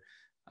other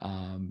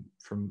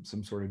from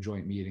some sort of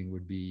joint meeting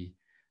would be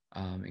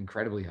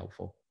incredibly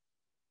helpful.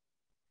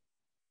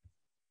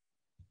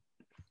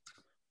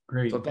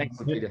 Great. So thanks,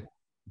 Lupita.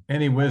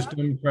 Any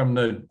wisdom from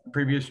the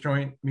previous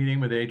joint meeting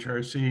with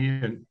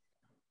HRC? And,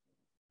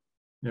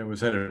 you know,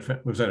 was that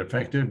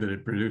effective? Did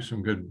it produce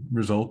some good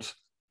results?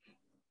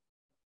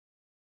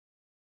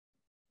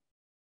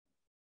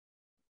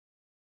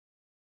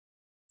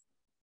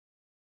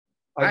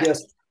 I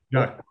guess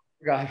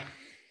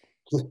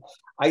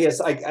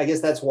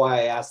that's why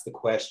I asked the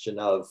question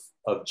of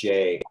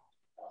Jay,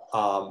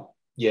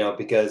 you know,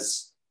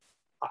 because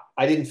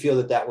I didn't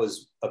feel that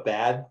was a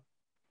bad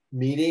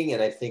meeting,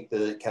 and I think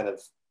the kind of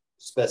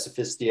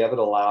specificity of it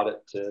allowed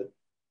it to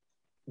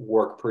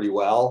work pretty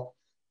well.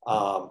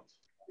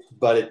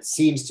 But it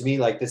seems to me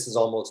like this is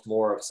almost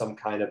more of some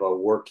kind of a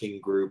working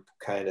group,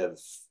 kind of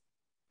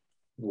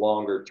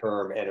longer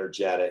term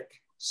energetic.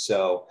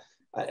 So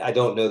I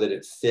don't know that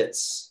it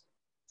fits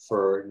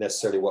for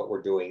necessarily what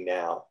we're doing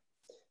now.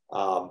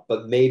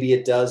 But maybe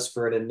it does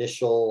for an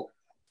initial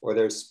or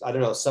there's, I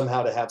don't know,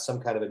 somehow to have some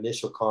kind of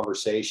initial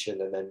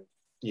conversation, and then,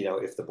 you know,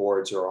 if the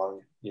boards are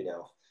on, you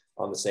know,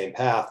 on the same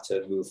path,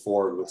 to move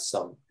forward with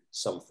some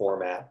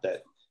format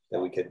that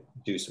we could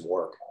do some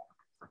work.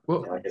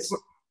 Well, you know, I guess,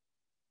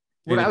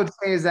 what I would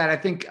say is that I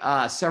think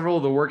several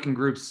of the working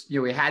groups, you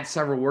know, we had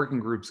several working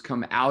groups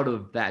come out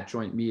of that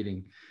joint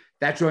meeting.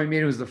 That joint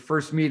meeting was the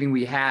first meeting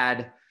we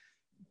had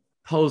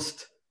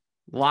post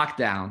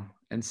lockdown.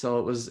 And so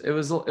it was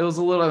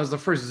the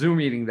first Zoom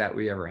meeting that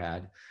we ever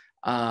had.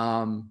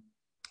 I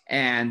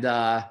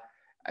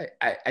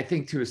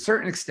think to a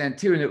certain extent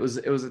too, and it was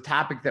a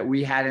topic that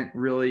we hadn't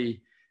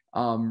really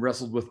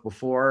wrestled with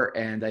before.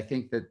 And I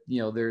think that,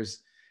 you know, there's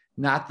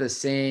not the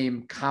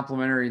same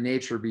complementary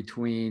nature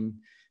between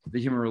the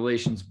Human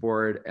Relations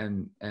Board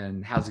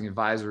and Housing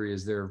Advisory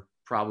as there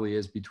probably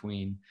is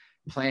between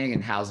planning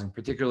and housing,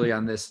 particularly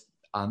on this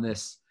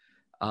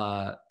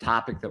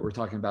topic that we're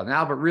talking about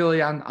now, but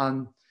really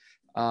on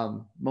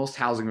most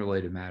housing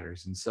related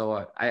matters. And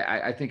so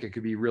I think it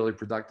could be really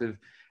productive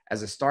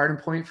as a starting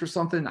point for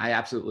something. I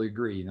absolutely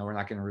agree. You know, we're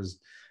not going to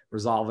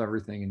resolve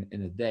everything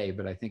in a day,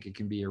 but I think it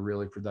can be a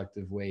really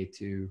productive way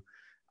to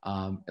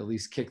at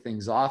least kick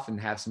things off and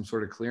have some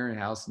sort of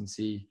clearinghouse and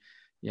see,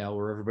 you know,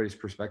 where everybody's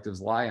perspectives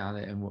lie on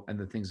it and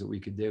the things that we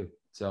could do.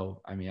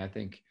 So, I mean, I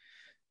think,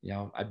 you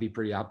know, I'd be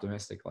pretty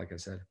optimistic, like I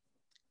said.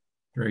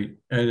 Great.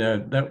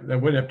 And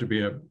that would have to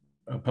be a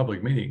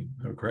public meeting,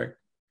 though, correct?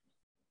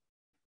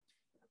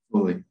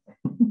 Absolutely.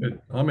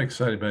 But I'm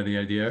excited by the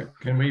idea.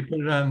 Can we put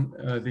it on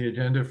the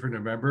agenda for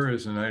November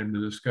as an item to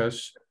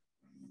discuss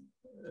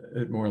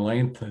at more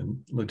length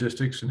and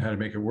logistics and how to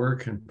make it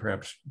work and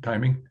perhaps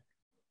timing?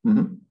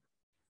 Mm-hmm.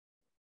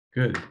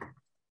 Good.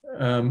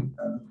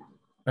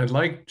 I'd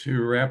like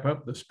to wrap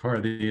up this part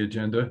of the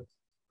agenda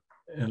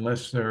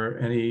unless there are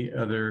any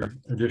other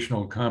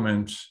additional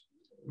comments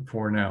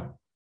for now.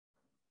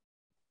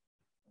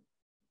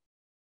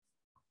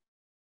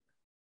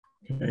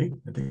 Okay,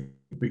 I think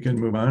we can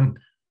move on.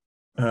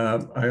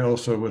 I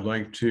also would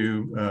like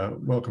to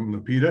welcome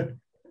Lupita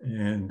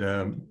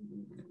and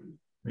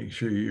make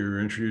sure you're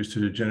introduced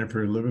to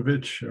Jennifer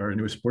Livovich, our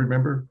newest board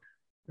member.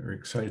 We're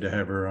excited to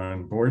have her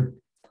on board.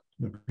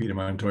 Lupita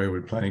Montoya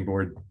with Planning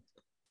Board.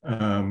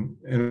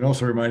 And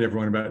also remind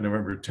everyone about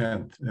November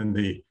 10th and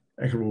the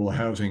Equitable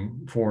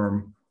Housing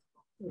Forum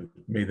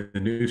made the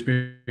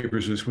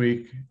newspapers this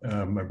week.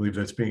 I believe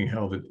that's being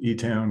held at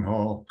E-Town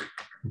Hall.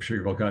 I'm sure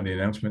you've all gotten the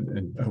announcement,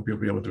 and I hope you'll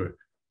be able to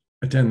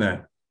attend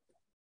that.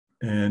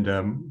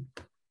 And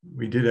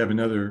we did have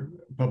another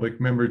public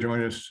member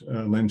join us,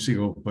 Lynn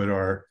Siegel, but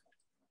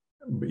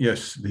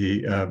yes,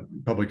 the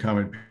public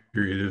comment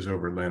period is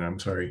over, Lynn. I'm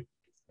sorry.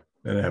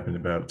 That happened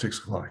about 6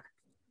 o'clock.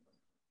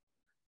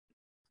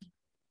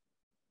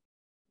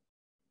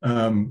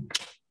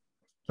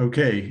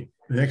 Okay,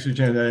 the next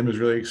agenda item is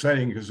really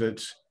exciting because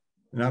it's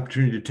an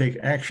opportunity to take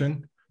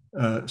action.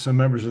 Some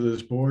members of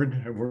this board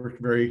have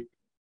worked very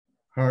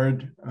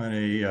hard on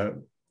a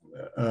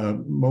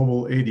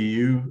mobile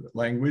ADU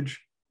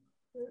language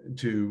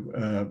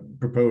to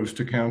propose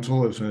to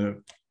council as a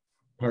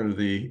part of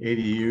the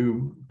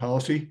ADU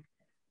policy.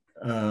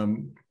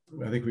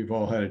 I think we've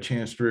all had a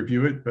chance to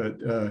review it, but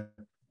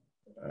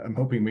I'm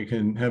hoping we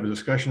can have a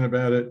discussion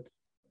about it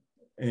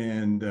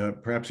and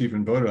perhaps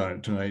even vote on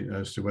it tonight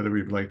as to whether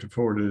we'd like to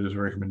forward it as a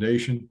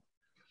recommendation.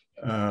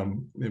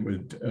 It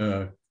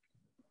would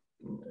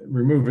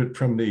remove it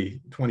from the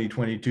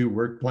 2022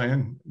 work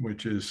plan,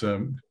 which is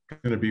going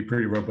to be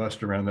pretty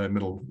robust around that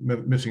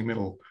missing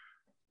middle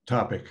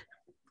topic.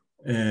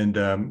 And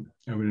I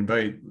would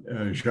invite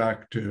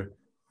Jacques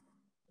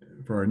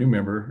for our new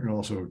member, and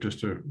also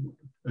just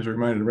as a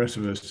reminder to the rest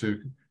of us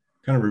to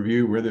kind of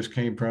review where this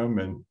came from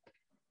and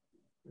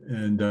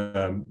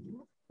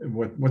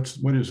what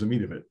is the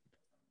meat of it.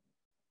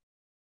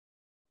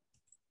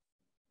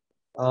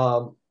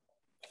 All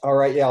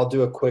right, yeah, I'll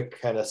do a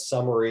quick kind of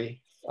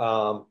summary.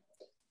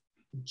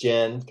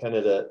 Jen, kind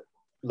of to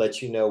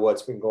let you know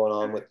what's been going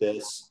on with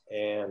this.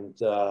 And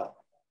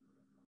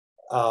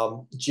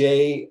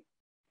Jay,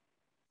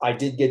 I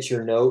did get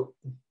your note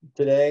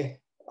today.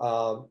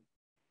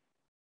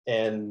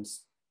 And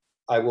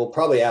I will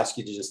probably ask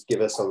you to just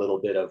give us a little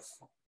bit of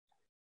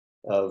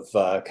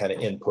kind of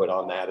input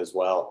on that as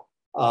well.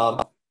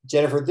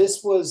 Jennifer,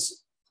 this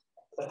was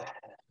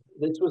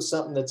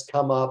something that's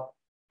come up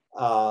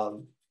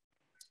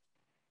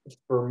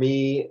for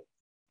me,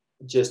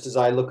 just as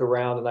I look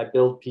around and I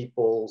build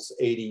people's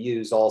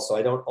ADUs also.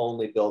 I don't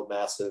only build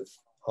massive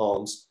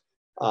homes.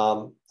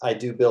 I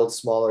do build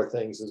smaller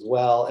things as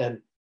well.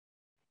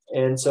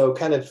 And so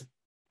kind of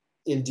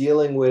in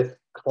dealing with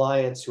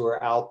clients who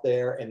are out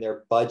there and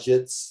their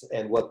budgets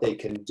and what they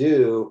can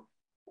do,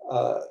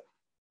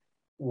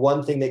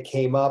 one thing that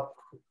came up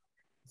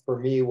for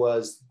me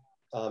was,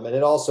 and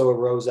it also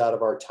arose out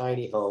of our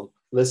tiny home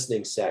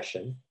listening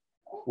session,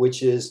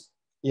 which is,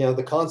 you know,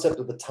 the concept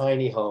of the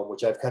tiny home,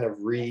 which I've kind of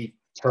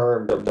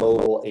re-termed a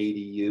mobile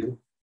ADU,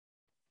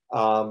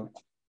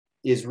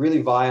 is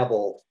really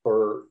viable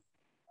for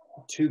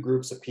two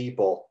groups of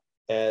people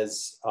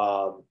as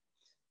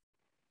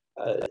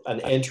an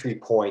entry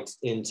point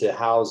into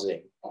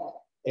housing.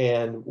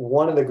 And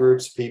one of the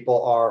groups of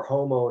people are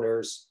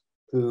homeowners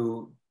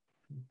who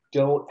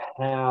don't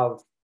have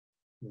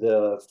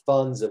the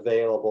funds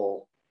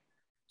available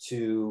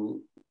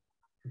to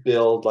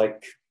build,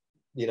 like,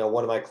 you know,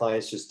 one of my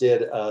clients just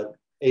did a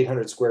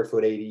 800 square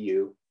foot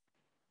ADU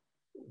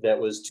that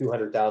was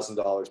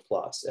 $200,000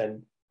 plus.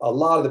 And a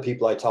lot of the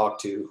people I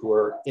talk to who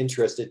are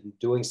interested in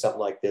doing something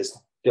like this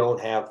don't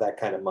have that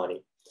kind of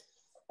money.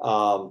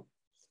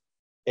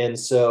 And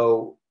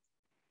so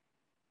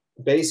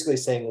basically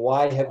saying,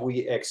 why have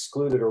we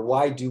excluded, or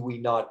why do we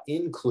not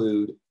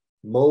include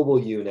mobile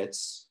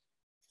units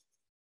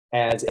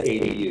as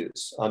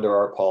ADUs under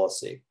our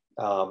policy?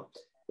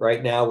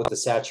 Right now, with the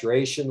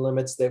saturation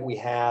limits that we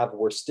have,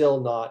 we're still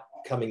not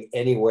coming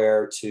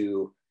anywhere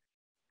to,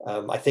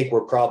 I think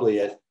we're probably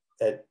at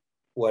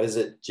what is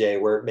it, Jay?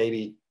 We're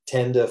maybe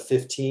 10 to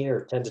 15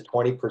 or 10 to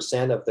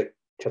 20% of the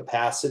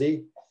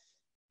capacity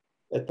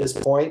at this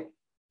point.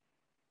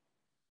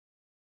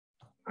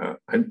 I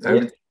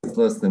would, it's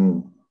less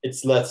than.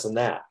 It's less than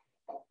that.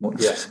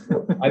 Yeah.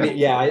 I mean,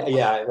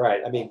 yeah,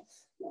 right. I mean,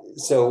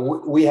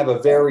 so we have a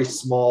very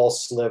small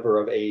sliver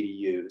of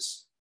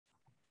ADUs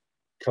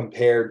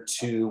compared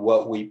to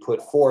what we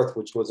put forth,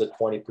 which was a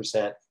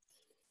 20%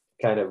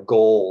 kind of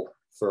goal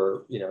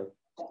for, you know,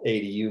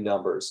 ADU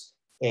numbers.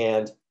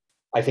 And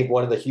I think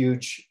one of the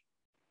huge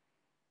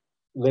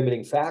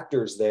limiting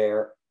factors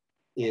there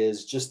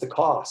is just the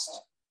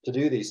cost to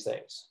do these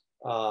things.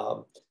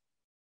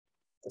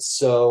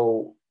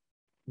 So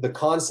the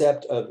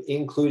concept of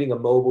including a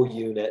mobile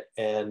unit,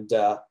 and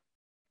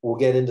we'll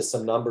get into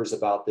some numbers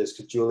about this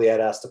because Juliet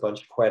asked a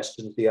bunch of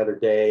questions the other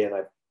day, and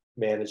I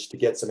managed to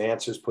get some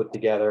answers put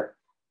together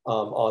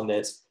on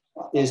this,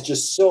 is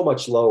just so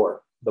much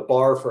lower. The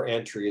bar for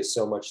entry is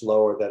so much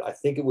lower that I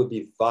think it would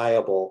be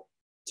viable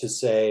to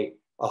say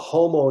a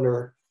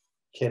homeowner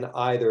can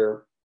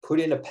either put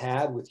in a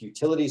pad with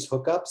utilities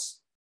hookups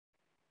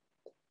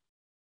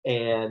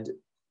and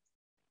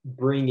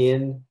bring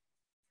in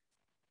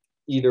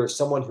either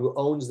someone who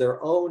owns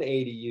their own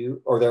ADU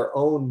or their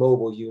own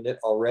mobile unit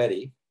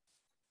already,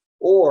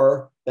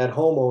 or that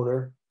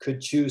homeowner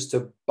could choose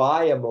to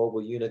buy a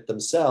mobile unit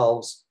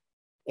themselves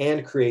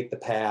and create the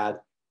pad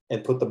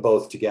and put them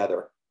both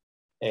together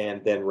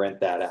and then rent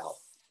that out.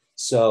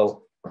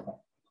 So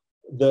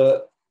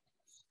the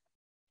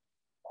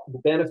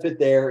benefit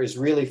there is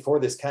really for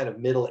this kind of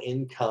middle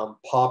income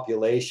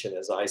population,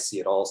 as I see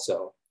it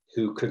also,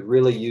 who could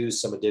really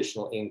use some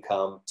additional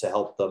income to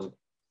help them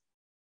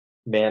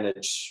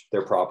manage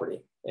their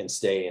property and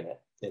stay in it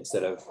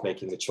instead of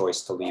making the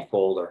choice to leave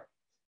Boulder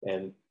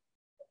and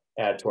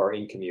add to our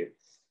in-commute.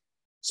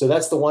 So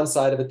that's the one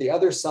side of it. The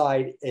other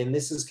side, and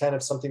this is kind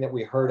of something that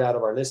we heard out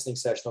of our listening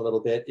session a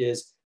little bit,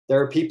 is there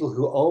are people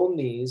who own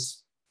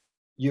these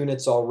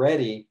units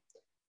already,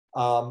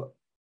 but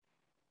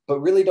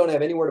really don't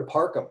have anywhere to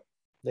park them.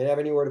 They don't have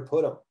anywhere to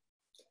put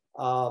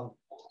them.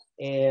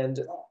 And,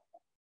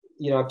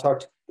 you know, I've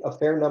talked to a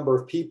fair number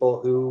of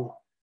people who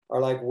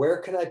are like, where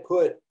can I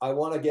put, I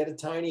want to get a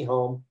tiny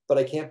home, but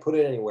I can't put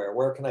it anywhere.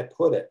 Where can I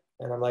put it?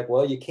 And I'm like,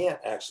 well, you can't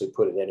actually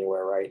put it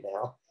anywhere right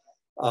now.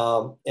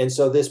 And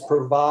so this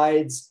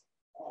provides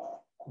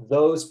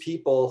those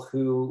people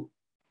who,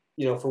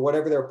 you know, for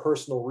whatever their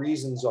personal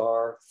reasons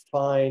are,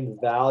 find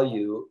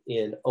value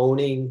in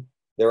owning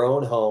their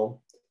own home.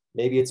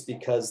 Maybe it's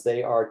because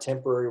they are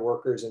temporary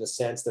workers in a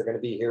sense. They're going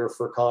to be here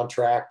for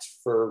contract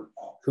for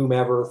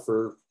whomever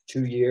for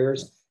 2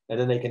 years, and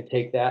then they can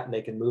take that and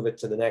they can move it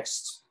to the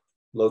next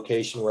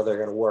location where they're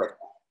going to work.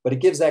 But it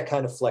gives that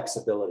kind of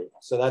flexibility.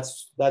 So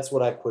that's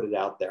what I put it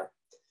out there.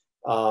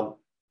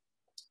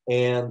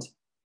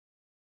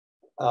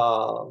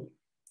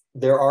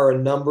 There are a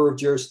number of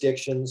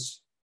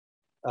jurisdictions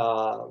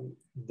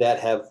that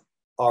have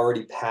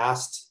already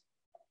passed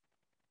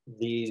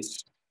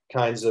these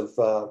kinds of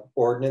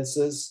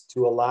ordinances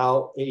to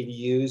allow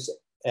ADUs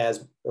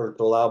as, or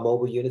to allow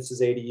mobile units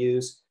as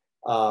ADUs.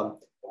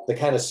 The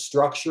kind of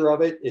structure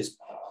of it is,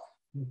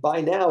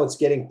 by now, it's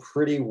getting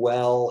pretty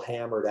well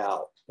hammered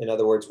out. In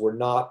other words, we're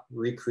not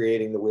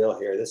recreating the wheel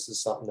here. This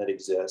is something that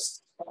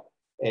exists.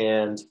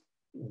 And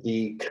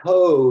the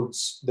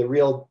codes, the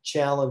real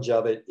challenge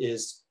of it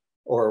is,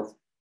 or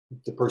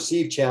the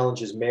perceived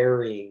challenge is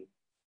marrying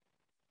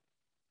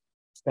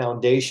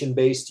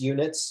foundation-based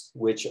units,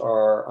 which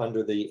are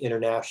under the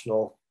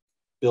International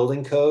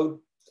Building Code,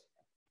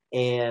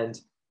 and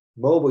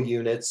mobile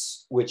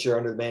units, which are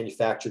under the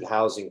Manufactured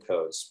Housing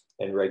Codes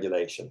and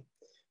regulation.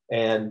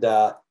 And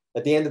at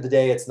the end of the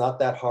day, it's not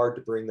that hard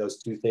to bring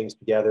those two things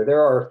together.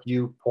 There are a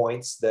few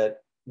points that,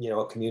 you know,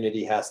 a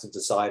community has to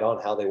decide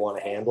on how they want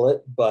to handle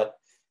it, but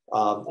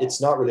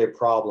it's not really a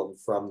problem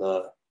from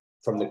the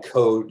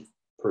code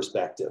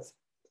perspective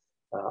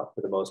for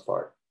the most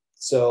part.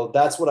 So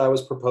that's what I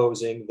was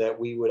proposing, that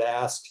we would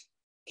ask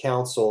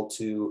council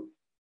to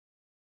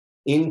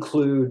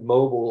include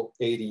mobile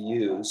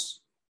ADUs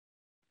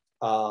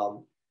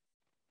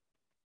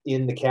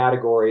in the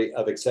category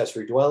of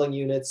accessory dwelling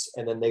units,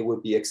 and then they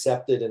would be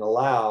accepted and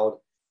allowed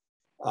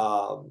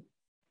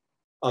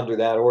under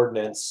that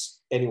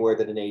ordinance anywhere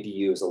that an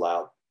ADU is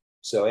allowed.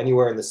 So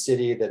anywhere in the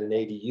city that an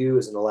ADU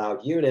is an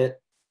allowed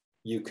unit,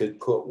 you could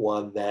put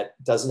one that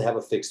doesn't have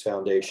a fixed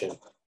foundation,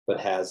 but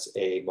has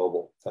a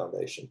mobile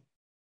foundation.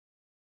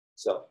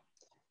 So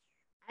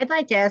I'd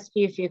like to ask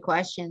you a few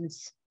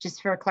questions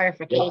just for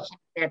clarification,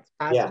 if that's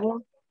possible.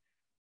 Yeah.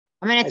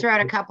 I'm going to throw out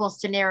a couple of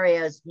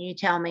scenarios and you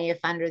tell me if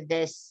under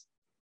this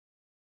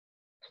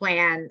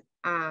plan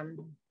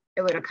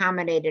it would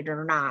accommodate it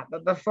or not.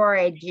 But before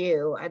I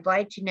do, I'd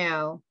like to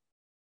know,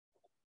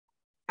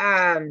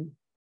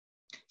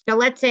 so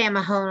let's say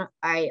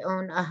I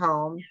own a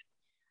home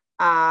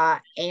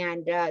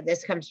and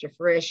this comes to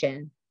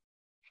fruition.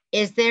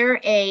 Is there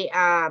a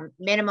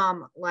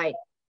minimum like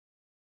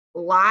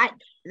lot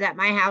that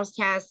my house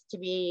has to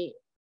be,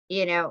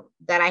 you know,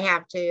 that I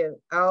have to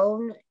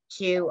own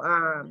to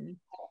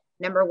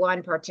number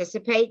one,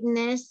 participate in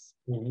this?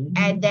 Mm-hmm.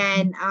 And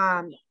then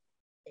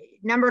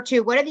number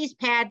two, what are these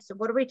pads?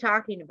 What are we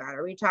talking about?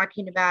 Are we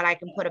talking about I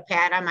can put a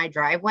pad on my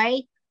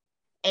driveway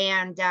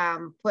and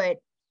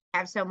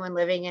have someone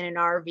living in an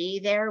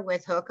RV there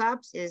with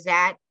hookups? Is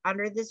that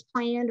under this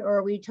plan? Or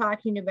are we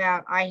talking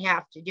about I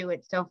have to do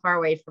it so far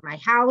away from my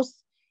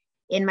house,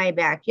 in my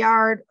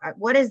backyard?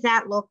 What does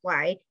that look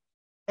like?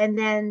 And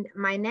then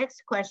my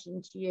next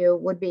question to you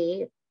would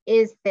be,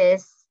 is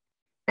this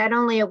not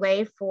only a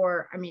way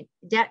for, I mean,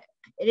 it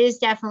is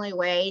definitely a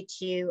way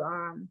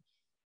to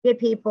get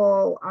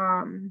people,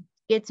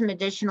 get some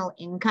additional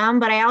income,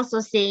 but I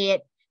also see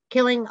it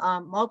killing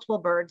multiple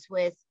birds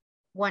with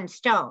one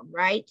stone,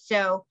 right?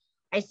 So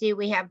I see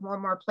we have more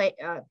and more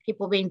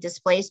people being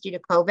displaced due to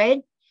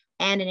COVID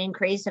and an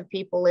increase of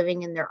people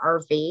living in their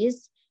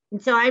RVs.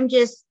 And so I'm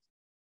just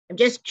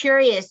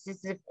curious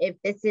if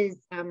this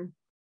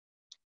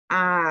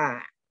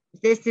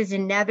is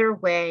another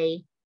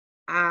way,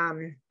 I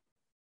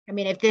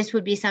mean, if this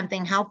would be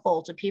something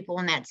helpful to people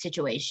in that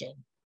situation.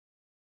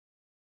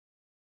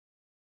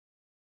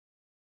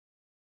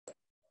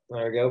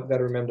 There we go. Got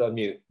to remember to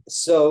unmute.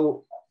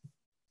 So,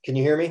 can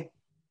you hear me?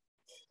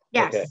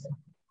 Yes. Okay.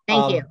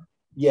 Thank you.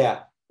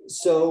 Yeah.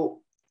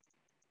 So,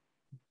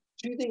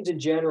 two things in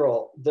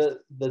general. The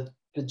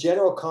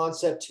general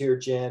concept here,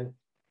 Jen,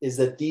 is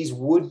that these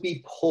would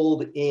be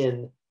pulled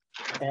in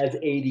as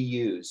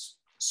ADUs.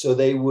 So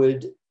they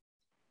would,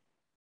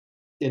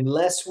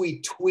 unless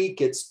we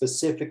tweak it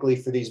specifically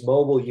for these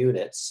mobile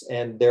units,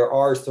 and there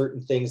are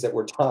certain things that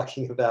we're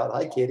talking about.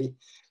 Hi, Kitty.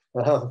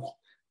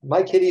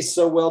 My kitty's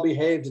so well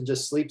behaved and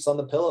just sleeps on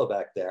the pillow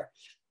back there.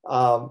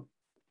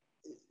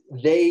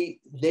 They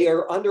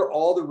are under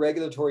all the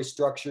regulatory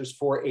structures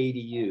for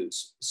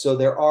ADUs. So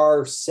there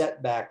are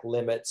setback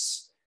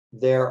limits.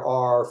 There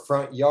are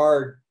front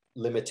yard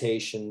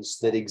limitations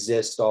that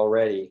exist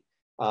already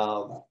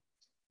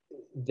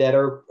that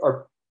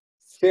are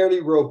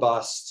fairly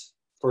robust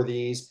for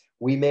these.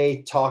 We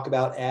may talk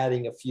about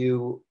adding a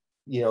few,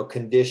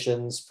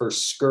 conditions for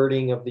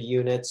skirting of the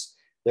units.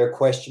 There are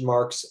question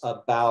marks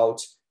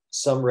about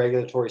some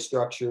regulatory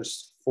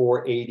structures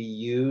for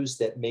ADUs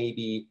that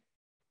maybe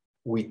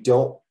we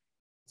don't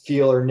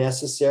feel are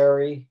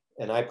necessary,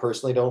 and I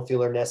personally don't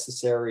feel are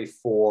necessary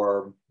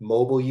for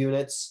mobile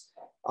units.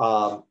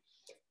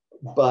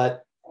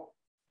 But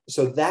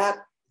so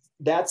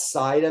that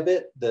side of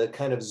it, the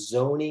kind of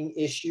zoning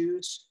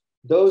issues,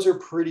 those are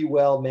pretty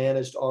well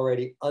managed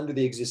already under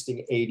the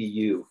existing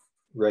ADU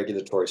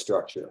regulatory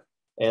structure.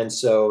 And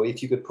so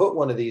if you could put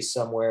one of these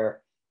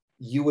somewhere,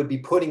 you would be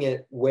putting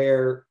it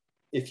where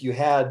if you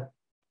had,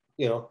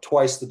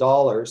 twice the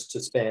dollars to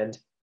spend,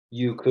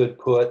 you could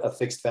put a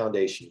fixed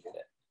foundation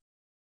unit,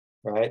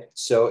 right?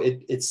 So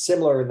it's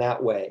similar in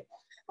that way.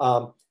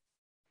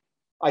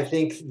 I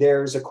think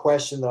there's a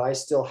question that I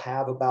still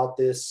have about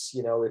this,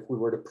 if we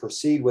were to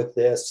proceed with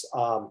this,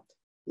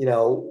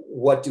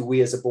 what do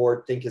we as a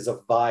board think is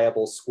a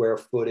viable square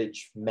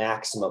footage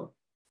maximum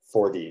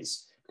for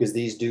these? Because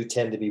these do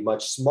tend to be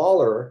much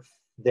smaller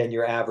than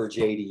your average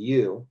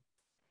ADU.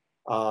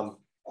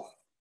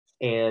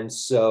 And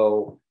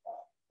so,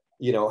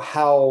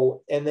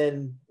 how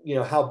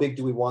big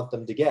do we want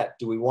them to get?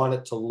 Do we want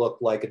it to look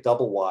like a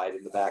double wide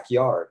in the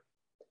backyard?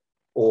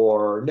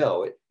 Or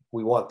no,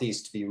 we want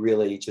these to be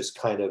really just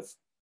kind of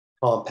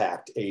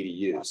compact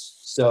ADUs.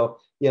 So,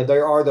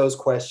 there are those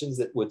questions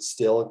that would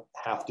still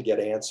have to get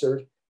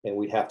answered, and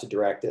we'd have to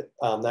direct it.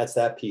 That's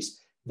that piece.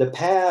 The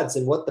pads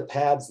and what the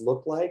pads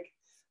look like.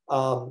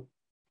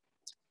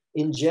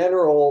 In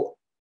general,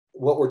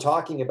 what we're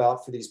talking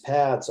about for these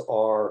pads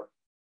are,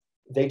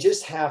 they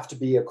just have to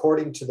be,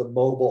 according to the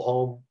mobile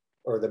home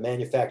or the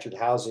manufactured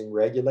housing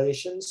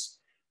regulations,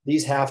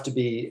 these have to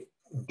be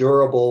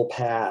durable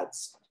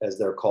pads, as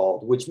they're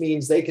called, which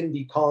means they can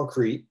be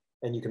concrete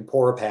and you can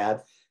pour a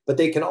pad, but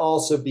they can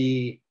also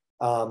be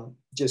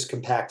just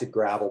compacted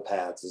gravel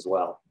pads as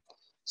well.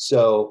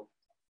 So,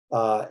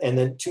 and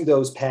then to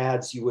those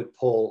pads, you would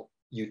pull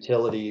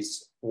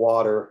utilities,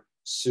 water,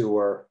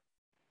 sewer,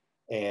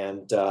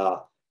 and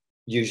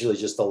usually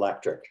just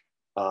electric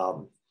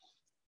to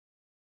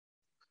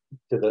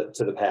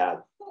the pad.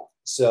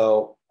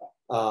 So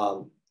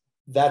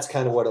that's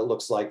kind of what it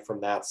looks like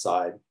from that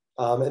side.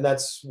 And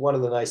that's one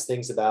of the nice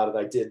things about it.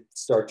 I did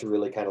start to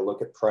really kind of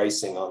look at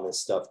pricing on this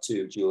stuff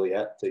too,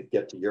 Juliet, to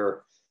get to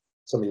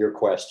some of your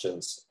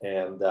questions.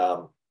 And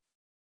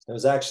it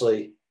was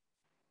actually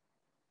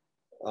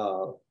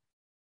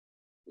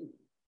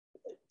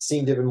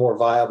seemed even more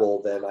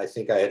viable than I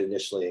think I had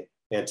initially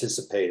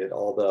anticipated,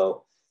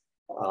 although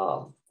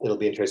it'll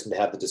be interesting to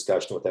have the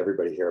discussion with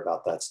everybody here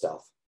about that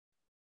stuff.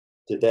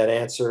 Did that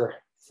answer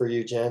for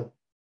you, Jen?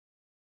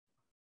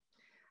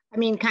 I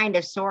mean, kind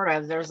of, sort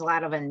of. There's a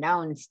lot of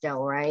unknowns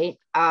still, right?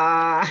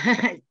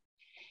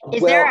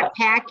 Is there a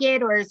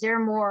packet, or is there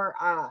more,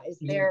 is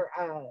there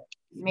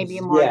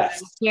maybe more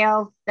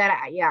details that,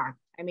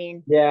 I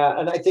mean,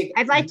 and I think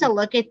I'd like to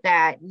look at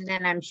that, and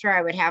then I'm sure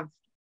I would have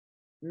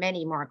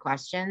many more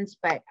questions,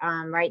 but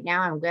right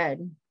now I'm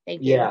good.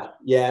 Thank you.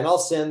 Yeah, and I'll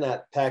send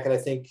that packet. I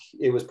think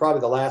it was probably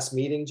the last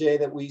meeting, Jay,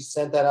 that we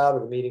sent that out, or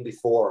the meeting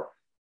before,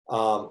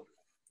 or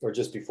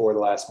just before the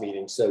last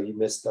meeting. So you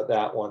missed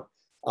that one.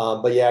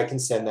 But yeah, I can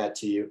send that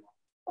to you.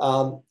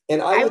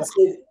 And I would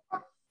say,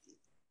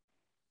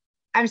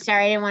 I'm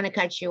sorry, I didn't want to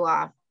cut you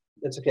off.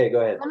 That's okay,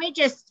 go ahead. Let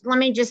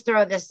me just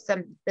throw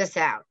this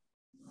out.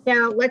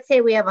 Now, let's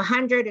say we have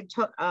 100,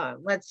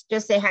 let's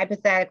just say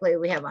hypothetically,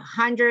 we have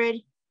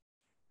 100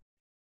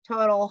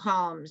 total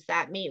homes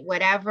that meet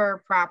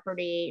whatever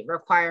property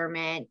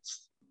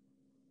requirements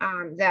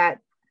that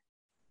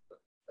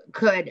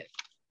could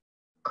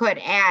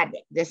add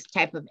this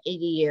type of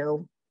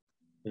ADU.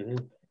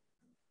 Mm-hmm.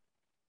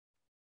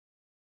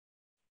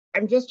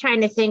 I'm just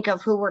trying to think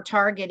of who we're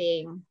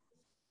targeting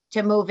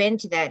to move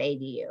into that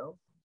ADU.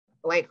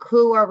 Like,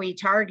 who are we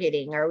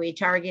targeting? Are we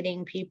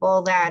targeting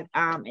people that,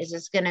 is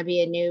this going to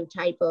be a new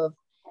type of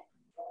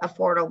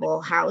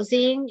affordable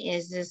housing?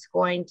 Is this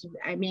going to,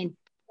 I mean,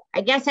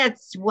 I guess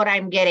that's what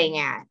I'm getting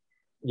at.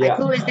 Like,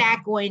 who is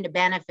that going to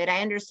benefit?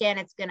 I understand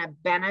it's going to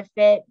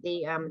benefit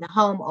the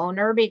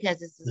homeowner, because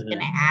this is going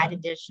to add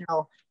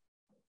additional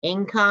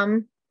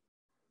income.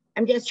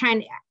 I'm just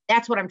trying to,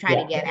 that's what I'm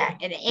trying to get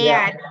at.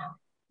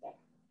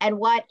 And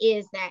what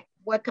is that?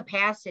 What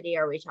capacity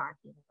are we talking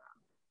about?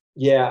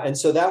 Yeah, and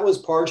so that was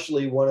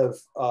partially one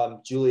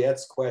of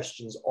Juliet's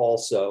questions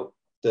also,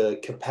 the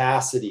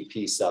capacity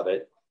piece of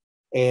it.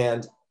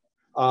 And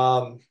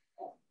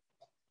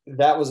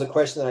that was a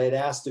question that I had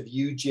asked of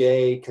you,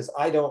 Jay, because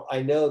I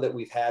know that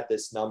we've had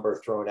this number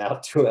thrown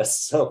out to us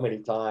so many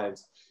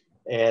times.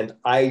 And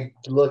I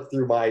looked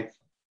through my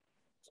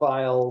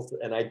files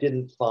and I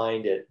didn't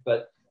find it.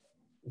 But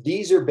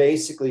these are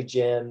basically,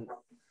 Jen,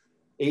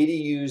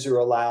 ADUs are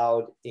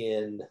allowed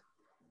in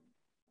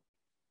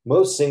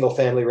most single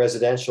family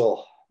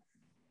residential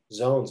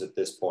zones at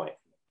this point.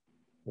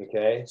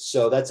 Okay,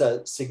 so that's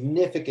a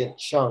significant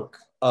chunk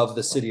of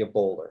the city of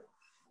Boulder.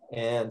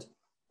 And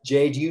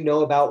Jay, do you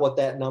know about what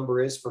that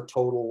number is for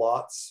total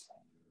lots?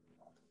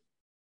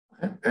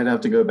 I'd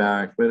have to go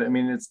back, but I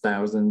mean, it's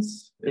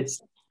thousands.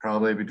 It's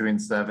probably between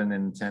 7,000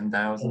 and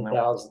 10,000.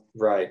 10,000,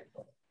 right.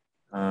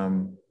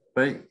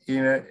 But,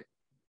 you know,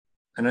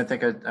 and I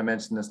think I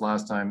mentioned this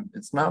last time,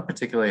 it's not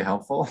particularly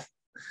helpful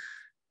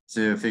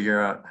to figure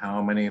out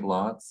how many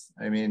lots.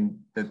 I mean,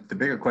 the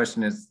bigger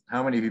question is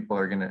how many people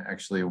are going to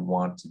actually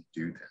want to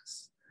do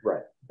this?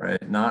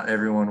 Right. Not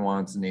everyone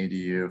wants an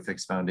ADU,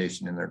 fixed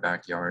foundation in their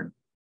backyard.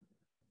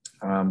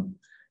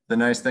 The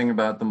nice thing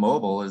about the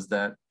mobile is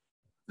that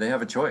they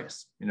have a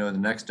choice. You know, the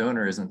next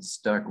owner isn't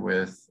stuck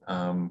with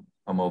a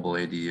mobile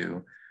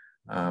ADU.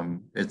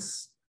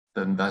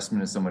 The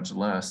investment is so much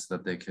less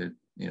that they could,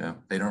 you know,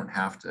 they don't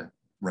have to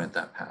rent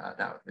that pad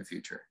out in the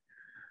future.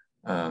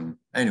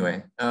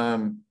 Anyway,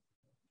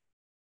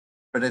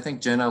 but I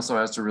think Jen also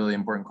asked a really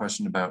important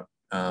question about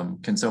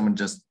can someone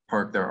just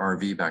park their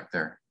RV back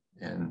there?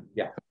 And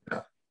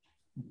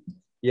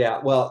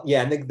well,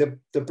 and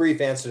the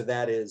brief answer to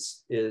that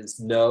is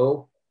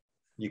no,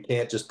 you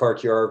can't just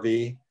park your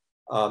RV.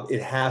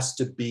 It has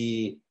to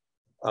be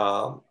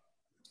a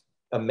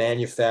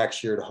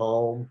manufactured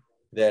home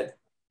that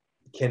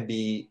can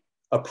be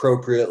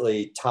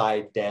appropriately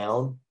tied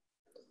down.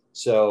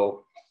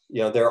 So,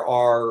 you know, there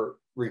are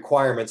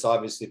requirements,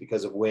 obviously,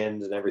 because of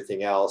wind and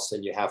everything else,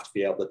 and you have to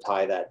be able to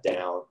tie that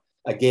down.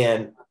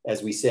 Again,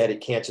 as we said,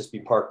 it can't just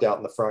be parked out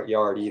in the front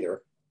yard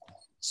either.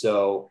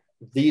 So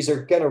these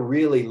are going to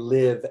really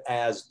live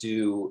as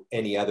do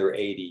any other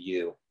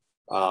ADU.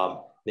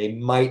 They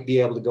might be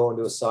able to go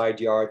into a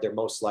side yard. They're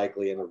most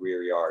likely in the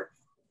rear yard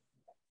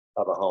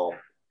of a home.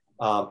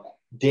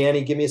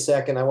 Danny, give me a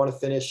second. I want to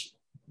finish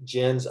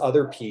Jen's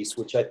other piece,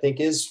 which I think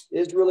is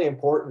really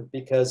important,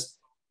 because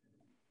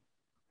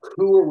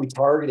who are we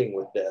targeting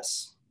with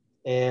this?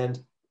 And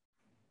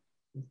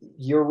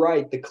you're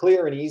right. The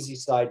clear and easy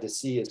side to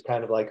see is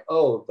kind of like,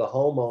 oh, the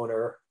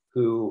homeowner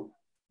who,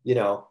 you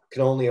know,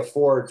 can only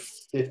afford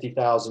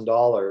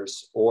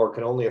 $50,000 or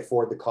can only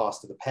afford the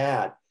cost of the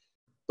pad.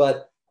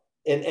 But,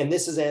 and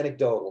this is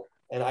anecdotal,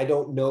 and I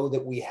don't know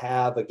that we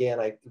have, again,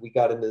 we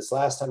got into this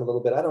last time a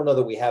little bit. I don't know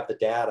that we have the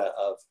data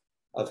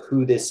of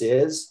who this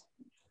is,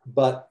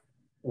 but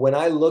when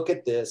I look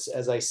at this,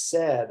 as I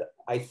said,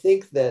 I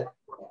think that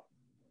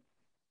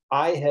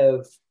I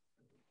have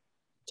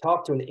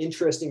talked to an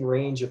interesting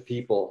range of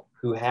people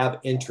who have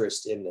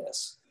interest in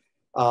this.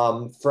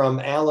 From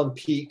Alan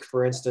Peake,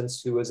 for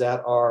instance, who was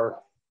at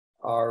our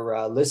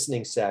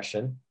listening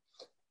session,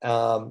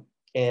 and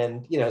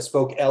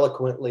spoke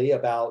eloquently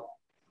about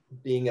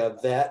being a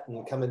vet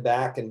and coming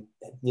back and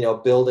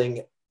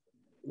building,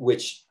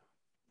 which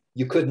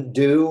you couldn't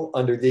do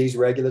under these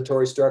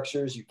regulatory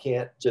structures. You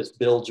can't just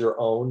build your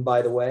own,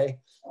 by the way.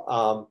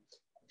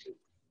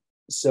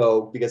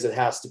 So because it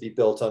has to be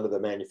built under the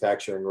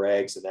manufacturing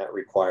regs, and that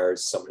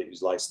requires somebody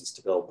who's licensed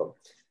to build them.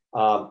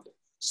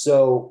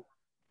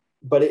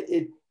 But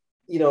it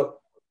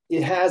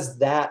has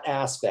that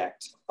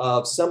aspect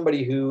of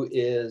somebody who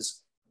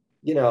is,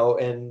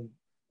 and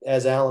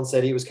as Alan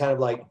said, he was kind of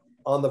like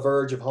on the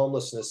verge of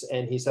homelessness.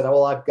 And he said, oh,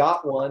 well, I've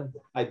got one.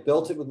 I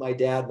built it with my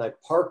dad and I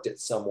parked it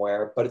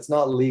somewhere, but it's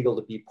not legal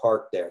to be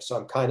parked there. So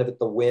I'm kind of at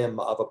the whim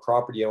of a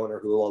property owner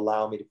who will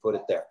allow me to put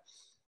it there.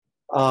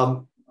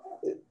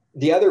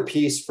 The other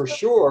piece for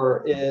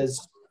sure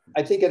is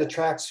I think it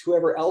attracts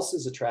whoever else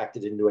is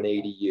attracted into an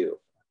ADU.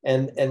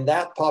 And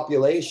that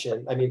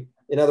population, I mean,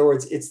 in other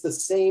words, it's the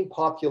same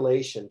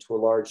population to a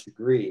large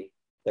degree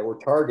that we're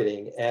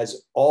targeting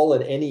as all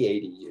in any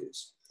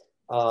ADUs.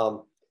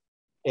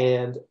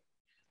 And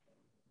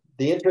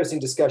the interesting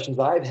discussions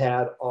I've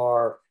had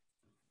are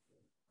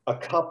a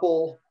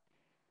couple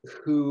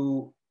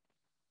who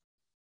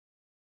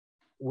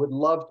would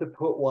love to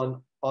put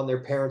one on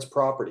their parents'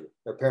 property.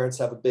 Their parents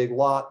have a big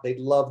lot. They'd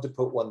love to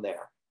put one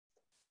there.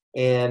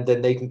 And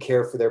then they can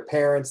care for their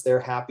parents. They're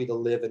happy to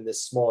live in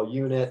this small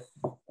unit.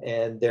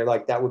 And they're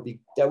like, that would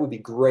be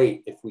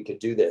great if we could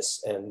do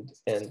this. And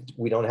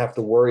we don't have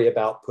to worry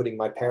about putting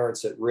my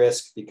parents at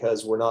risk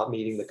because we're not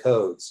meeting the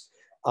codes.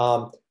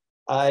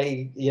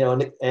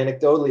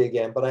 Anecdotally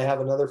again, but I have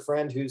another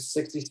friend who's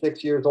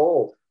 66 years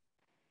old.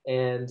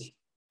 And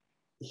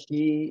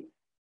he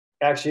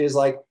actually is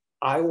like,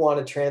 I want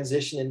to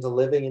transition into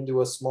living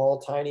into a small,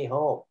 tiny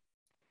home.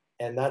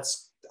 And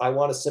I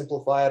want to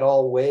simplify it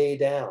all way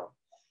down,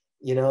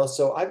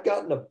 so I've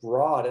gotten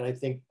abroad. And I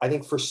think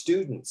for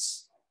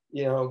students,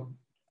 I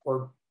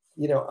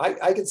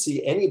could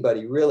see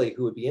anybody really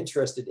who would be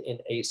interested in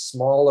a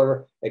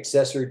smaller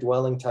accessory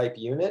dwelling type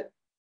unit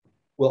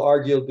will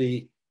arguably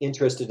be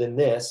interested in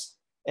this.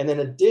 And then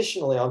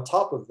additionally, on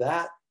top of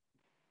that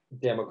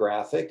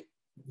demographic,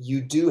 you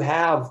do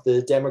have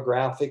the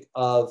demographic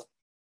of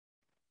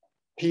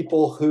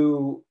people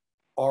who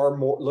are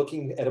more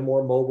looking at a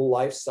more mobile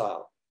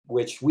lifestyle,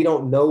 which we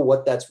don't know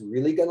what that's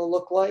really going to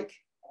look like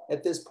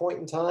at this point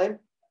in time.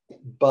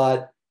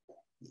 But,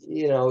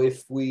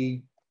 if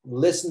we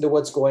listen to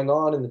what's going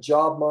on in the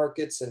job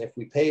markets, and if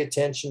we pay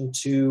attention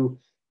to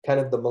kind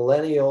of the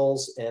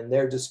millennials and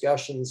their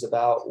discussions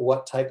about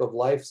what type of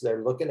lives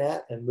they're looking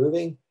at and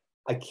moving,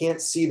 I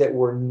can't see that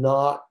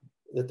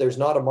there's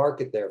not a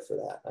market there for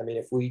that. I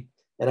mean,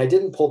 and I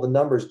didn't pull the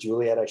numbers,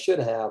 Juliet, I should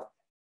have,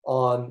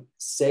 on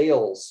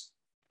sales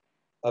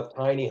of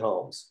tiny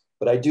homes.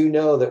 But I do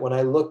know that when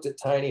I looked at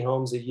tiny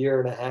homes 1.5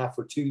 years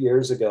or 2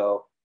 years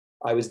ago,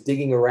 I was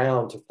digging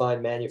around to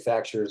find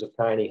manufacturers of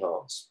tiny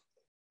homes.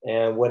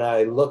 And when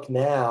I look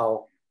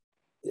now,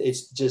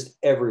 it's just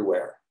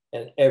everywhere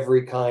and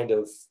every kind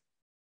of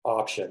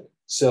option.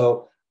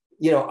 So,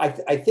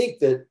 I think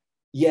that,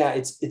 yeah,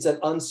 it's an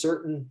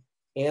uncertain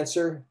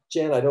answer,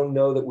 Jen. I don't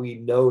know that we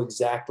know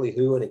exactly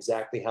who and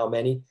exactly how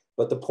many,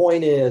 but the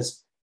point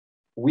is,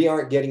 we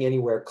aren't getting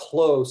anywhere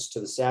close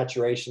to the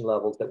saturation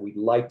levels that we'd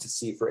like to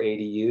see for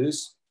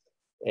ADUs.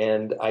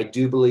 And I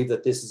do believe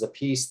that this is a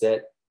piece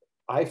that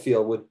I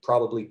feel would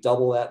probably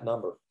double that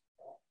number.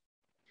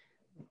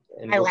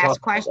 And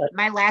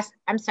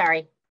I'm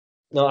sorry.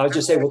 No, I was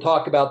just saying, we'll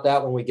talk about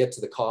that when we get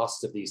to the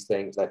cost of these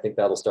things. I think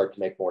that'll start to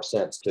make more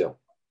sense too.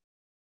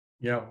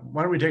 Yeah.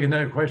 Why don't we take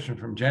another question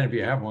from Jen if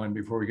you have one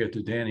before we get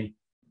to Danny?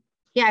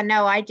 Yeah,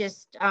 no, I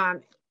just,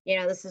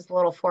 this is a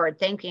little forward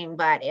thinking,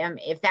 but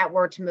if that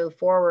were to move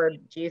forward,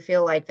 do you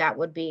feel like that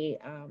would be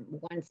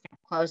one step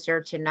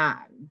closer to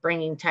not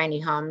bringing tiny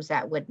homes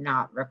that would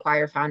not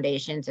require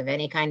foundations of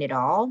any kind at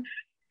all?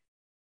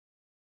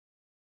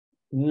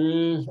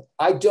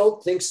 I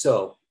don't think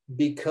so,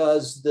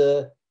 because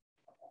the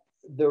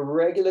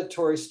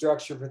regulatory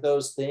structure for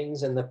those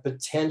things and the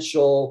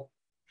potential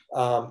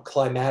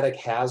climatic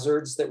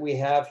hazards that we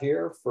have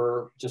here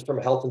just from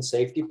a health and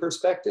safety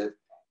perspective,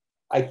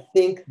 I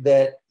think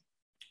that,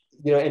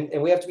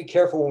 and we have to be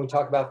careful when we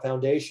talk about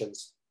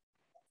foundations,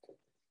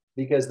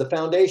 because the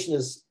foundation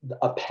is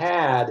a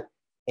pad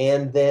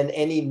and then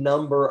any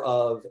number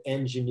of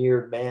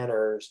engineered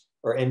manners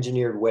or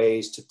engineered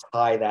ways to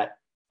tie that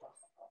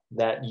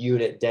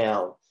unit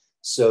down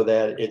so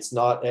that it's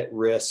not at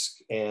risk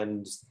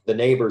and the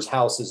neighbor's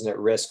house isn't at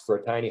risk for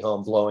a tiny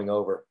home blowing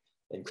over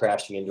and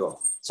crashing into them.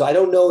 So I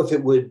don't know if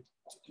it would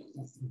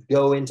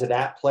go into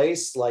that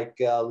place, like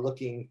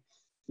looking,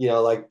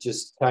 like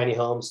just tiny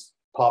homes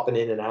popping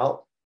in and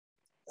out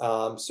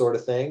sort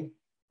of thing.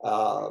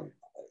 I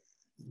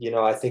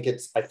think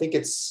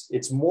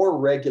it's more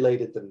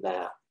regulated than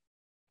that.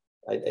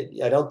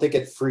 I don't think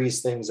it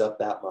frees things up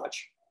that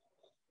much.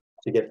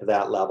 to get to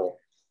that level.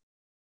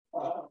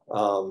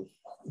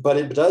 But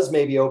it does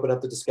maybe open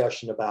up the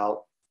discussion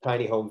about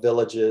tiny home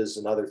villages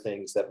and other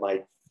things that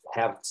might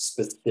have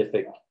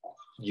specific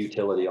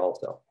utility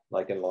also,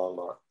 like in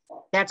Longmont.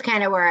 That's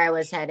kind of where I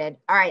was headed.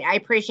 All right, I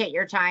appreciate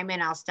your time,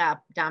 and I'll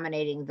stop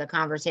dominating the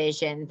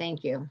conversation.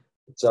 Thank you.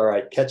 It's all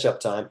right. Catch up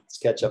time. It's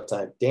catch up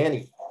time.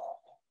 Danny.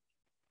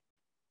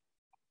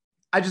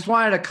 I just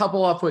wanted to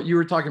couple off what you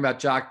were talking about,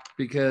 Jock,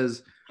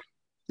 because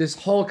this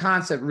whole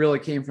concept really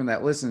came from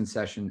that listening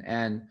session.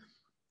 And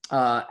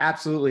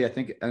absolutely, I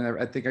think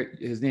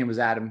his name was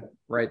Adam,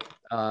 right?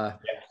 Talking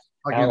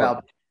Alan.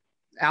 about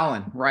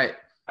Alan, right?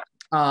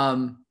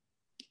 That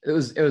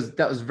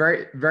was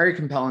very, very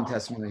compelling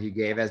testimony he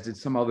gave, as did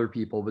some other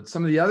people. But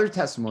some of the other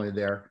testimony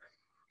there,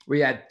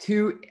 we had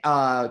two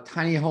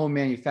tiny home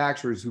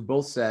manufacturers who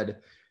both said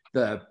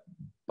the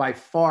by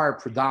far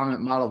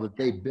predominant model that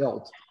they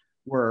built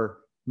were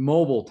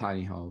mobile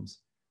tiny homes.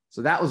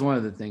 So that was one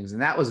of the things,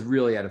 and that was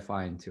really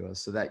edifying to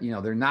us. So that, you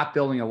know, they're not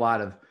building a lot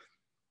of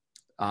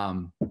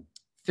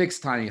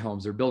fixed tiny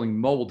homes; they're building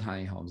mobile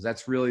tiny homes.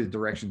 That's really the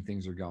direction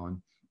things are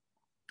going.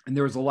 And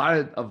there was a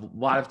lot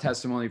of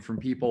testimony from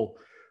people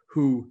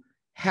who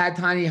had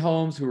tiny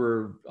homes, who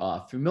were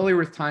familiar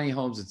with tiny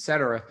homes, et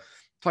cetera,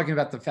 talking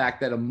about the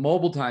fact that a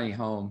mobile tiny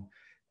home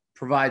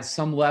provides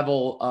some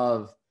level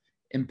of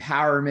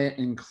empowerment,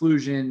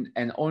 inclusion,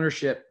 and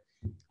ownership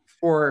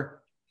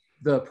for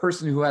the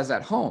person who has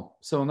that home.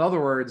 So in other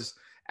words,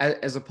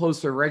 as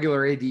opposed to a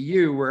regular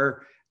ADU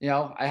where, you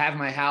know, I have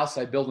my house,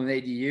 I build an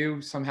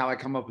ADU, somehow I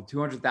come up with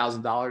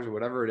 $200,000 or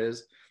whatever it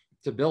is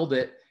to build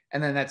it,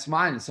 and then that's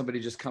mine. And somebody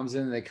just comes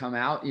in and they come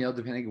out, you know,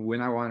 depending when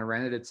I want to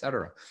rent it, et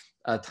cetera.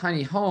 A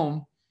tiny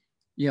home,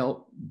 you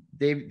know,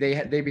 they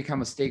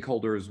become a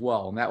stakeholder as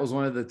well. And that was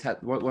one of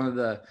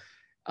the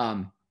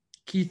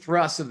key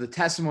thrusts of the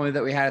testimony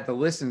that we had at the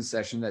listening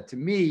session, that to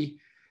me,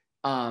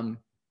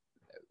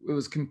 it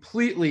was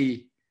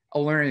completely a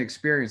learning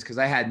experience, because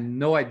I had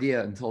no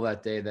idea until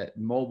that day that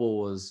mobile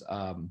was,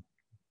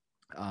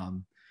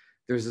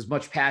 there's as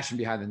much passion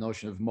behind the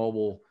notion of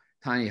mobile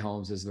tiny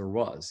homes as there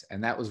was.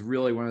 And that was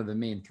really one of the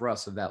main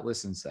thrusts of that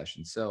listening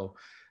session. So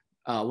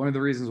one of the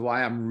reasons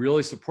why I'm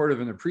really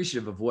supportive and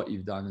appreciative of what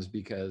you've done is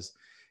because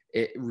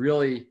it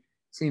really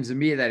seems to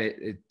me that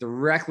it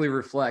directly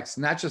reflects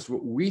not just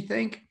what we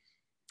think,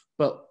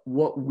 but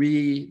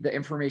the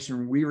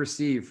information we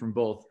receive from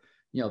both,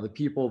 you know, the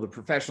people, the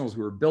professionals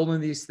who are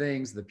building these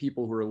things, the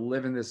people who are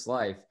living this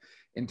life,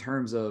 in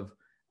terms of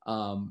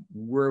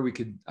where we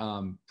could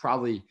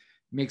probably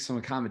make some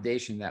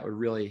accommodation that would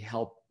really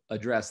help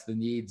address the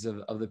needs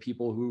of the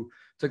people who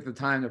took the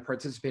time to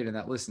participate in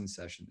that listening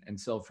session. And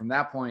so from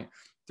that point,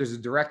 there's a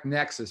direct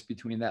nexus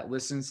between that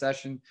listening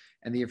session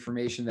and the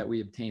information that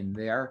we obtained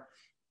there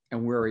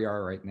and where we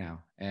are right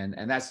now. And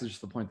that's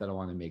just the point that I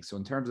want to make. So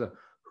in terms of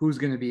who's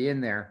going to be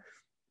in there,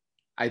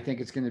 I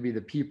think it's going to be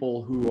the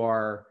people who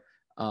are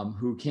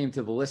who came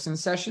to the listening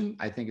session.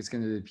 I think it's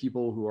going to be the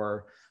people who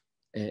are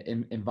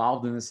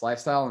involved in this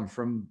lifestyle, and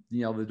from,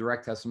 you know, the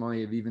direct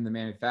testimony of even the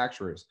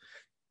manufacturers,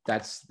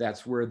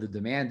 that's where the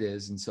demand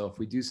is. And so if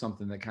we do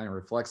something that kind of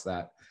reflects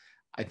that,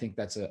 I think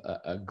that's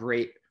a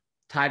great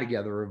tie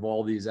together of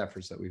all these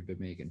efforts that we've been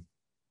making.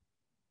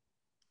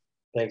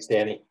 Thanks,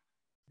 Danny.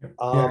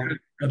 Yeah,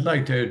 I'd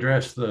like to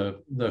address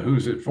the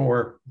who's it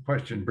for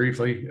question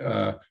briefly.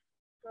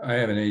 I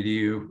have an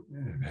ADU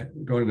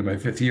going into my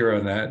 5th year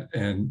on that,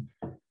 and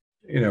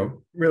you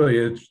know, really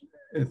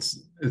it's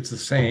the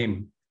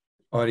same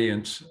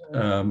audience.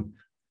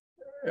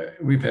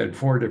 We've had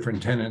 4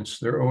 different tenants.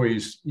 They're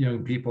always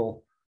young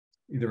people,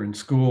 either in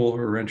school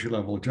or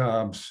entry-level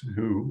jobs,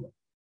 who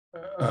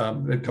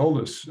they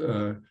told us,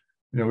 you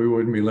know, we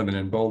wouldn't be living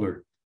in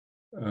Boulder.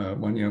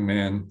 One young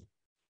man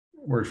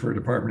worked for a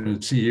department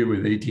at CU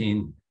with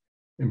 18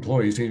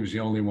 employees. He was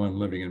the only one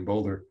living in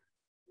Boulder.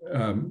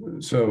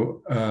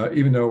 So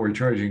even though we're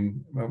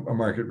charging a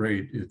market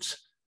rate,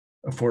 it's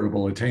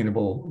affordable,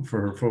 attainable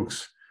for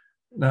folks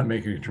not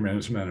making a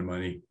tremendous amount of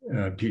money,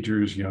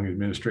 teachers, young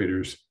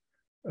administrators,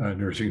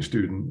 nursing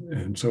student,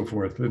 and so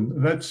forth.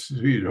 And that's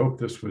who you'd hope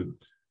this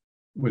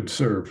would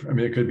serve. I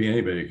mean, it could be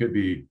anybody. It could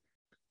be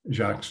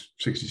Jacques'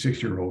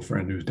 66-year-old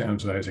friend who's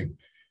downsizing.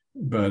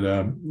 But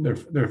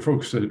there are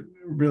folks that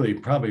really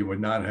probably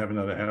would not have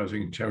another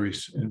housing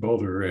choice in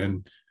Boulder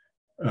and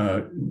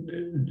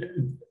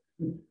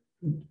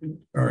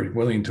are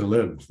willing to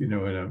live, you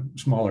know, in a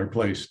smaller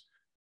place.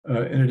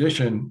 In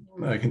addition,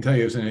 I can tell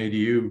you as an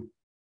ADU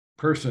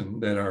person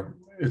that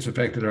it's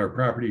affected our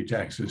property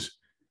taxes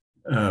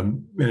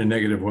in a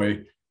negative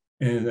way.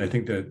 And I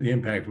think that the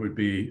impact would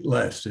be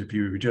less if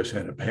you just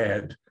had a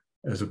pad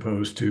as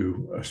opposed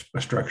to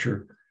a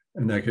structure.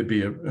 And that could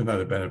be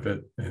another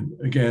benefit. And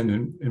again,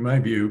 in my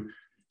view,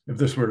 if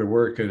this were to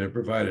work and it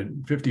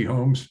provided 50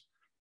 homes,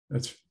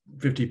 that's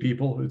 50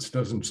 people. It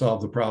doesn't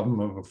solve the problem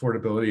of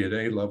affordability at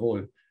any level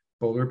at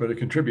Boulder, but it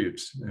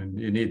contributes. And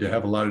you need to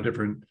have a lot of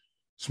different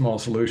small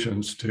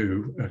solutions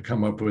to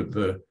come up with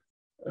the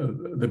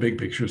big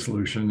picture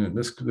solution. And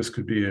this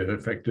could be an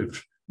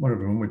effective one of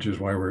them, which is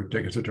why we're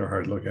taking such a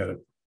hard look at it.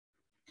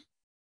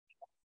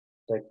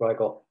 Thanks,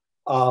 Michael.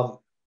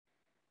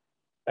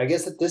 I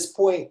guess at this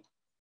point,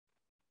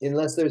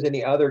 unless there's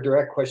any other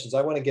direct questions,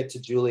 I want to get to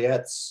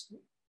Juliet's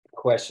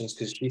questions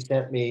because she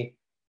sent me,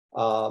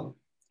 and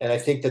I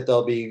think that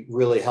they'll be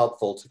really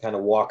helpful to kind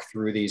of walk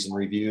through these and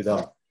review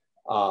them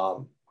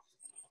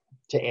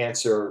to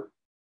answer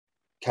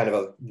kind of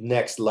a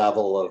next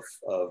level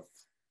of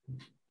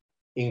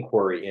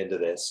inquiry into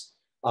this.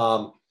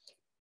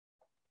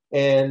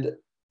 And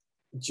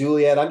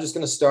Juliet, I'm just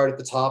going to start at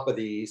the top of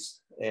these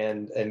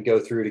and go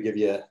through to give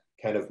you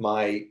kind of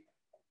my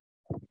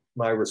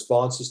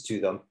responses to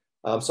them.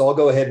 So I'll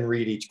go ahead and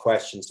read each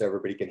question so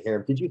everybody can hear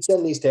them. Did you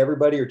send these to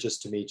everybody or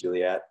just to me,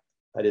 Juliet?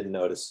 I didn't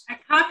notice. I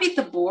copied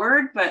the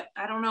board, but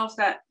I don't know if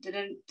that, did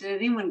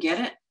anyone get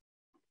it?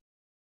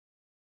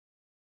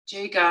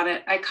 Jay got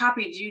it. I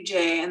copied you,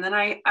 Jay, and then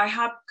I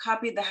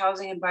copied the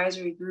Housing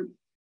Advisory Group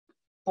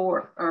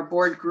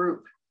board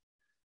group.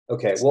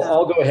 Okay, well,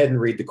 I'll go ahead and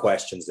read the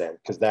questions then,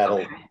 because that'll.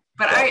 Okay.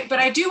 But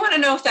I do want to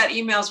know if that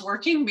email's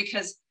working,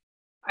 because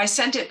I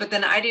sent it, but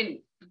then I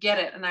didn't get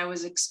it, and I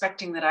was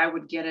expecting that I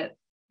would get it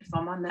if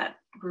I'm on that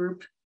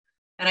group.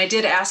 And I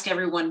did ask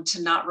everyone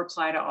to not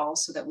reply to all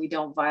so that we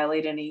don't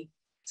violate any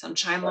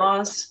sunshine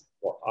laws.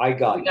 Well, I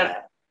got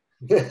that.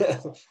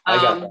 I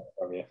got that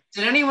from you.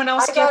 Did anyone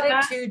else I get got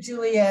that? it too,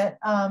 Juliet.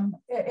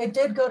 It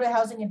did go to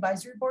Housing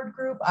Advisory Board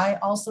group. I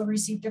also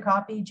received a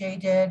copy, Jay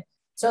did.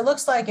 So it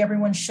looks like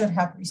everyone should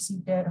have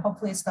received it.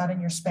 Hopefully it's not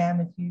in your spam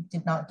if you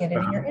did not get it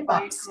in your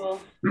inbox.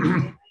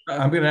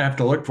 I'm going to have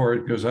to look for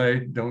it because I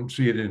don't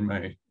see it in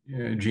my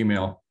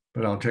Gmail,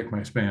 but I'll check my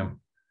spam.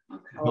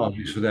 Okay.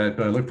 Apologies for that,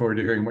 but I look forward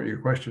to hearing what your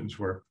questions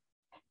were.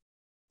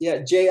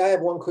 Yeah, Jay, I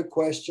have one quick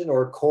question,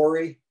 or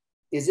Corey.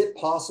 Is it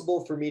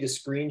possible for me to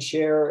screen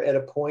share at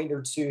a point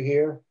or two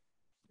here?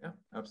 Yeah,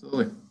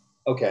 absolutely.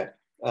 Okay.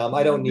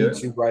 I don't need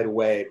to right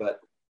away,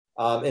 but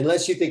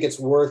unless you think it's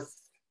worth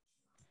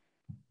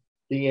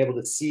being able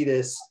to see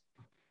this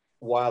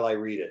while I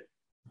read it.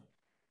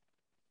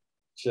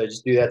 Should I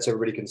just do that so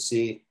everybody can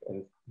see?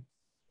 And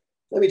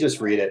let me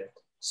just read it.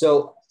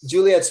 So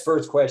Juliet's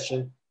first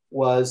question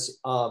was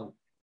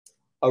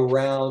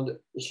around,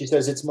 she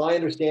says, it's my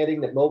understanding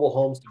that mobile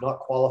homes do not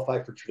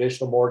qualify for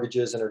traditional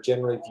mortgages and are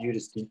generally viewed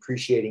as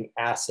depreciating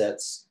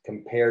assets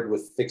compared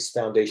with fixed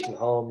foundation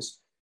homes,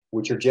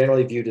 which are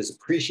generally viewed as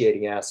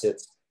appreciating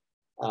assets.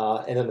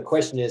 And then the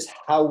question is,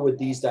 how would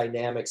these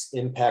dynamics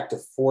impact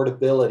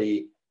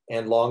affordability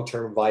and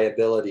long-term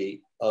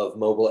viability of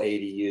mobile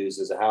ADUs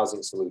as a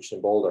housing solution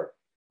in Boulder?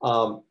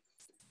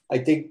 I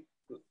think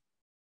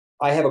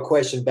I have a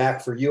question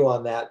back for you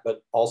on that,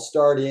 but I'll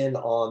start in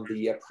on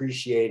the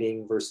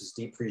appreciating versus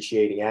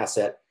depreciating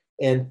asset.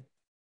 And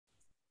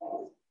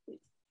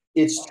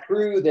it's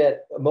true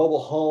that a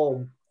mobile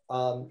home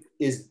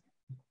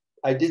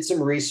I did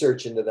some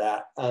research into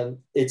that.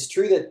 It's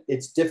true that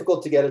it's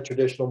difficult to get a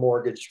traditional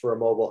mortgage for a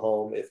mobile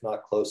home, if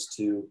not close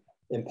to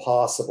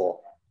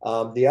impossible.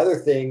 The other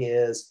thing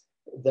is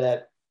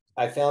that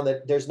I found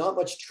that there's not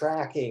much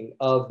tracking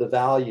of the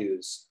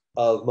values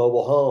of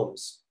mobile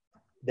homes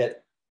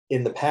that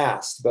in the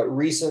past, but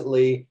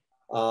recently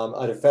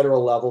at a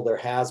federal level, there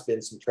has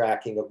been some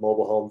tracking of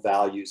mobile home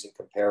values in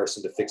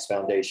comparison to fixed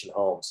foundation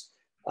homes,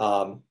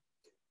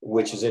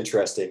 which is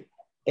interesting.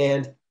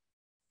 And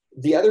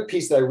the other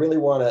piece that I really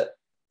want to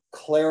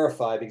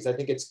clarify, because I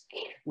think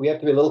we have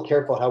to be a little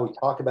careful how we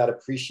talk about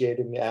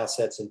appreciating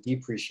assets and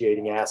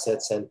depreciating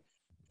assets and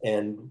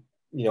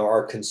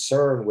our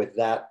concern with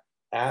that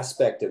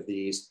aspect of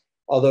these.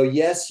 Although,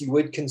 yes, you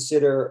would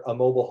consider a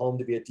mobile home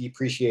to be a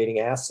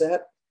depreciating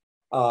asset.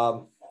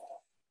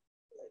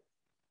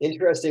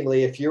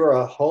 Interestingly, if you're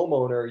a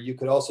homeowner, you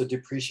could also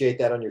depreciate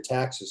that on your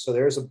taxes. So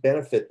there's a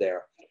benefit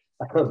there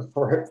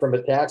from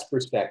a tax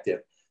perspective.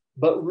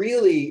 But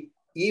really,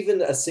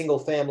 even a single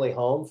family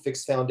home,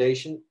 fixed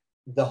foundation,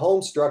 the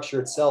home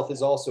structure itself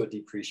is also a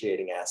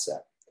depreciating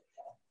asset.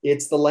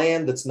 It's the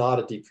land that's not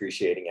a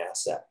depreciating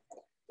asset.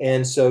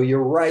 And so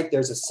you're right,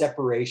 there's a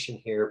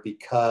separation here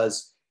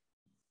because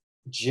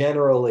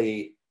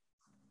generally,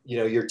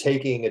 you're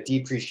taking a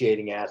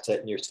depreciating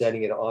asset and you're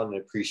setting it on an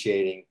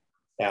appreciating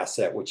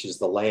asset, which is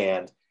the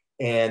land.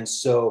 And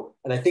so,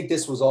 and I think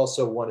this was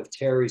also one of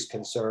Terry's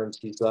concerns.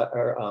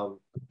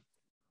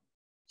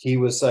 He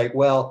was like,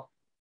 well,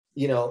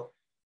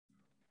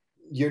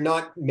 you're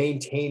not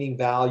maintaining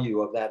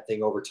value of that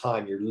thing over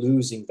time. You're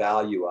losing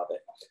value of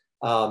it.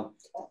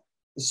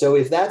 So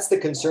if that's the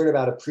concern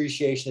about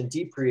appreciation and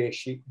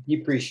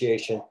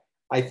depreciation,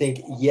 I think,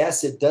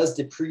 yes, it does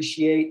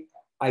depreciate.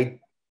 I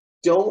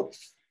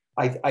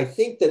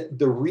think that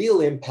the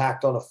real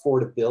impact on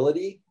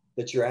affordability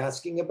that you're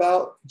asking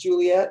about,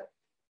 Juliet,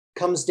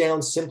 comes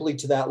down simply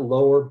to that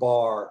lower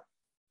bar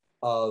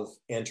of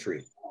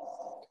entry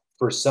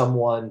for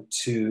someone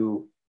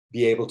to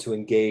be able to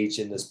engage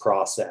in this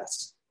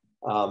process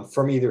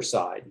from either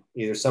side,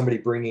 either somebody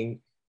bringing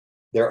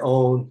their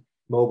own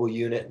mobile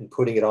unit and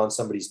putting it on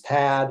somebody's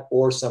pad,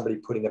 or somebody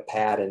putting a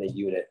pad and a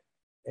unit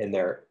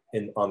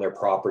on their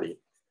property.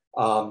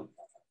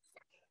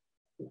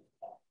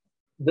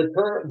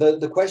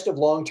 The question of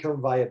long-term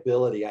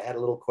viability, I had a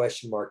little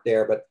question mark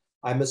there, but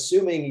I'm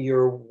assuming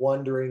you're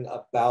wondering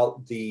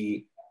about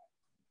the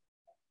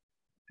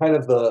kind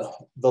of the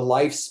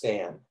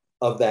lifespan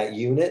of that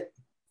unit.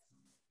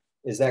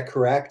 Is that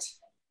correct?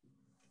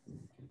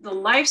 The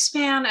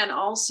lifespan, and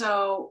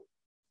also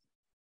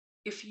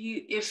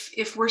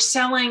if we're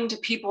selling to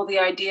people the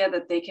idea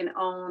that they can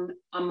own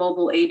a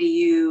mobile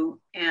ADU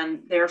and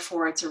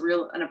therefore it's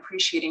an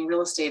appreciating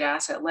real estate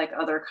asset like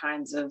other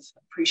kinds of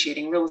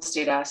appreciating real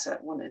estate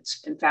asset, when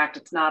it's in fact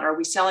it's not, are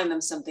we selling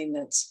them something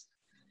that's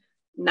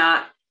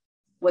not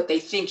what they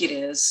think it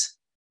is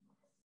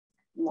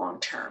long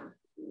term?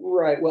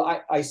 Right.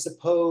 Well, I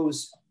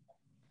suppose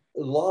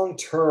long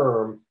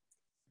term,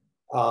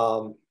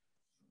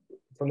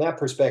 from that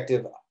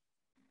perspective,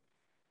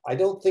 I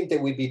don't think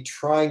that we'd be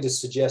trying to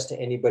suggest to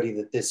anybody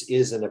that this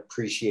is an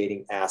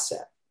appreciating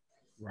asset.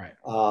 Right.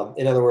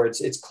 In other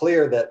words, it's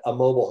clear that a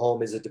mobile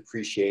home is a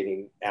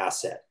depreciating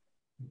asset,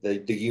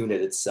 the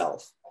unit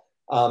itself.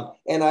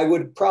 And I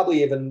would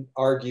probably even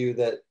argue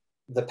that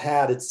the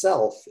pad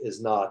itself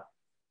is not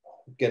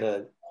going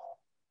to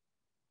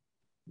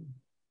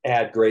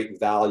add great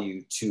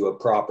value to a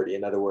property.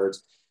 In other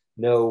words,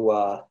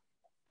 no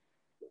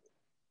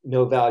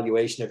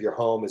valuation of your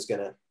home is going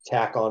to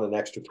tack on an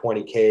extra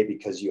 20K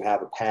because you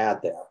have a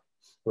pad there,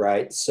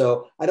 right?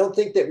 So I don't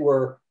think that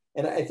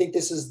and I think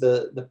this is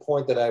the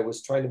point that I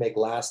was trying to make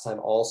last time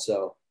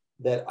also,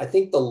 that I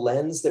think the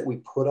lens that we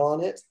put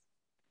on it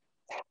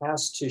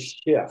has to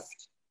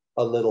shift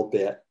a little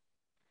bit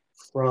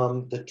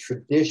from the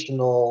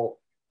traditional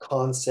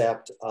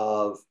concept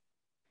of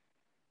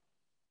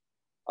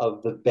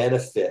the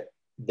benefit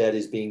that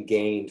is being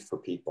gained for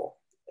people.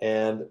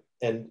 And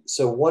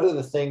so one of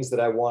the things that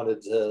I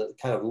wanted to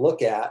kind of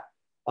look at,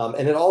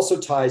 and it also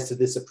ties to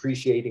this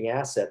appreciating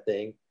asset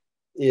thing,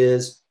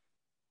 is,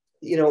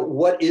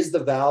 what is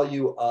the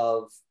value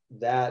of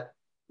that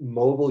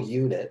mobile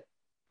unit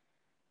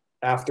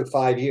after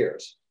 5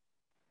 years,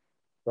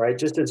 right?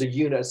 Just as a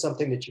unit,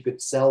 something that you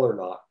could sell or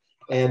not.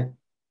 And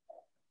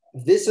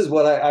this is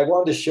what I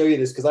wanted to show you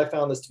this because I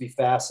found this to be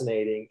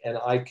fascinating. And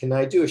can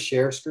I do a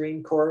share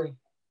screen, Corey?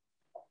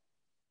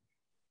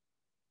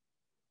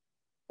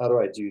 How do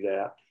I do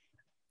that?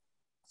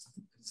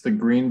 It's the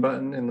green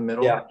button in the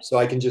middle. Yeah, so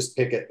I can just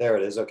pick it. There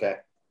it is. Okay.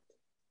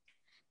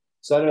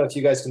 So I don't know if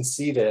you guys can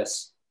see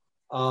this.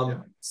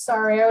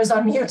 Sorry, I was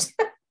on mute.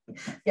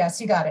 Yes,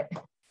 you got it.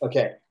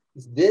 Okay.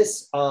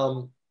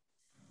 So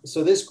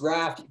this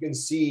graph, you can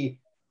see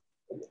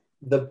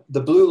the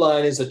blue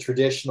line is a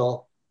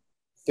traditional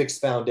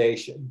fixed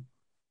foundation,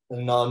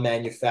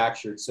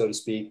 non-manufactured, so to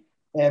speak.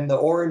 And the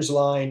orange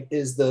line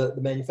is the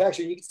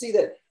manufacturer. You can see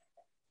that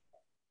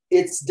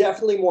it's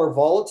definitely more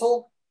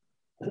volatile,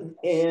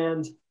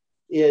 and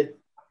it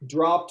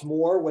dropped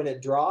more when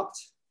it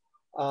dropped.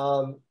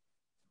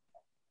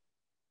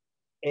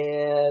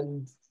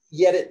 And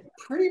yet it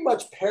pretty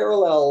much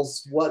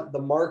parallels what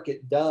the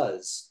market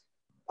does,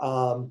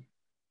 for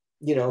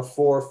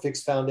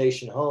fixed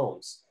foundation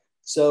homes.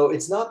 So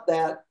it's not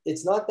that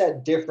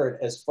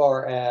different as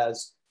far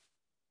as,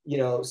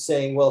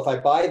 saying, well, if I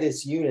buy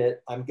this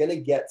unit, I'm going to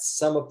get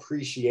some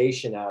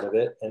appreciation out of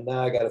it. And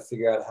now I got to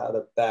figure out how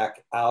to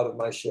back out of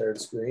my shared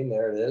screen.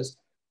 There it is.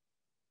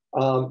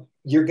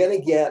 You're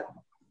going to get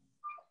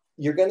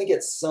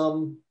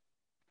some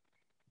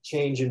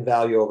change in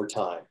value over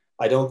time.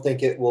 I don't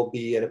think it will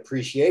be an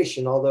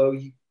appreciation, although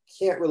you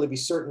can't really be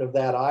certain of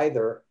that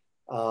either,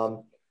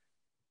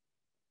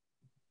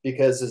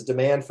 because as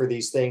demand for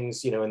these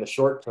things, in the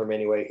short term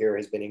anyway, here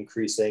has been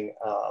increasing.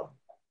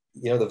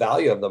 The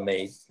value of them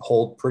may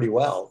hold pretty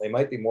well. They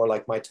might be more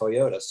like my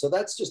Toyota. So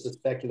that's just a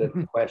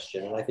speculative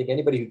question. And I think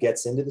anybody who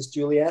gets into this,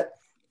 Juliet,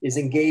 is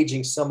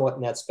engaging somewhat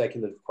in that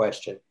speculative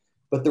question.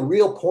 But the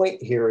real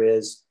point here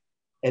is,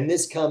 and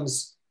this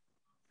comes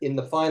in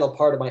the final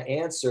part of my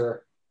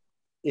answer,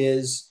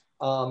 is,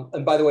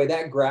 and by the way,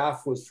 that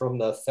graph was from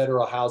the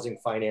Federal Housing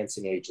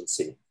Financing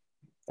Agency.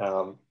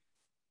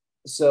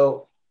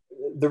 So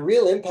the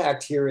real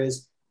impact here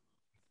is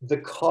the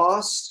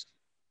cost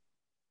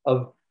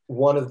of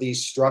one of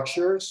these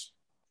structures.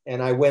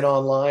 And I went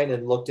online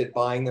and looked at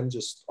buying them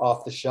just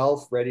off the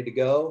shelf, ready to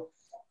go.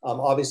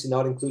 Obviously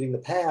not including the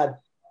pad,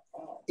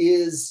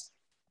 is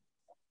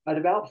at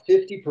about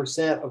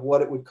 50% of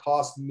what it would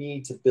cost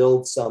me to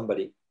build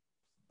somebody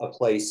a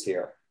place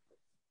here,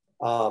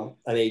 an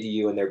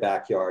ADU in their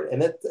backyard.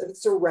 And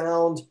it's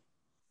around,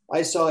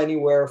 I saw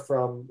anywhere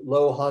from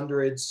low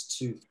hundreds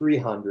to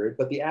 300,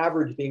 but the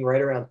average being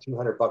right around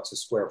 $200 a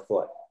square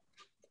foot.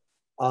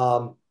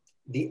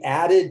 The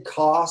added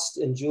cost,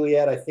 and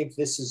Juliet, I think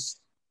this is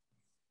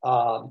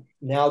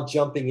now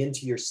jumping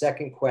into your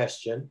second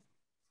question.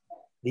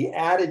 The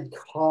added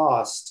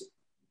cost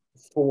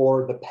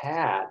for the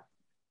pad.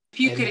 If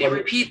you could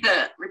repeat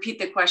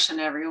the question,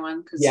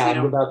 everyone. Yeah,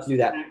 I'm about to do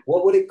that.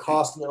 What would it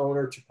cost an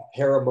owner to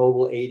prepare a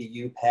mobile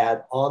ADU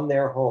pad on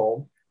their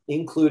home,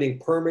 including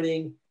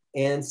permitting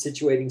and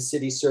situating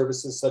city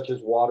services such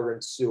as water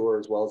and sewer,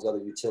 as well as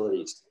other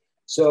utilities?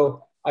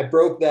 So I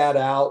broke that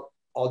out.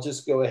 I'll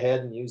just go ahead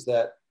and use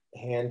that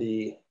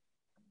handy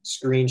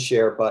screen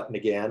share button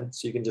again,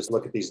 so you can just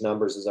look at these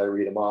numbers as I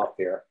read them off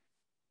here.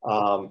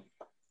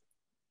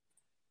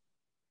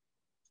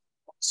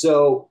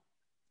 So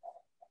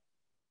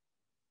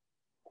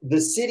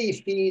the city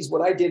fees,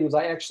 what I did was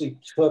I actually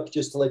took,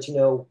 just to let you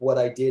know what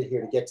I did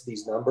here to get to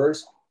these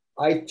numbers,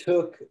 I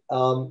took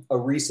a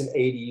recent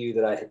ADU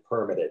that I had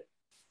permitted,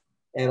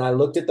 and I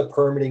looked at the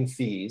permitting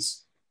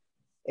fees,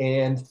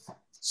 and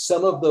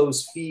some of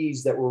those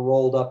fees that were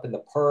rolled up in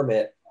the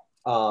permit,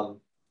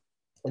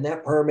 and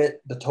that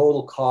permit, the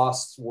total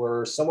costs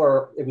were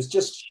somewhere, it was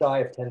just shy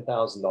of $10,000.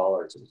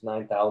 It was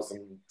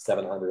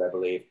 $9,700, I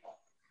believe,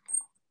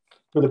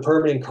 for the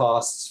permitting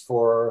costs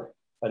for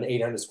an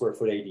 800 square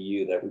foot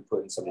ADU that we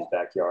put in somebody's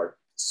backyard.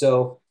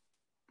 So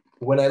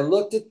when I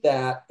looked at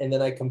that and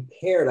then I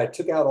compared, I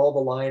took out all the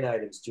line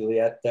items,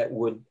 Juliet, that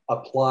would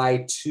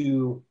apply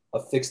to a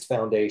fixed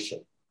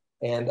foundation.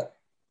 And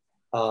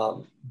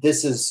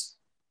this is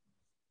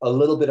a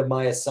little bit of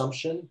my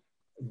assumption,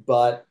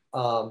 but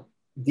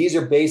these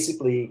are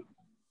basically,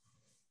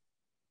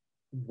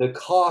 the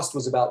cost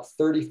was about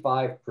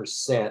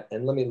 35%.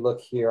 And let me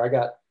look here.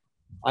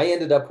 I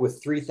ended up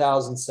with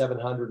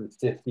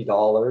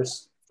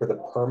 $3,750 for the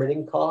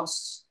permitting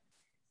costs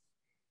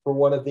for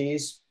one of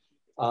these.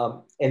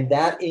 And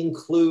that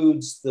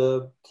includes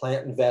the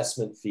plant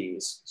investment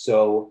fees.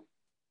 So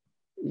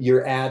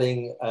you're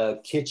adding a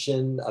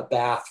kitchen, a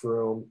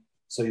bathroom.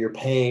 So you're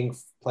paying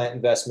plant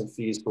investment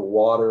fees for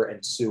water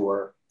and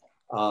sewer.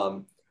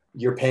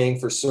 You're paying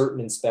for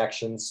certain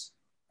inspections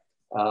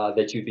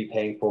that you'd be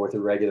paying for with a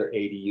regular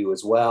ADU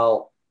as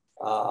well.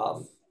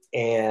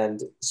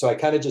 And so I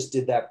kind of just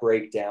did that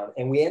breakdown,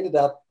 and I ended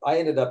up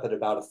at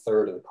about a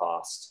third of the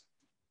cost.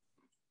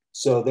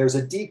 So there's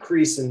a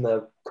decrease in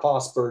the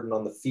cost burden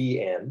on the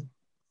fee end,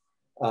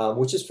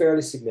 which is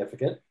fairly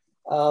significant.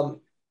 And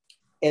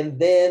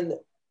then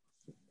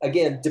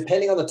again,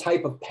 depending on the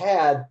type of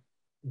pad,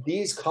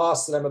 these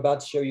costs that I'm about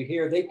to show you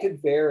here, they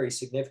could vary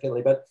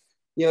significantly, but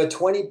you know, a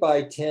 20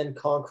 by 10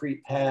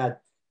 concrete pad,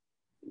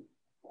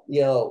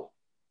 you know,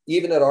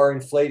 even at our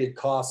inflated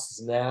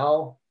costs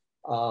now,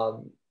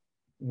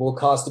 will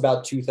cost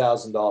about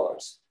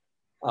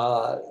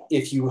 $2,000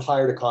 if you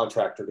hired a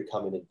contractor to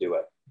come in and do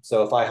it.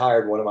 So if I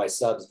hired one of my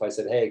subs, if I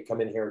said, hey,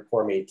 come in here and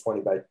pour me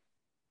 20 by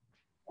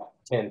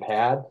 10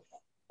 pad,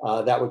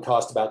 that would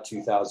cost about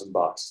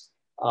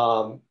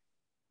 $2,000.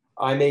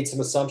 I made some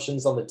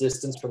assumptions on the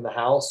distance from the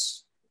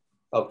house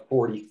of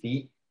 40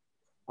 feet.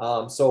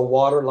 So a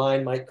water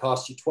line might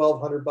cost you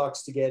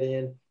 $1,200 to get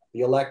in.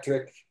 The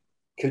electric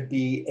could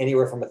be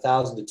anywhere from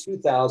 $1,000 to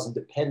 $2,000,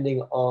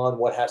 depending on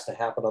what has to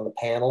happen on the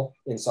panel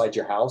inside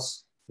your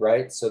house,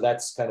 right? So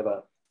that's kind of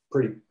a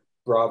pretty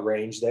broad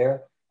range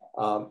there.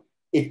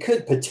 It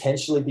could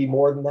potentially be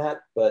more than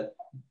that, but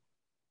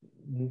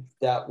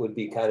that would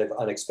be kind of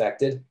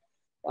unexpected.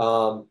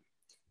 The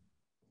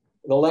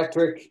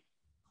electric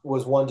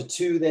was 1 to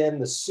 2 then.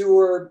 The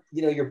sewer,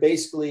 you know, you're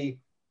basically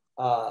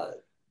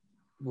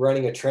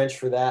running a trench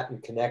for that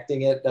and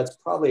connecting it. That's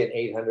probably an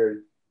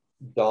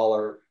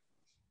 $800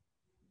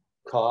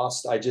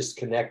 cost. I just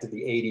connected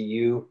the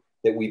ADU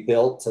that we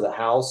built to the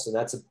house, and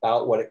that's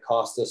about what it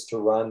cost us to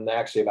run,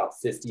 actually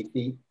about 50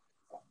 feet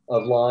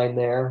of line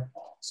there.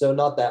 So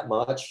not that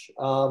much.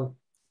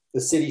 The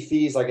city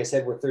fees, like I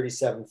said, were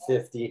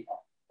 $3,750.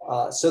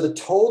 So the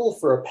total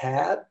for a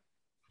pad,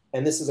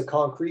 and this is a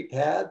concrete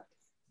pad,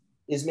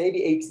 is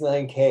maybe 8 to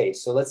 9K.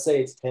 So let's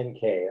say it's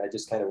 10K. I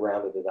just kind of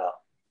rounded it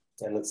up.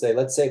 And let's say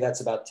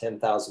that's about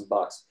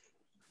 $10,000.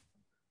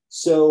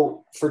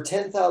 So for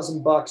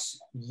 $10,000,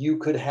 you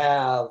could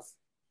have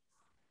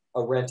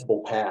a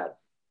rentable pad.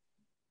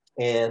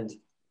 And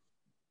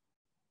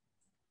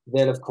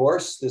then of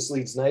course, this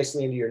leads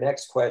nicely into your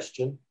next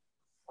question,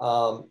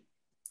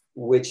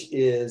 which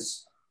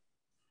is,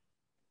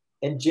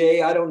 and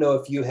Jay, I don't know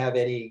if you have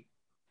any,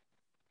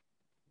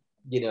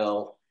 you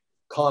know,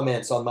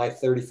 comments on my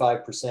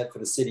 35% for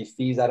the city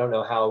fees. I don't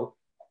know how,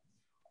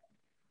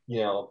 you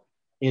know,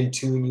 in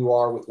tune you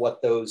are with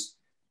what those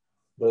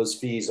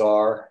fees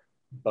are,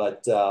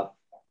 but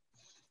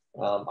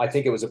I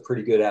think it was a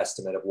pretty good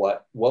estimate of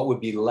what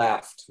would be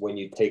left when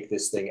you take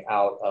this thing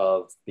out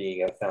of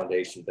being a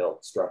foundation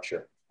built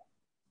structure.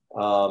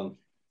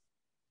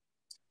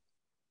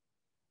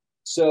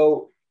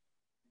 So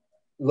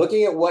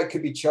looking at what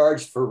could be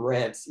charged for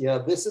rent, you know,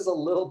 this is a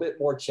little bit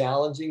more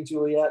challenging,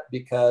 Juliet,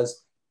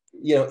 because,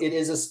 you know, it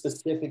is a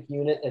specific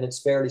unit and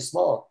it's fairly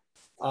small.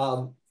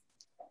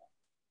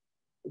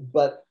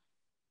 But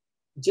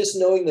just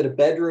knowing that a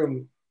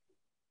bedroom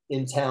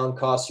in town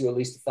costs you at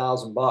least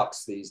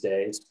 $1,000 these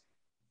days,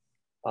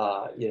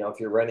 you know, if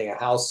you're renting a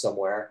house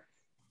somewhere.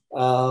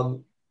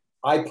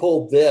 I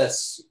pulled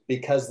this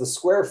because the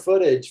square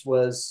footage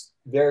was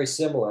very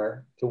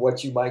similar to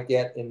what you might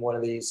get in one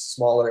of these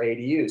smaller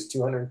ADUs,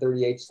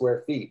 238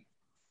 square feet.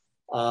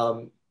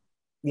 You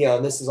know,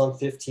 and this is on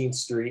 15th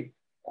Street,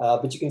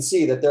 but you can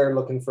see that they're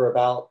looking for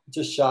about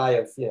just shy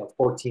of, you know,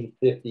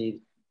 $1,450,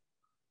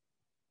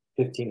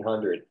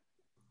 $1,500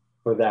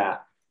 for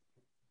that.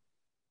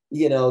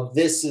 you know,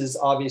 this is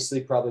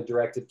obviously probably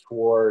directed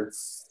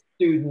towards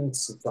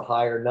students. It's a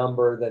higher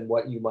number than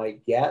what you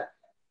might get.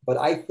 But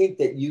I think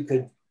that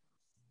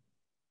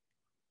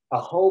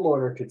a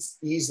homeowner could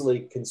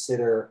easily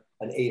consider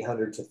an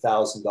 $800 to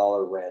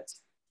 $1,000 rent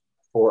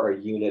for a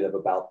unit of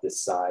about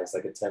this size,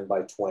 like a 10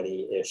 by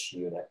 20-ish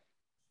unit.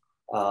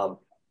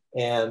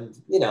 And,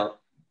 you know,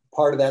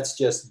 part of that's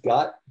just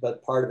gut,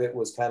 but part of it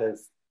was kind of,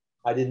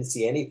 I didn't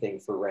see anything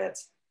for rent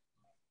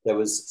that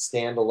was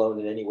standalone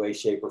in any way,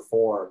 shape, or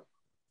form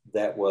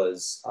that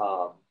was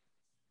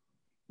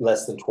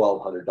less than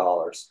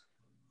 $1,200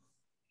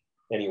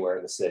 anywhere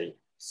in the city.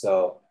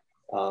 So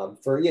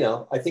for, you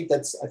know, I think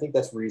that's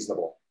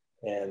reasonable,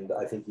 and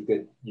I think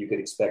you could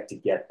expect to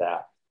get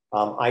that.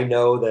 I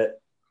know that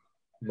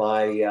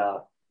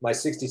my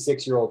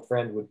 66-year-old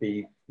friend would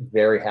be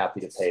very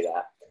happy to pay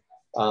that.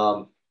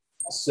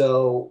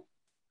 So,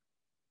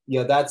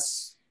 you know,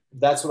 that's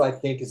what I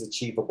think is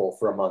achievable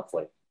for a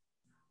monthly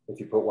if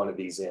you put one of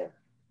these in.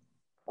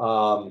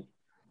 And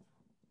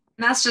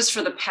that's just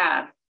for the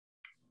pad,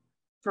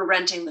 for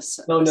renting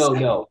the.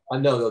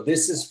 No.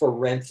 This is for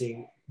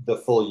renting the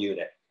full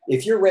unit.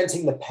 If you're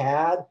renting the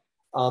pad,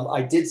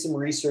 I did some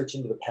research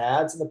into the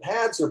pads, and the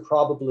pads are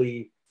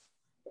probably,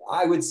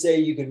 I would say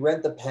you could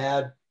rent the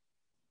pad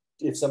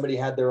if somebody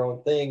had their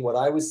own thing. What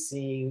I was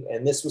seeing,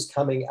 and this was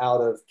coming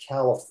out of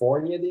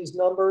California, these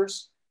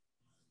numbers,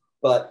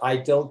 but I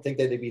don't think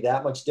that it'd be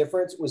that much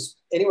difference. It was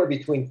anywhere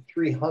between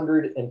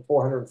 $300 and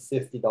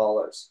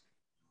 $450.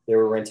 They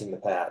were renting the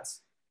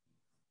pads,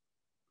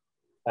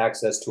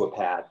 access to a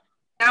pad.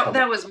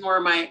 That was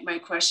more my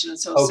question.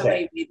 So okay.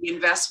 Somebody made the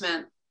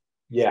investment.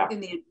 Yeah.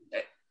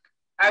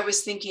 I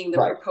was thinking the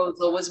right.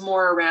 proposal was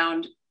more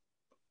around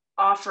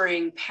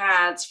offering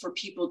pads for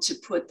people to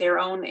put their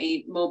own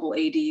mobile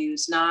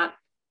ADUs, not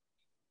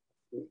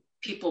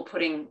people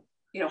putting,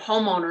 you know,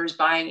 homeowners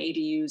buying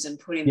ADUs and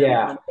putting them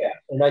on. Yeah.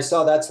 And I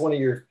saw that's one of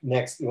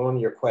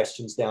your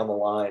questions down the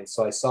line.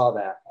 So I saw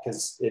that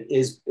because it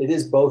is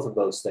both of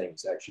those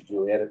things, actually,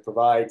 Juliet. It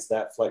provides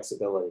that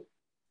flexibility.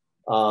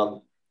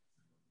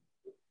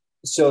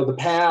 So the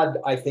pad,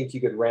 I think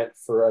you could rent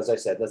for, as I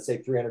said, let's say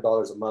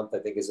 $300 a month, I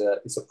think is a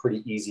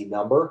pretty easy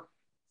number.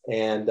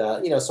 And,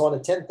 you know, so on a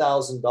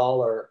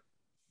 $10,000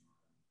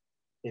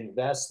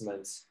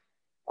 investment,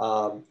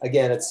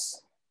 again,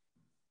 it's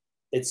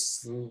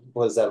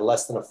was that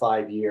less than a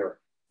 5-year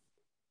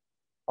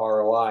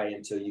ROI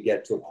until you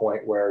get to a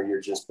point where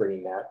you're just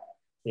bringing that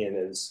in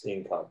as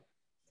income.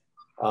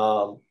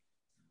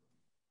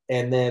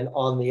 And then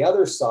on the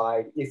other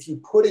side, if you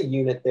put a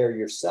unit there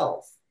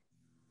yourself,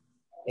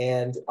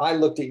 and I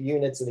looked at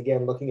units, and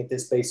again, looking at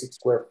this basic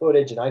square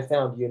footage, and I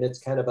found units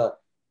kind of a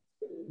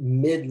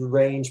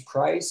mid-range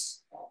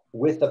price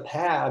with a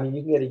pad. I mean,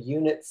 you can get a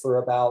unit for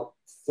about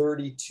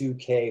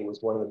 $32K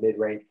was one of the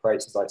mid-range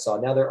prices I saw.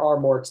 Now there are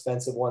more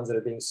expensive ones that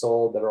are being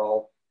sold that are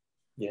all,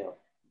 you know,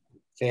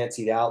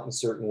 fancied out in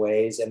certain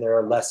ways, and there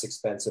are less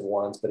expensive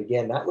ones. But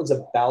again, that was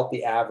about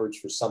the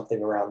average for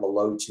something around the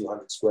low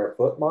 200 square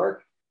foot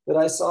mark that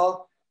I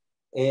saw.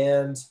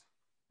 And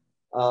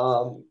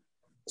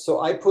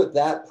so I put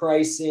that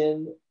price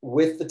in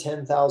with the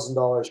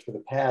 $10,000 for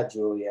the pad,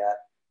 Juliet,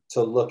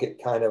 to look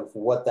at kind of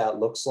what that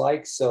looks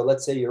like. So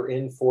let's say you're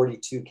in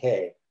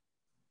 42K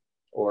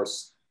or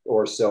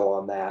so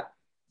on that.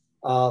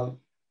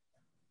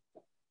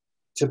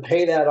 To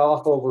pay that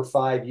off over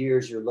 5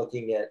 years, you're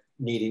looking at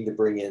needing to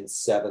bring in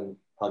 $700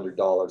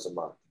 a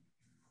month.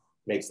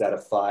 Makes that a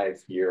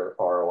 5-year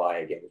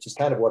ROI again, which is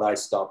kind of what I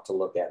stopped to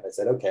look at. I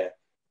said, okay,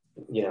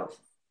 you know,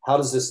 how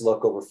does this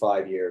look over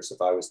 5 years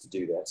if I was to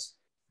do this?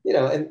 You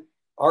know, and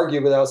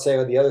argue without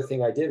saying, the other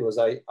thing I did was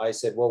I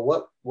said, well,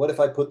 what if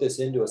I put this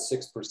into a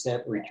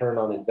 6% return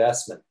on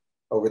investment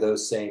over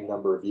those same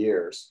number of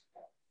years,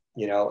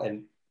 you know,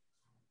 and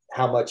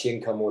how much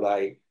income would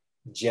I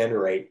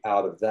generate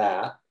out of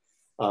that,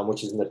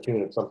 which is in the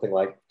tune of something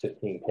like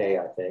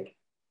 15K, I think.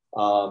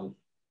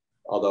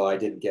 Although I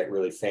didn't get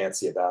really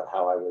fancy about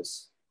how I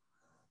was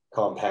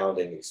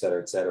compounding, et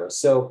cetera, et cetera.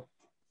 So,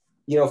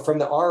 you know, from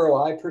the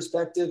ROI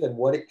perspective and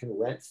what it can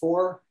rent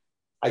for,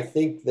 I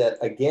think that,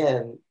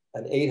 again,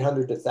 an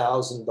 $800 to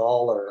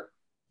 $1,000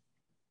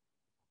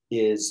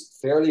 is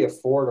fairly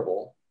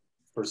affordable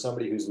for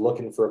somebody who's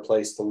looking for a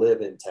place to live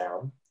in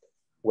town,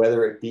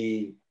 whether it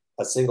be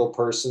a single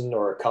person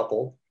or a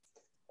couple,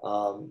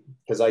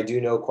 because I do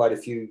know quite a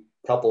few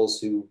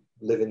couples who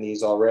live in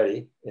these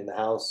already in the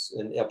house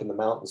and up in the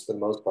mountains for the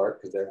most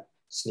part, because they're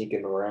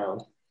sneaking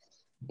around.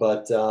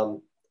 But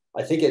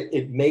I think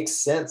it makes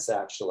sense,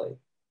 actually,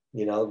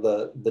 you know,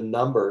 the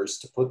numbers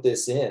to put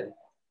this in.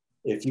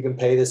 If you can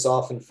pay this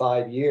off in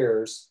 5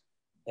 years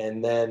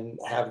and then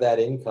have that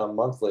income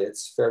monthly,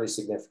 it's fairly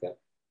significant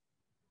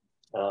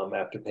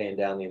after paying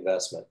down the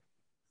investment.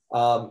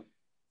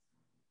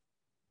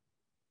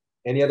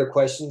 Any other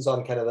questions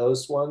on kind of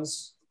those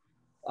ones?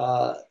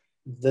 The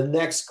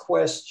next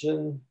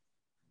question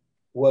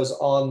was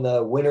on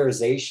the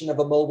winterization of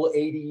a mobile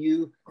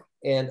ADU.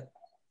 And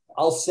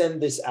I'll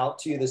send this out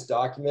to you, this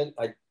document.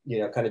 I, you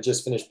know, kind of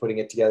just finished putting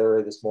it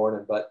together this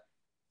morning, but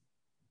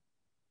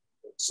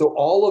So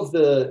all of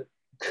the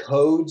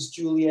codes,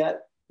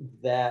 Juliet,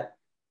 that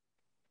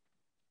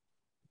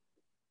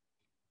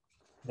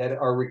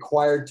are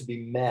required to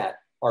be met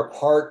are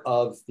part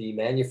of the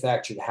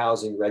manufactured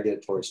housing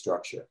regulatory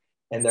structure.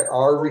 And there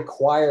are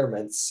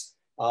requirements.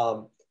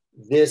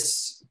 They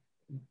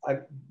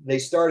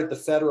start at the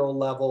federal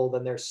level,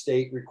 then there's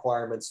state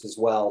requirements as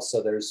well.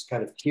 So there's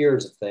kind of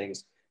tiers of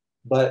things.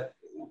 But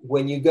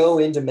when you go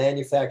into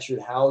manufactured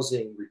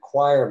housing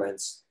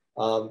requirements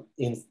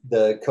in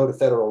the Code of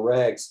Federal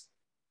Regs,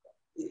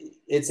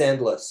 it's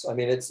endless. I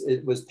mean,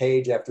 it was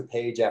page after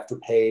page after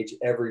page,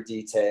 every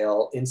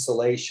detail,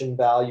 insulation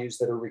values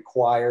that are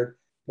required.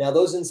 Now,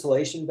 those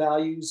insulation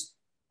values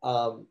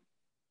are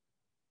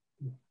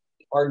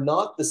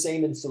not the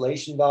same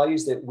insulation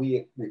values that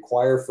we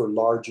require for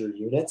larger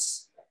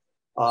units.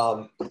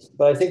 But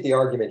I think the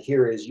argument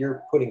here is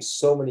you're putting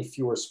so many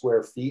fewer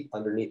square feet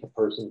underneath a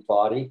person's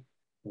body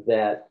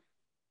that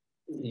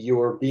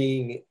you're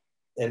being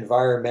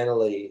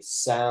environmentally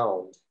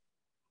sound,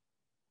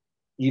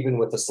 even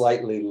with a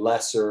slightly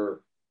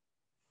lesser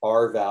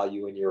R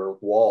value in your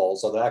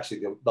walls. Although actually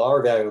the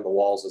R value in the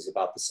walls is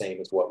about the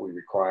same as what we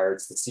require.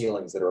 It's the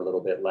ceilings that are a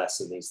little bit less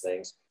in these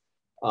things.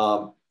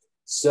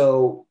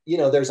 So, you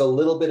know, there's a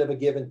little bit of a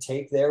give and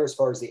take there as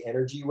far as the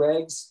energy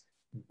regs,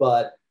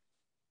 but,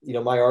 you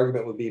know, my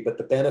argument would be, but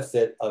the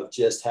benefit of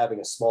just having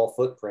a small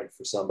footprint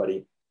for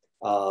somebody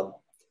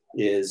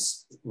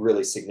is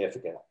really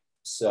significant.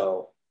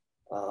 So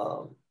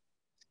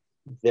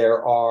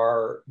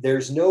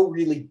there's no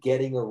really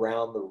getting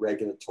around the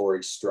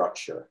regulatory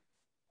structure.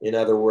 In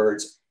other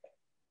words,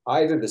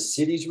 either the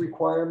city's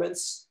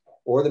requirements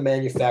or the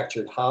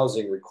manufactured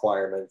housing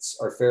requirements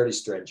are fairly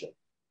stringent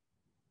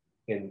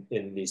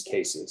in these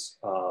cases.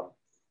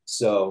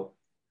 So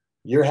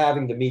you're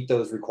having to meet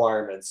those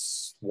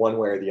requirements one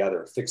way or the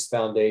other, fixed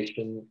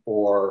foundation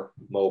or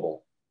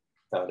mobile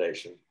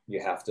foundation. You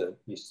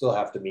still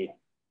have to meet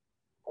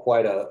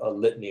quite a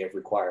litany of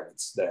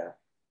requirements there.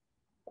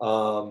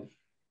 Do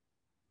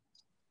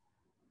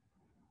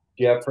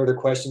you have further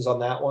questions on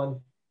that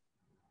one?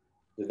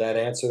 Did that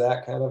answer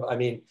that kind of? I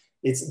mean,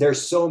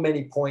 there's so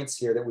many points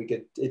here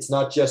that it's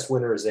not just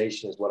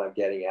winterization is what I'm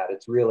getting at.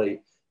 It's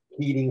really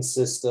heating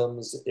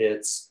systems,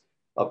 it's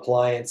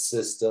appliance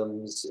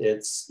systems,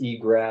 it's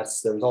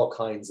egress. There's all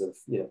kinds of,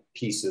 you know,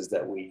 pieces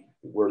that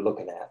we're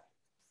looking at.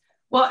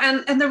 Well,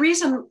 and the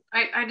reason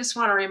I just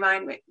want to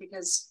remind me,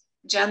 because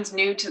Jen's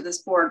new to this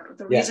board,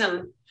 the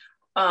reason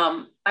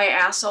I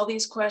asked all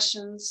these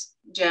questions,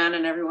 Jen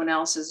and everyone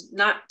else, is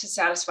not to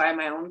satisfy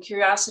my own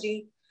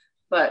curiosity,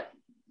 but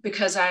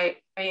because I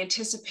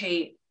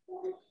anticipate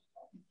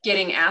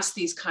getting asked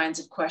these kinds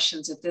of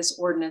questions if this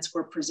ordinance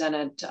were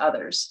presented to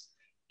others.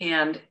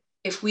 And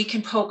if we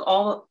can poke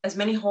as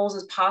many holes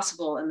as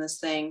possible in this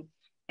thing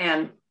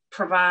and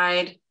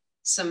provide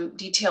some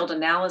detailed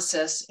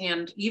analysis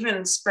and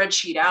even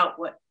spreadsheet out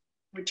what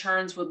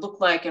returns would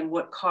look like and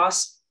what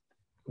costs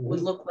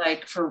would look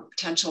like for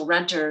potential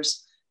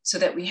renters, so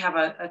that we have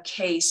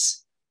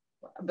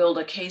build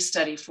a case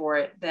study for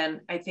it,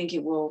 then I think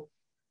it will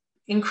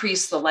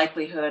increase the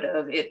likelihood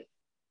of it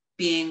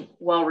being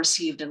well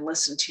received and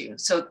listened to.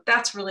 So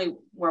that's really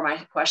where my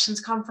questions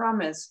come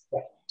from, is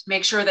to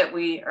make sure that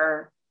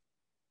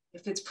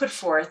if it's put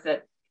forth,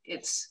 that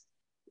it's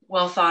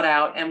well thought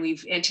out and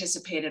we've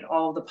anticipated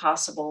all the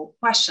possible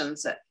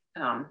questions that,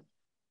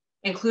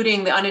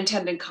 including the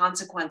unintended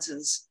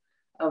consequences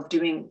of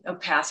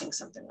passing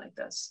something like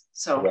this.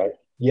 So right.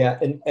 Yeah,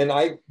 and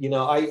I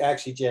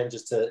actually, Jen,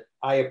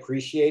 I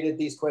appreciated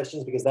these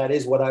questions, because that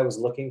is what I was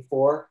looking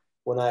for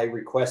when I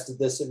requested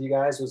this of you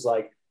guys, was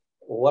like,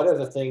 what are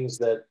the things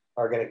that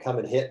are going to come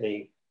and hit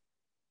me?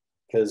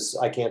 Because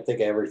I can't think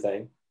of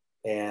everything,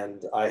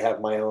 and I have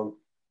my own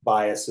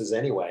biases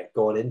anyway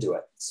going into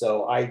it.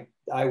 So I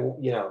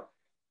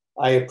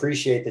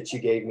appreciate that you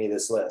gave me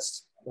this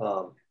list.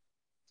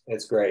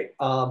 It's great.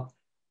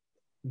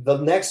 The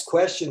next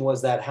question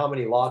was that how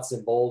many lots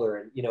in Boulder?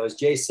 And, you know, as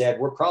Jay said,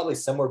 we're probably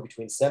somewhere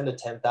between 7,000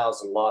 to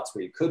 10,000 lots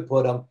where you could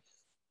put them.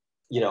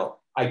 You know,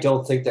 I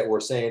don't think that we're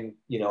saying,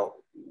 you know,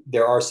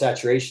 there are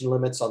saturation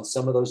limits on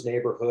some of those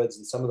neighborhoods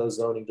and some of those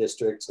zoning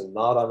districts and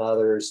not on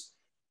others.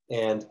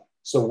 And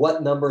so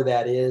what number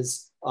that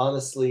is,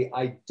 honestly,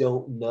 I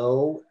don't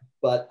know,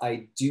 but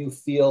I do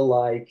feel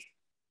like,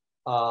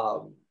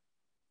 I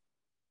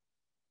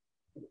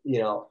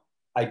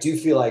do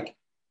feel like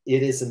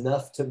it's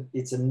enough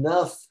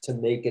to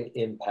make an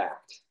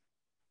impact.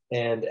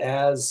 And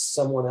as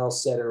someone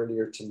else said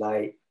earlier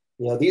tonight,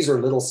 you know, these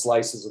are little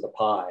slices of the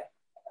pie.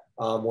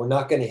 We're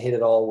not going to hit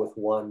it all with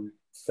one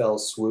fell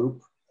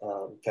swoop.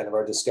 Kind of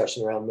our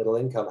discussion around middle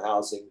income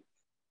housing,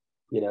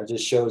 you know,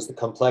 just shows the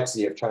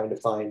complexity of trying to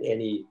find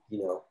any, you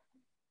know,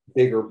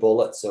 bigger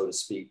bullet, so to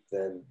speak,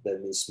 than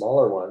these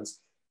smaller ones.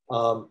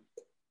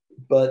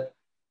 But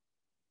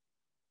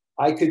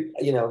I could,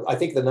 you know, I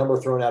think the number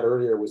thrown out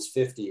earlier was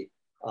 50.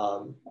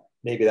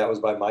 Maybe that was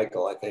by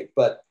Michael, I think,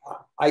 but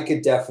I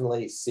could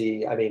definitely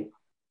see, I mean,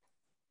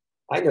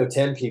 I know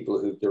 10 people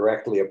who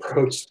directly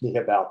approached me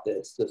about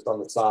this just on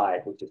the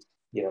side, which is,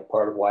 you know,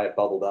 part of why it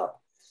bubbled up.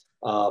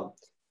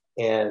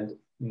 And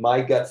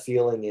my gut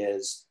feeling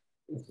is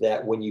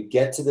that when you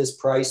get to this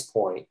price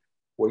point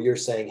where you're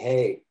saying,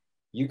 hey,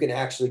 you can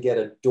actually get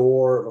a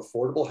door of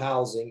affordable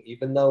housing,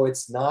 even though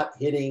it's not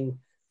hitting,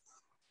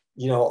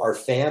 our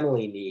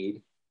family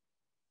need,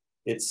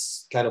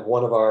 it's kind of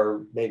one of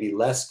our maybe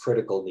less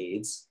critical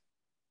needs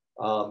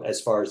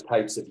as far as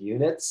types of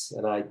units.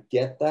 And I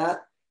get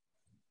that,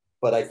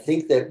 but I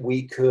think that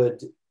we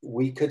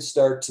could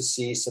start to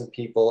see some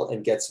people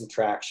and get some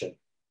traction,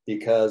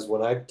 because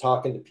when I'm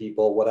talking to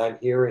people, what I'm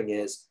hearing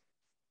is,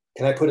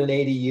 can I put an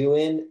ADU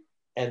in?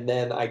 And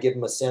then I give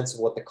them a sense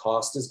of what the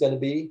cost is going to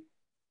be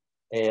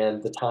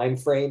and the time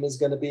frame is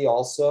going to be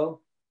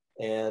also.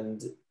 And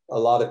a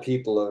lot of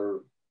people are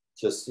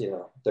just,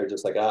 they're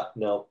just like,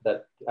 no,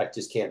 that I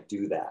just can't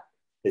do that.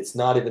 It's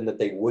not even that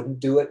they wouldn't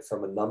do it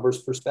from a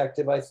numbers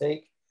perspective, I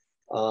think,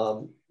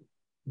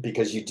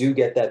 because you do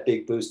get that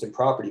big boost in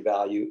property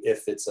value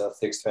if it's a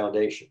fixed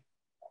foundation.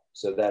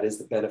 So that is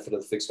the benefit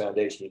of the fixed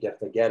foundation. You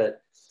definitely get it.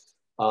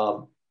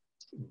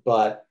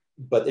 But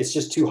it's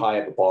just too high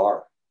of a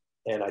bar.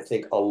 And I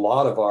think a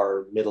lot of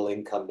our middle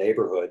income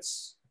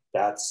neighborhoods,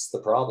 that's the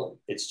problem.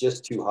 It's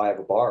just too high of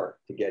a bar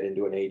to get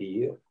into an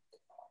ADU.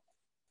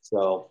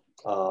 So,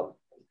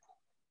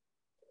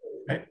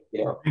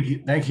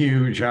 Thank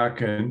you,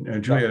 Jacques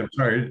and Juliet. I'm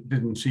sorry, I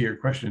didn't see your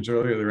questions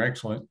earlier. They're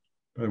excellent.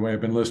 By the way,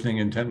 I've been listening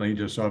intently,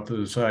 just off to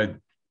the side,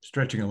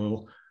 stretching a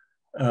little.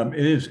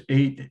 It is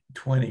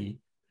 8:20,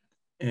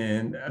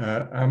 and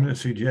I'm going to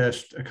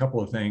suggest a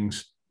couple of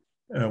things.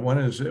 One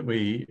is that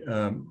we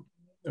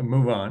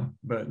move on,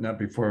 but not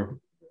before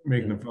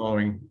making the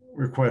following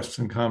requests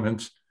and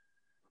comments.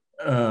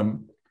 I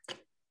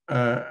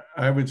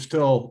would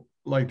still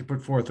like to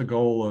put forth a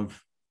goal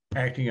of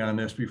acting on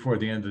this before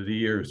the end of the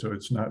year, so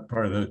it's not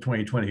part of the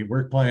 2020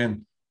 work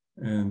plan,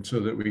 and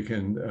so that we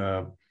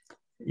can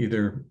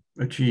either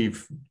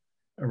achieve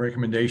a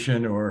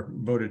recommendation or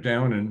vote it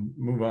down and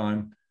move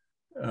on.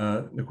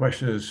 The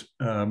question is,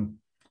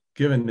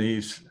 given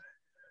these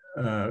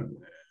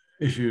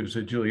issues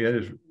that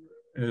Juliet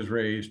has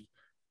raised,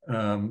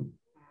 how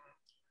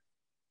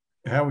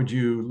would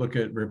you look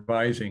at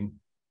revising,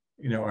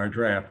 our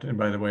draft? And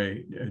by the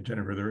way,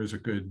 Jennifer, there is a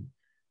good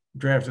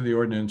draft of the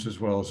ordinance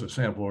as well as a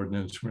sample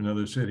ordinance from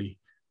another city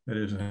that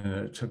is in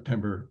a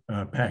September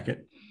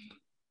packet.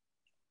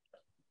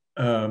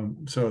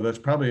 So that's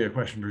probably a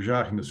question for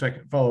Jacques. And the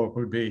second follow-up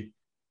would be,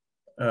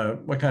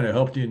 what kind of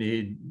help do you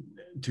need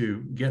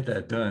to get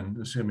that done,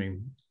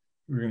 assuming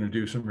we're going to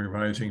do some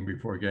revising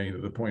before getting to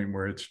the point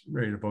where it's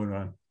ready to vote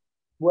on?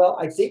 Well,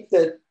 I think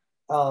that,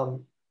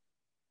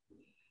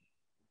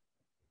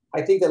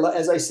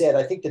 as I said,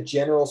 I think the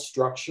general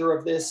structure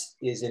of this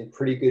is in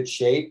pretty good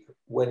shape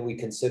when we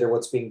consider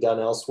what's being done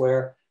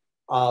elsewhere.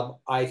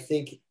 I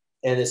think,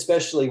 and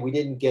especially we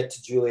didn't get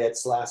to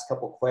Juliet's last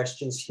couple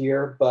questions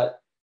here,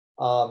 but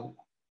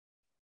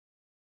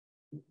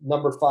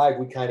number 5,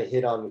 we kind of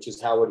hit on, which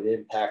is how would it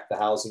impact the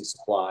housing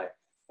supply?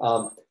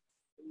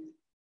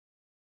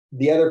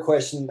 The other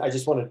question, I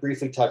just want to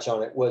briefly touch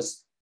on it,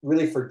 was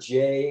really for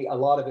Jay. A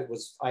lot of it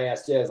was, I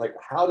asked Jay, I was like,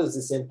 how does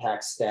this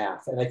impact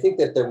staff? And I think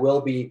that there will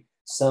be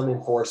some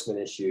enforcement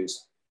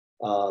issues.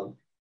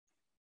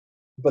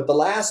 But the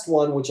last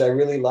one, which I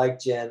really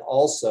liked, Jen,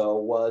 also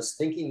was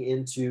thinking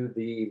into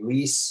the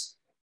lease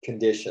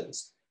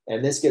conditions.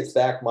 And this gets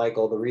back,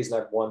 Michael, the reason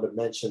I wanted to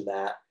mention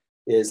that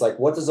is like,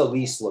 what does a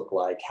lease look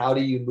like? How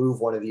do you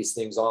move one of these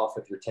things off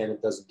if your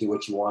tenant doesn't do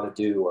what you want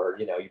to do, or,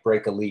 you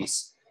break a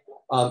lease?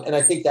 And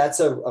I think that's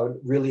a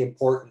really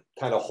important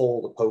kind of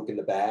hole to poke in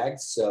the bag.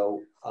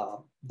 So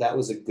that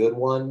was a good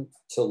one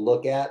to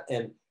look at.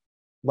 And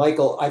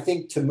Michael, I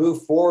think to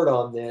move forward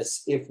on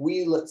this, if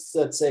we, let's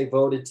say,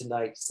 voted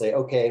tonight to say,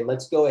 okay,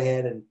 let's go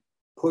ahead and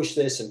push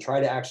this and try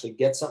to actually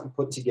get something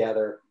put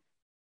together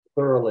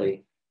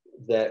thoroughly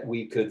that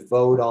we could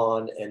vote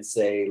on and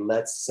say,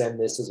 let's send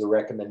this as a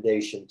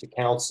recommendation to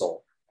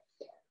council,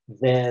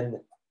 then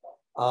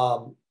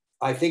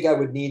I think I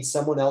would need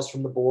someone else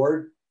from the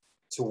board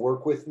to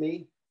work with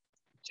me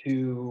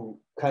to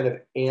kind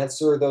of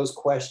answer those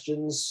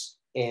questions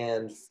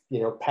and,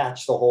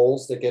 patch the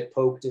holes that get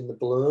poked in the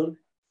balloon,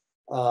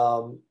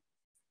 so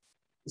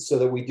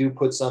that we do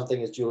put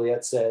something, as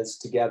Juliet says,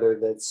 together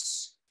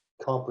that's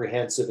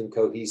comprehensive and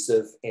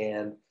cohesive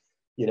and,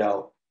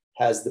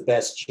 has the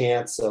best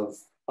chance of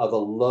a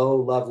low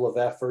level of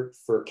effort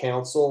for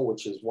council,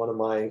 which is one of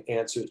my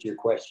answers to your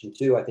question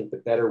too. I think the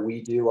better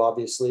we do,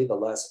 obviously, the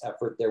less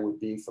effort there would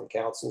be from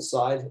council's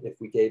side if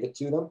we gave it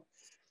to them.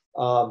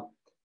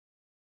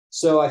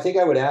 So I think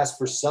I would ask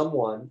for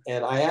someone,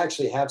 and I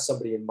actually have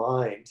somebody in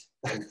mind,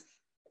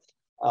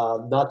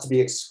 not to be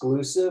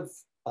exclusive.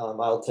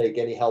 I'll take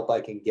any help I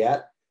can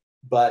get,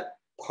 but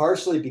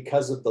partially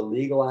because of the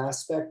legal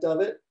aspect of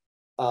it,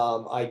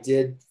 I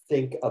did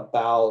think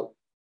about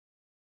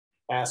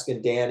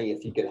asking Danny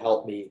if he could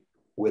help me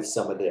with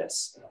some of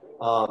this.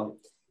 And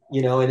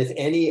if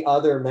any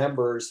other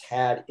members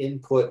had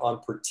input on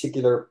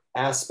particular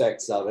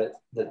aspects of it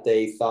that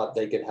they thought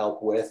they could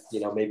help with,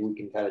 maybe we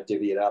can kind of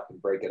divvy it up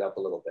and break it up a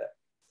little bit.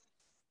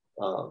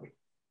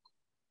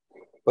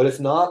 But if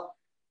not,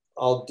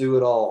 I'll do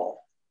it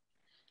all.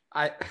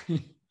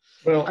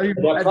 Well,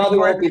 that probably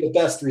won't be the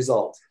best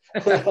result.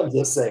 I'm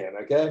just saying,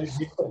 okay?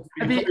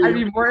 I'd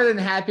be more than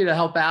happy to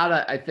help out.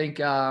 I think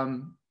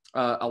a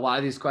lot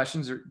of these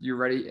questions you're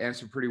already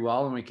answered pretty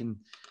well, and we can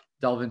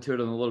delve into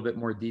it in a little bit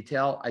more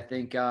detail. I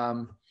think,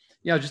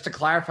 just to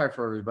clarify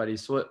for everybody.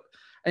 So,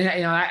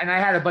 and I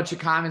had a bunch of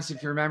comments,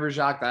 if you remember,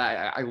 Jacques,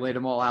 that I laid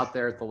them all out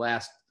there at the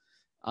last,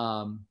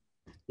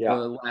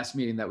 the last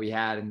meeting that we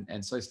had.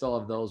 And so I still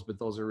have those, but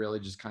those are really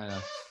just kind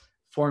of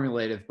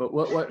formulative. But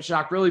what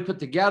Jacques really put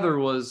together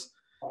was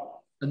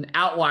an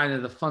outline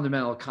of the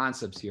fundamental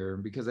concepts here,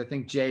 because I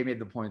think Jay made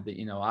the point that,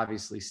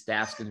 obviously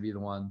staff's going to be the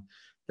one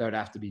that would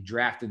have to be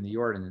drafting the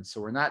ordinance. So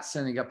we're not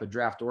sending up a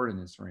draft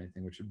ordinance or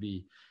anything, which would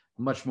be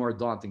a much more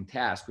daunting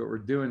task. What we're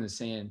doing is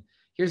saying,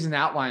 here's an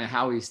outline of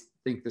how we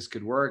think this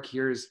could work.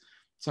 Here's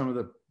some of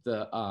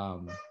the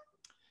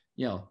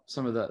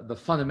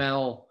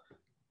fundamental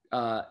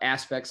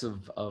aspects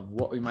of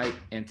what we might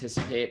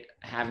anticipate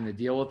having to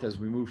deal with as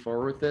we move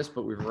forward with this,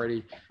 but we've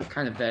already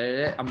kind of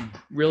vetted it. I'm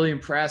really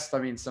impressed. I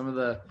mean, some of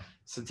the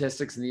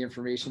statistics and the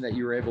information that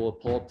you were able to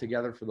pull up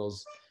together for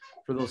those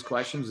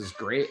questions is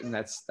great. And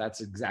that's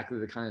exactly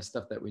the kind of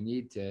stuff that we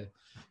need to,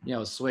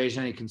 assuage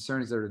any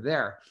concerns that are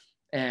there.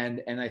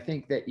 And I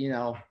think that,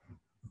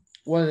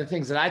 one of the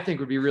things that I think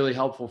would be really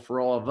helpful for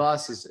all of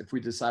us is if we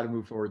decide to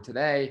move forward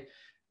today,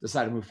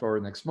 decide to move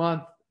forward next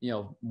month,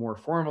 more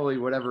formally,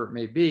 whatever it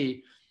may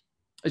be,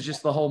 is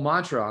just the whole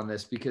mantra on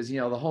this, because, the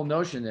whole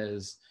notion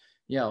is,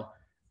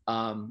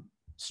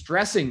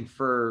 stressing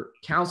for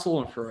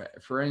council and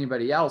for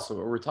anybody else. So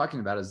what we're talking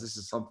about is this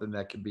is something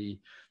that could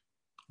be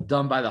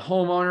done by the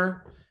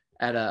homeowner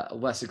at a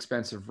less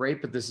expensive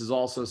rate, but this is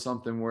also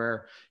something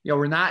where,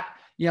 we're not,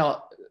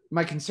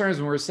 my concerns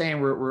when we're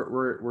saying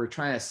we're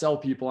trying to sell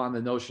people on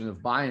the notion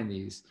of buying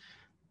these,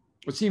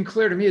 what seemed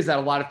clear to me is that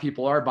a lot of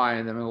people are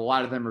buying them and a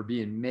lot of them are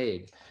being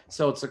made.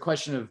 So it's a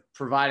question of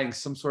providing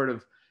some sort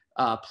of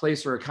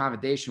place or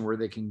accommodation where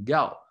they can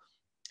go.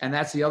 And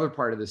that's the other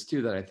part of this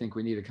too, that I think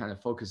we need to kind of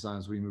focus on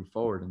as we move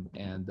forward.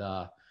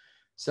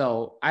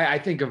 So I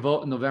think a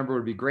vote in November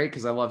would be great,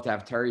 because I love to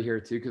have Terry here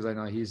too, because I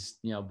know he's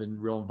been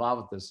real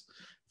involved with this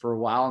for a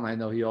while. And I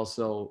know he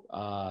also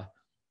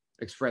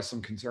expressed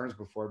some concerns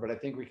before, but I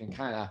think we can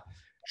kind of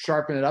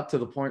sharpen it up to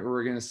the point where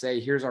we're going to say,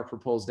 here's our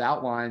proposed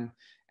outline,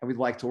 and we'd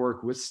like to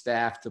work with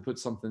staff to put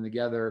something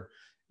together,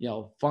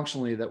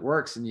 functionally that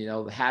works. And,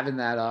 having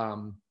that, I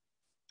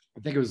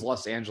think it was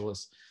Los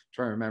Angeles, I'm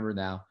trying to remember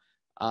now,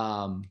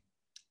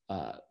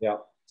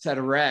 set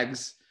of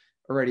regs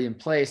already in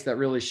place that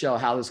really show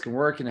how this can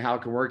work and how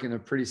it can work in a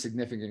pretty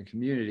significant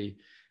community,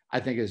 I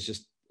think is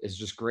just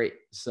great.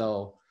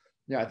 So,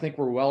 I think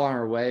we're well on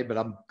our way, but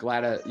I'm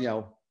glad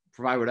to,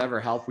 provide whatever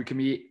help we can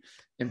meet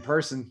in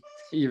person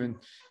even,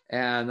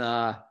 and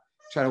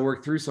try to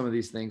work through some of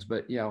these things.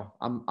 But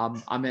I'm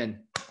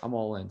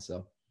all in.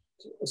 So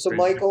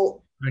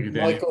Michael,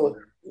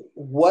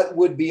 what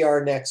would be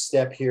our next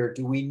step here?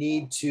 Do we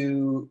need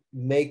to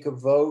make a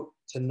vote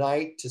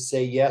tonight to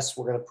say, yes,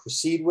 we're going to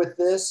proceed with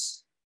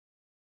this?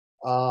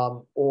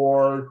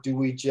 Or do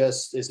we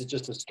is it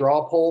just a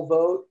straw poll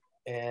vote?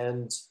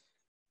 And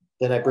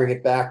then I bring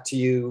it back to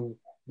you,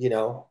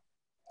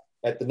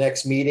 at the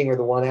next meeting or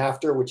the one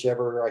after,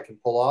 whichever I can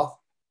pull off?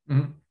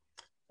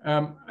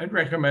 Mm-hmm. I'd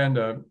recommend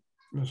a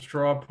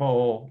straw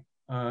poll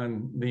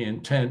on the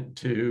intent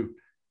to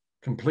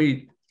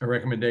complete a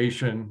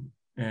recommendation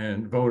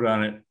and vote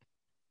on it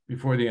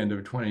before the end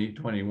of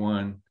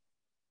 2021.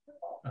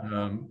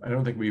 I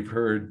don't think we've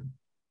heard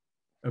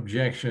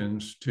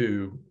objections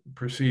to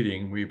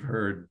proceeding. We've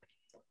heard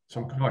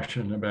some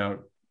caution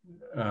about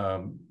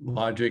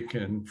logic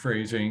and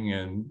phrasing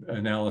and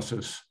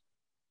analysis.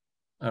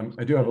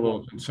 I do have a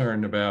little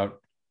concern about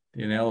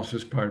the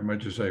analysis part,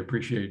 much as I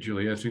appreciate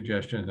Juliet's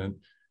suggestion, and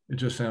it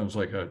just sounds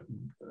like a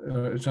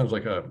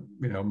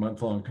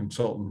month-long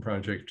consultant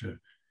project to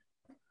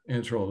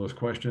answer all those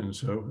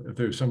questions. So if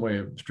there's some way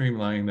of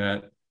streamlining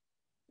that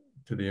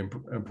to the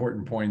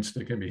important points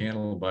that can be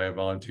handled by a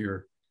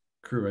volunteer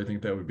crew, I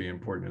think that would be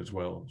important as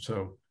well.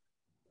 So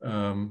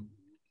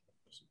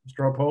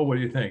straw poll, what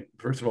do you think?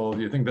 First of all,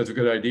 do you think that's a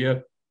good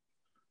idea?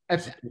 I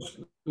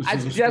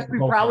suggest we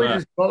probably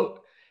just vote.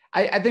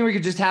 I think we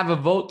could just have a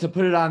vote to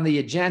put it on the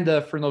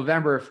agenda for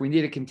November. If we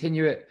need to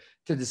continue it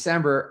to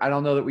December, I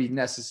don't know that we're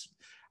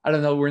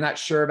not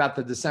sure about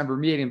the December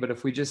meeting, but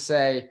if we just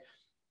say,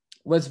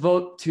 let's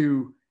vote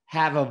to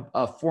have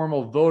a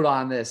formal vote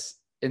on this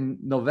in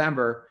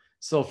November.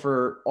 So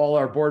for all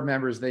our board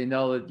members, they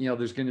know that,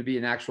 there's going to be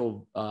an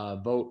actual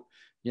vote,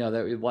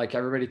 that we'd like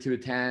everybody to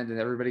attend, and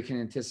everybody can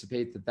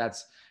anticipate that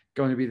that's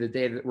going to be the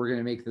day that we're going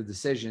to make the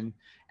decision.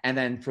 And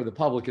then for the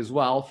public as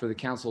well, for the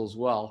council as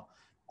well,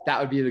 that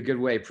would be the good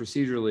way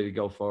procedurally to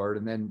go forward.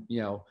 And then,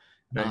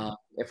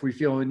 if we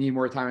feel we need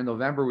more time in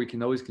November, we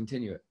can always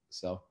continue it.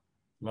 So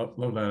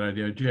love that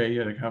idea. Jay, you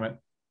had a comment?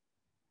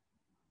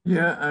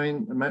 Yeah, I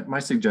mean, my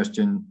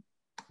suggestion,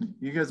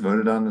 you guys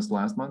voted on this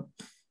last month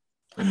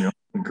and you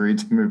agreed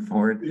to move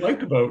forward. We'd like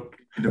to vote.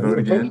 To vote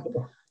again.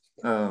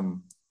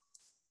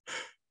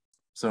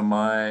 So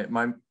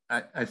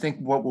I think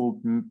what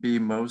will be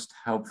most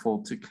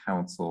helpful to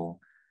council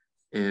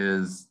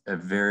is a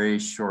very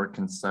short,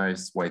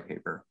 concise white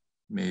paper,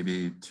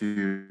 maybe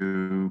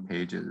 2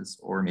 pages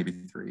or maybe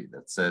 3,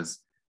 that says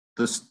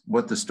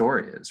what the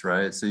story is,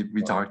 right? So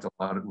we talked a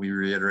lot, we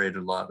reiterated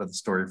a lot of the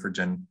story for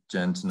Jen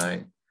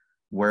tonight,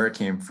 where it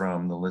came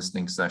from, the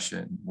listening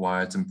session,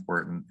 why it's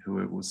important, who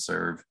it will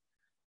serve,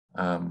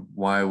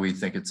 why we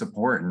think it's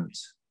important.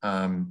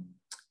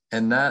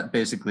 And that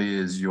basically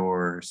is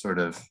your sort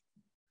of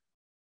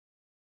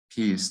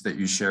piece that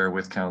you share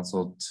with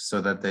council so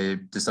that they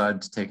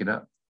decide to take it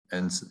up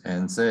and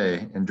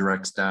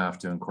direct staff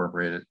to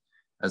incorporate it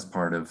as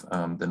part of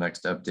the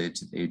next update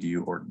to the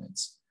ADU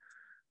ordinance.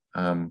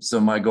 So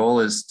my goal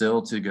is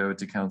still to go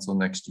to council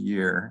next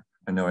year.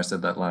 I know I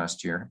said that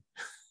last year,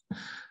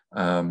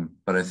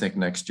 but I think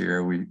next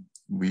year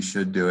we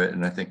should do it.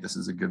 And I think this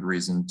is a good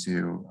reason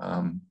to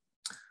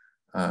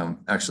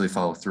actually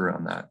follow through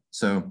on that.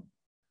 So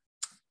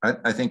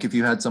I think if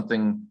you had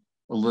something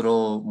a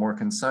little more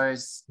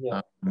concise,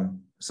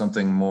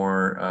 something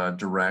more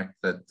direct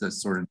that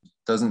sort of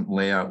doesn't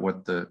lay out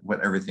what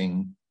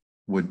everything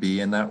would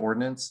be in that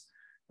ordinance,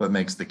 but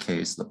makes the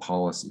case, the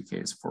policy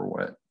case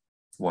for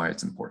why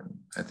it's important,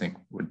 I think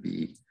would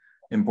be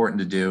important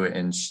to do.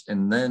 And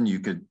then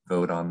you could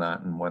vote on that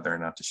and whether or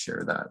not to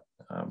share that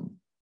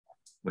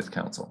with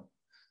council.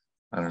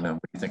 I don't know,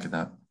 what do you think of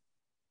that?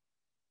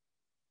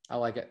 I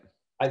like it.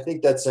 I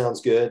think that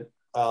sounds good.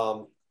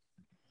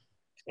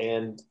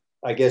 And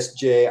I guess,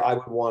 Jay, I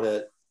would want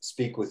to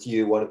speak with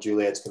you. One of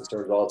Juliet's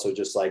concerns also,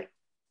 just like,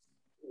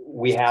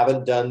 we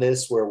haven't done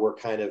this where we're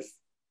kind of,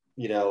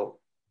 you know,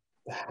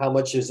 how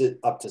much is it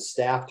up to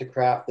staff to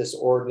craft this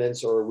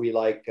ordinance? Or are we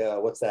like,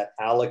 what's that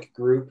ALEC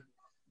group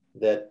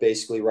that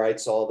basically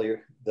writes all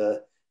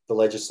the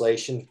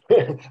legislation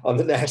on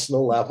the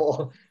national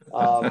level?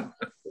 And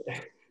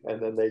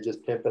then they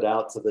just pimp it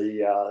out to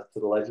the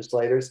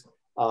legislators.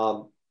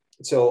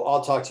 So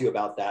I'll talk to you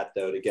about that,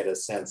 though, to get a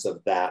sense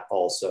of that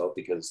also,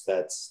 because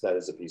that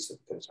is a piece of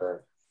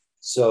concern.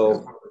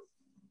 So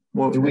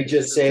do we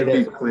just say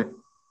that?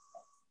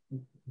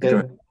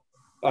 Then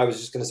I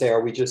was just going to say,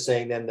 are we just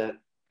saying then that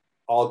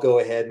I'll go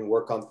ahead and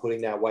work on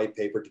putting that white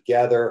paper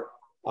together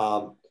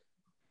and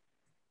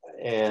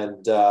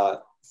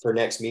for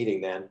next meeting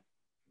then,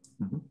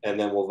 and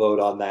then we'll vote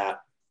on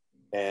that.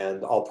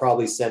 And I'll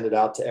probably send it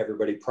out to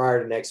everybody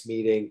prior to next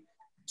meeting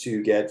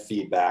to get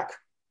feedback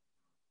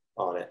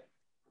on it.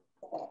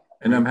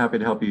 And I'm happy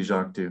to help you,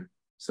 Jacques, too.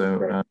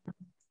 So,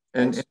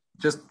 and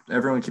just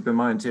everyone keep in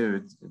mind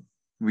too,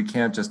 we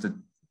can't just,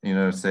 you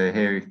know, say,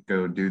 hey,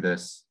 go do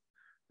this.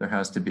 There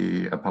has to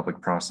be a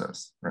public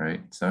process,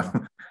 right? So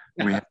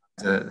we have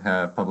to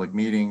have public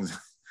meetings.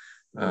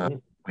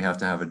 We have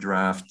to have a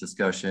draft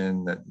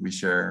discussion that we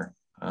share.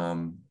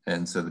 And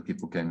so that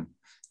people can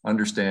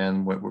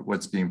understand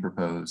what's being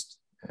proposed,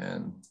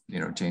 and, you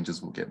know,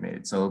 changes will get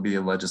made. So it'll be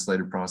a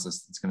legislative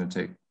process that's going to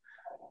take,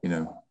 you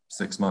know,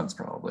 6 months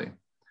probably.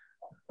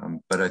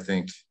 But I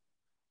think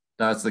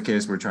that's the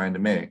case we're trying to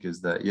make,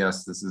 is that,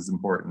 yes, this is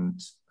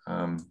important.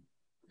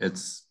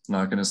 It's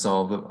not going to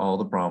solve all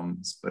the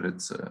problems, but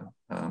it's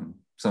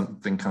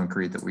something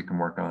concrete that we can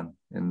work on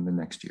in the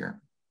next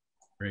year.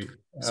 Great.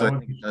 So I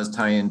think it does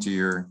tie into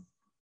your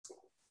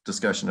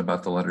discussion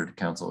about the letter to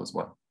council as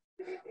well.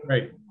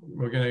 Right.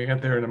 We're going to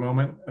get there in a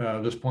moment.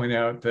 Just point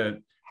out that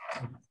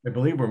I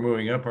believe we're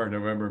moving up our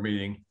November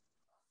meeting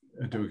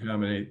to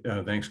accommodate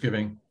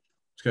Thanksgiving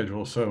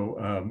schedule.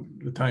 So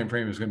the time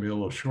frame is going to be a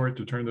little short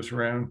to turn this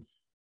around.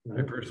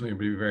 I personally would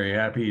be very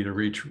happy to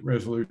reach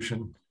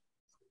resolution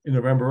in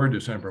November or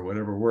December,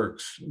 whatever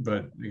works.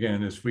 But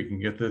again, if we can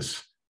get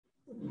this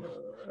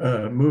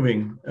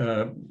moving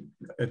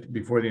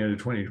before the end of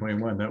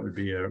 2021, that would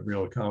be a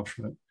real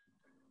accomplishment.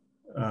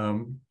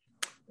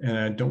 And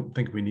I don't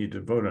think we need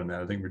to vote on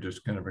that. I think we're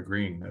just kind of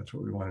agreeing that's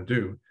what we want to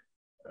do.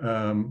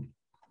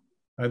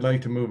 I'd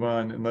like to move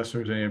on, unless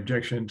there's any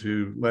objection,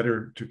 to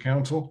letter to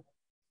council.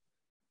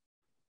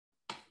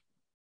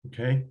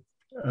 Okay.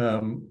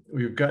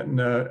 We've gotten,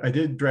 I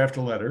did draft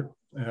a letter.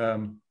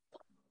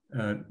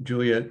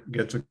 Juliet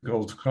gets a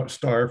gold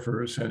star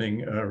for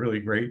sending a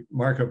really great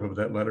markup of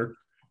that letter.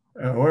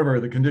 However,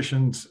 the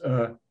conditions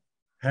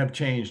have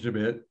changed a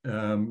bit.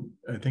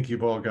 I think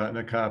you've all gotten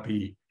a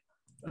copy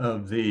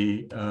of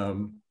the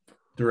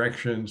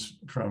directions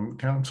from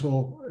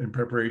council in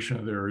preparation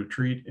of their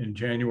retreat in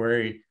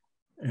January.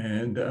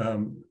 And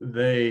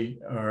they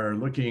are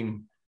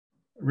looking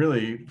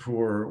really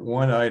for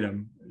one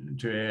item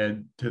to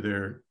add to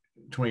their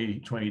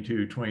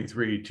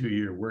 2022-23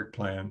 two-year work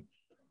plan,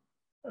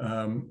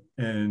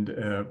 and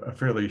a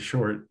fairly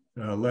short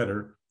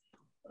letter.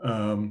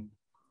 I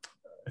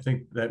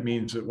think that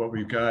means that what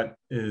we've got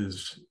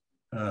is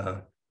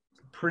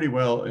pretty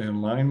well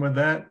in line with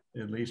that,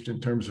 at least in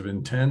terms of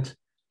intent,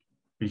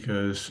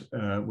 because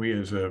we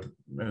as a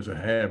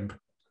HAB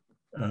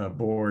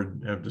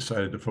board have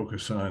decided to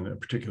focus on a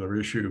particular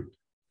issue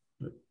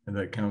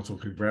that council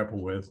could grapple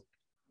with.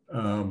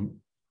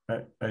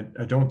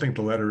 I don't think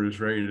the letter is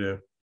ready to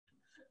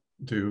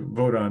to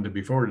vote on to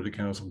be forwarded to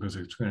council because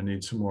it's going to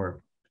need some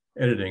more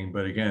editing.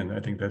 But again, I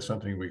think that's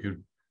something we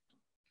could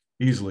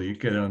easily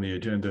get on the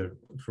agenda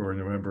for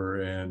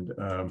November. And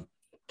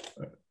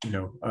you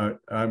know,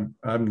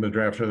 I'm the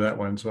drafter of that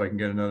one, so I can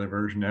get another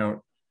version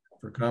out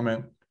for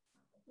comment.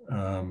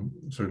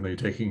 Certainly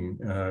taking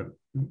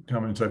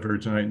comments I've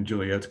heard tonight and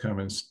Juliet's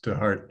comments to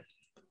heart.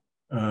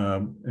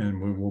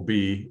 And we will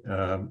be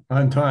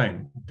on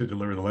time to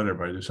deliver the letter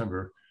by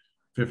December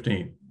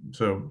 15th.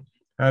 So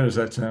how does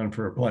that sound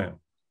for a plan?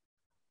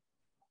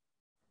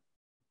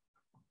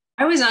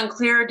 I was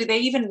unclear. Do they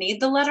even need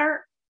the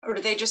letter, or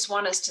do they just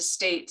want us to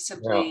state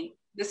simply,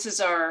 this is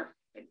our,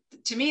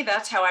 to me,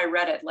 that's how I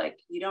read it. Like,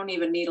 you don't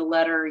even need a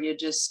letter. You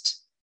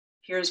just,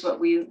 here's what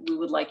we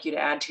would like you to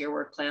add to your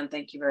work plan.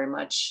 Thank you very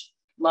much.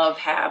 Love,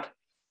 Hab.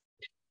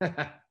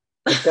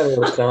 That's kind of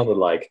what it sounded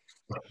like.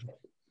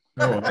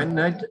 Oh,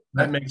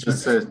 that makes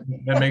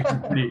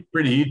it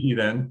pretty easy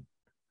then.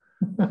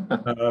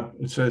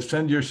 It says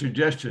send your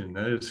suggestion.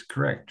 That is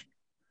correct.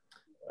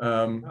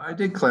 I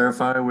did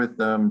clarify with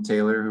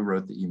Taylor, who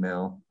wrote the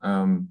email.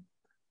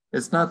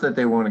 It's not that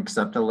they won't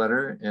accept a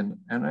letter, and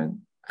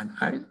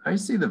I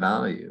see the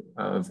value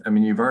of. I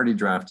mean, you've already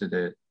drafted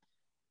it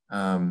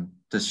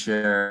to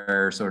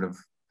share sort of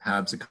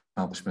Hab's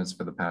accomplishments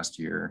for the past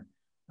year.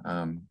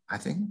 I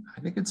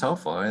think it's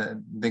helpful. I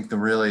think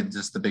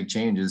the big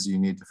change is you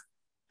need to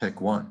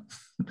pick one.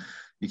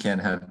 You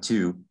can't have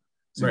two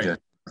suggestions.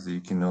 Right.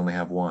 You can only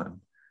have one.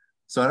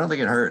 So I don't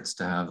think it hurts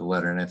to have the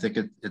letter, and I think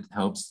it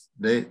helps.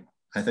 I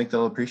think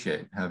they'll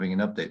appreciate having an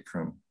update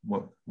from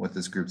what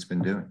this group's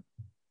been doing.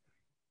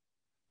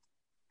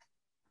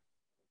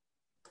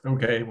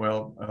 Okay,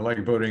 well, I like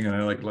voting and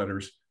I like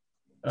letters.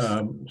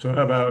 So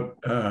how about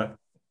I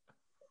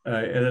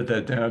edit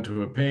that down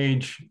to a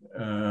page,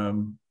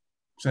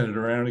 send it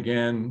around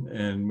again,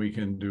 and we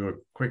can do a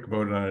quick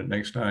vote on it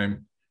next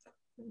time.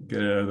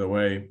 Get it out of the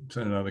way,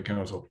 send it on the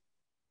council.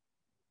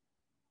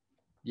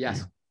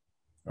 Yes.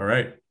 All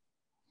right.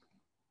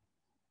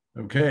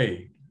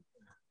 Okay.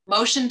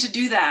 Motion to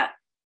do that.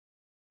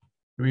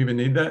 Do we even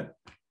need that?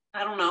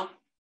 I don't know.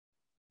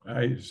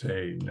 I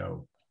say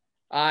no.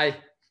 Aye.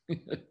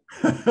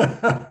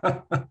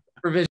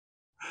 Provision.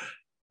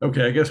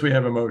 Okay, I guess we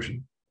have a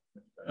motion.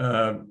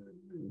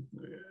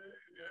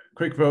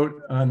 Quick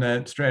vote on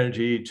that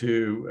strategy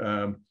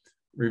to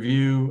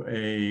review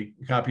a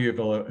copy of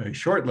a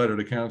short letter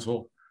to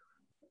council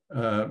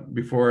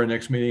before our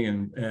next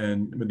meeting,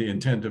 and with the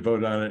intent to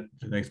vote on it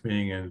the next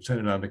meeting and send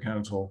it on to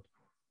council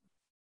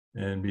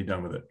and be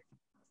done with it.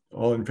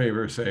 All in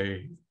favor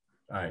say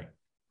aye.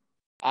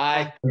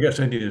 Aye. I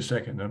guess I need a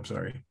second. I'm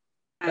sorry.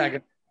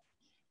 Second.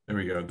 There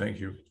we go. Thank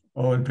you.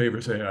 All in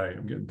favor say aye.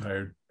 I'm getting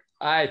tired.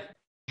 Aye.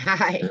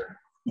 Hi.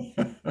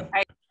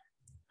 It's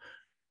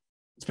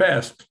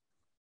passed.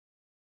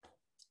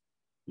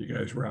 You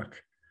guys rock.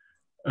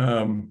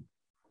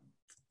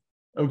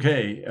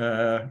 Okay.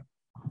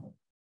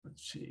 Let's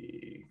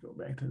see. Go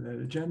back to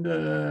that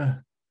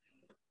agenda.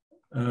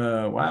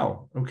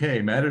 Wow.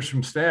 Okay. Matters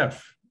from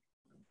staff.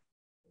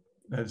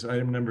 That's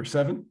item number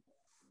 7.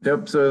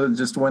 Yep. So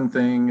just one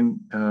thing,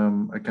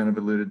 I kind of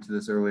alluded to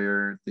this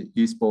earlier, the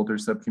East Boulder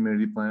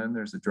Subcommunity Plan,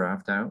 there's a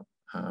draft out,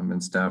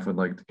 and staff would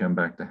like to come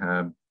back to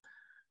HAB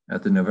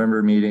at the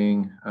November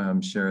meeting,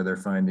 share their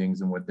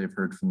findings and what they've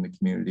heard from the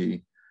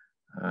community,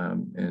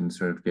 and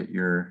sort of get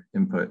your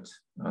input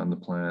on the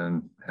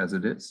plan as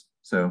it is.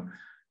 So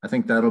I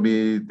think that'll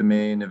be the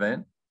main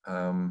event.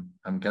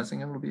 I'm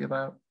guessing it'll be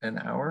about an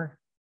hour,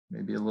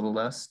 maybe a little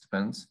less,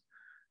 depends.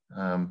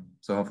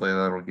 So hopefully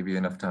that'll give you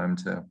enough time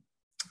to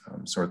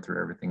sort through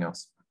everything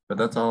else. But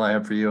that's all I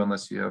have for you,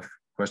 unless you have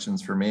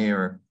questions for me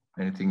or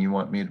anything you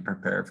want me to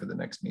prepare for the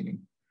next meeting.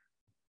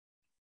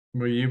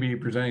 Will you be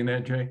presenting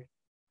that, Jay?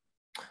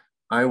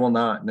 I will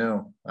not,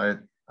 no.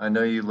 I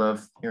know you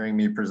love hearing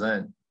me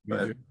present,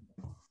 but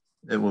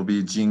it will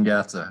be Jean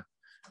Gatza,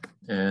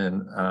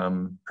 and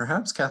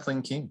perhaps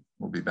Kathleen King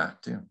will be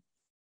back too.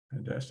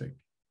 Fantastic.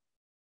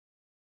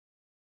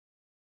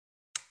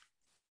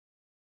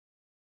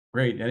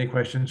 Great. Any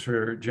questions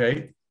for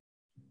Jay?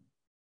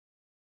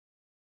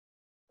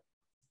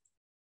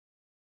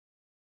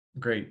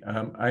 Great.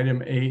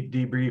 Item 8,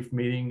 debrief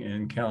meeting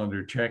and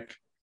calendar check.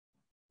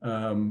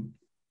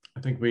 I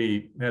think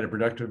we had a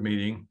productive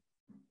meeting,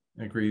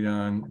 agreed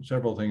on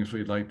several things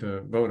we'd like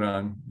to vote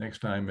on next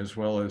time, as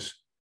well as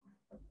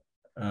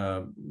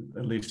at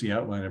least the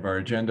outline of our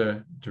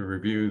agenda to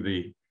review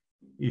the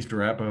East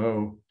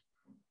Arapahoe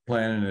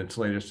plan in its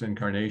latest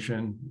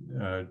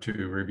incarnation,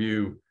 to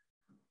review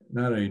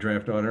not a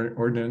draft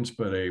ordinance,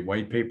 but a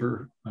white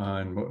paper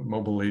on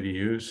mobile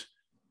ADUs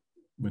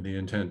with the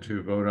intent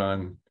to vote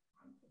on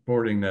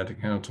forwarding that to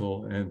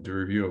council and to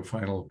review a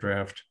final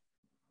draft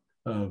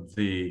of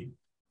the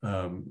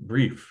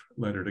brief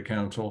letter to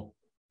council.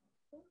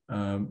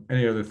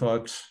 Any other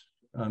thoughts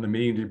on the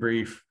meeting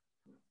debrief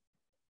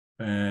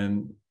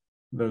and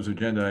those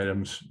agenda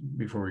items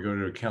before we go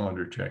to a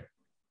calendar check?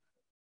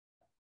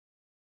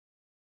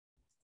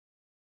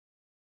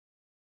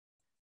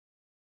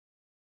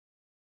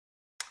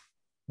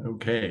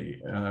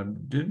 Okay,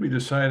 did we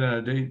decide on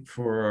a date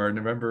for our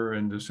November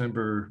and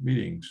December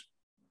meetings?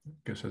 I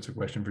guess that's a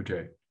question for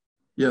Jay.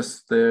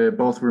 Yes, they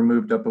both were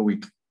moved up a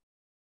week.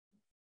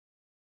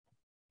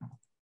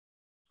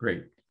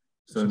 Great.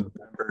 So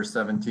November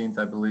 17th,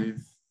 I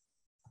believe.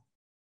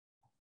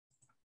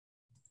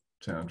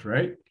 Sounds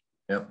right.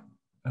 Yep.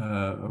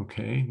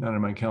 Okay, not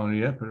on my calendar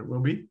yet, but it will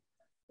be.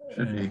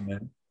 Should be.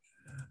 And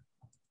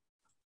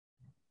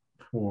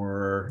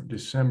for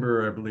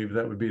December, I believe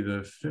that would be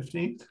the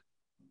 15th,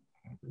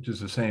 which is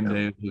the same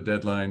day as the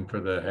deadline for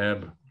the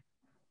HAB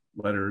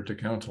letter to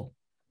council.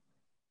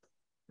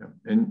 Yep.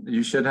 And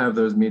you should have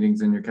those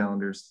meetings in your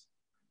calendars.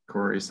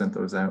 Corey sent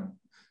those out.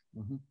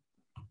 Mm-hmm.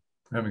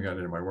 I haven't got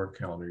it in my work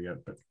calendar yet,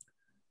 but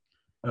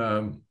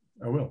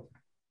I will.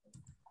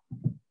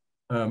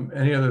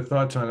 Any other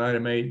thoughts on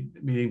item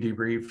 8, meeting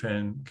debrief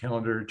and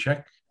calendar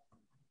check?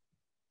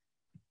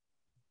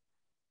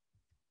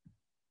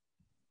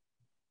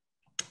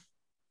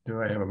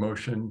 Do I have a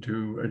motion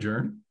to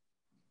adjourn?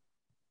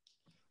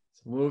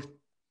 So moved.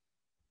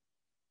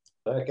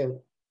 Second.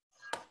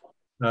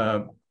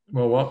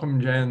 Well,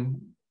 welcome,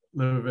 Jan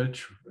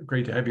Livovich.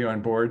 Great to have you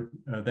on board.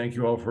 Thank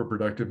you all for a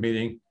productive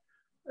meeting.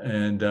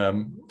 And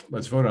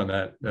let's vote on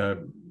that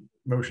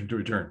motion to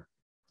adjourn.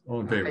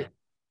 All in favor? Right.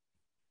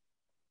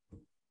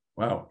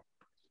 Wow,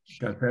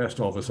 got fast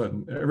all of a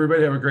sudden.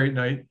 Everybody have a great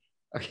night.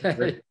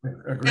 Okay.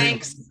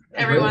 Thanks,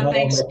 everyone.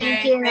 Thanks,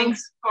 Jay.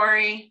 Thanks,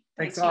 Corey.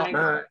 Thanks all.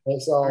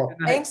 Thanks all.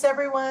 Thanks,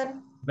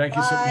 everyone. Thank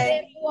you so much.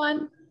 Bye,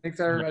 everyone. Thanks,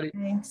 everybody.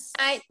 Thanks.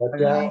 Bye.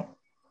 Bye.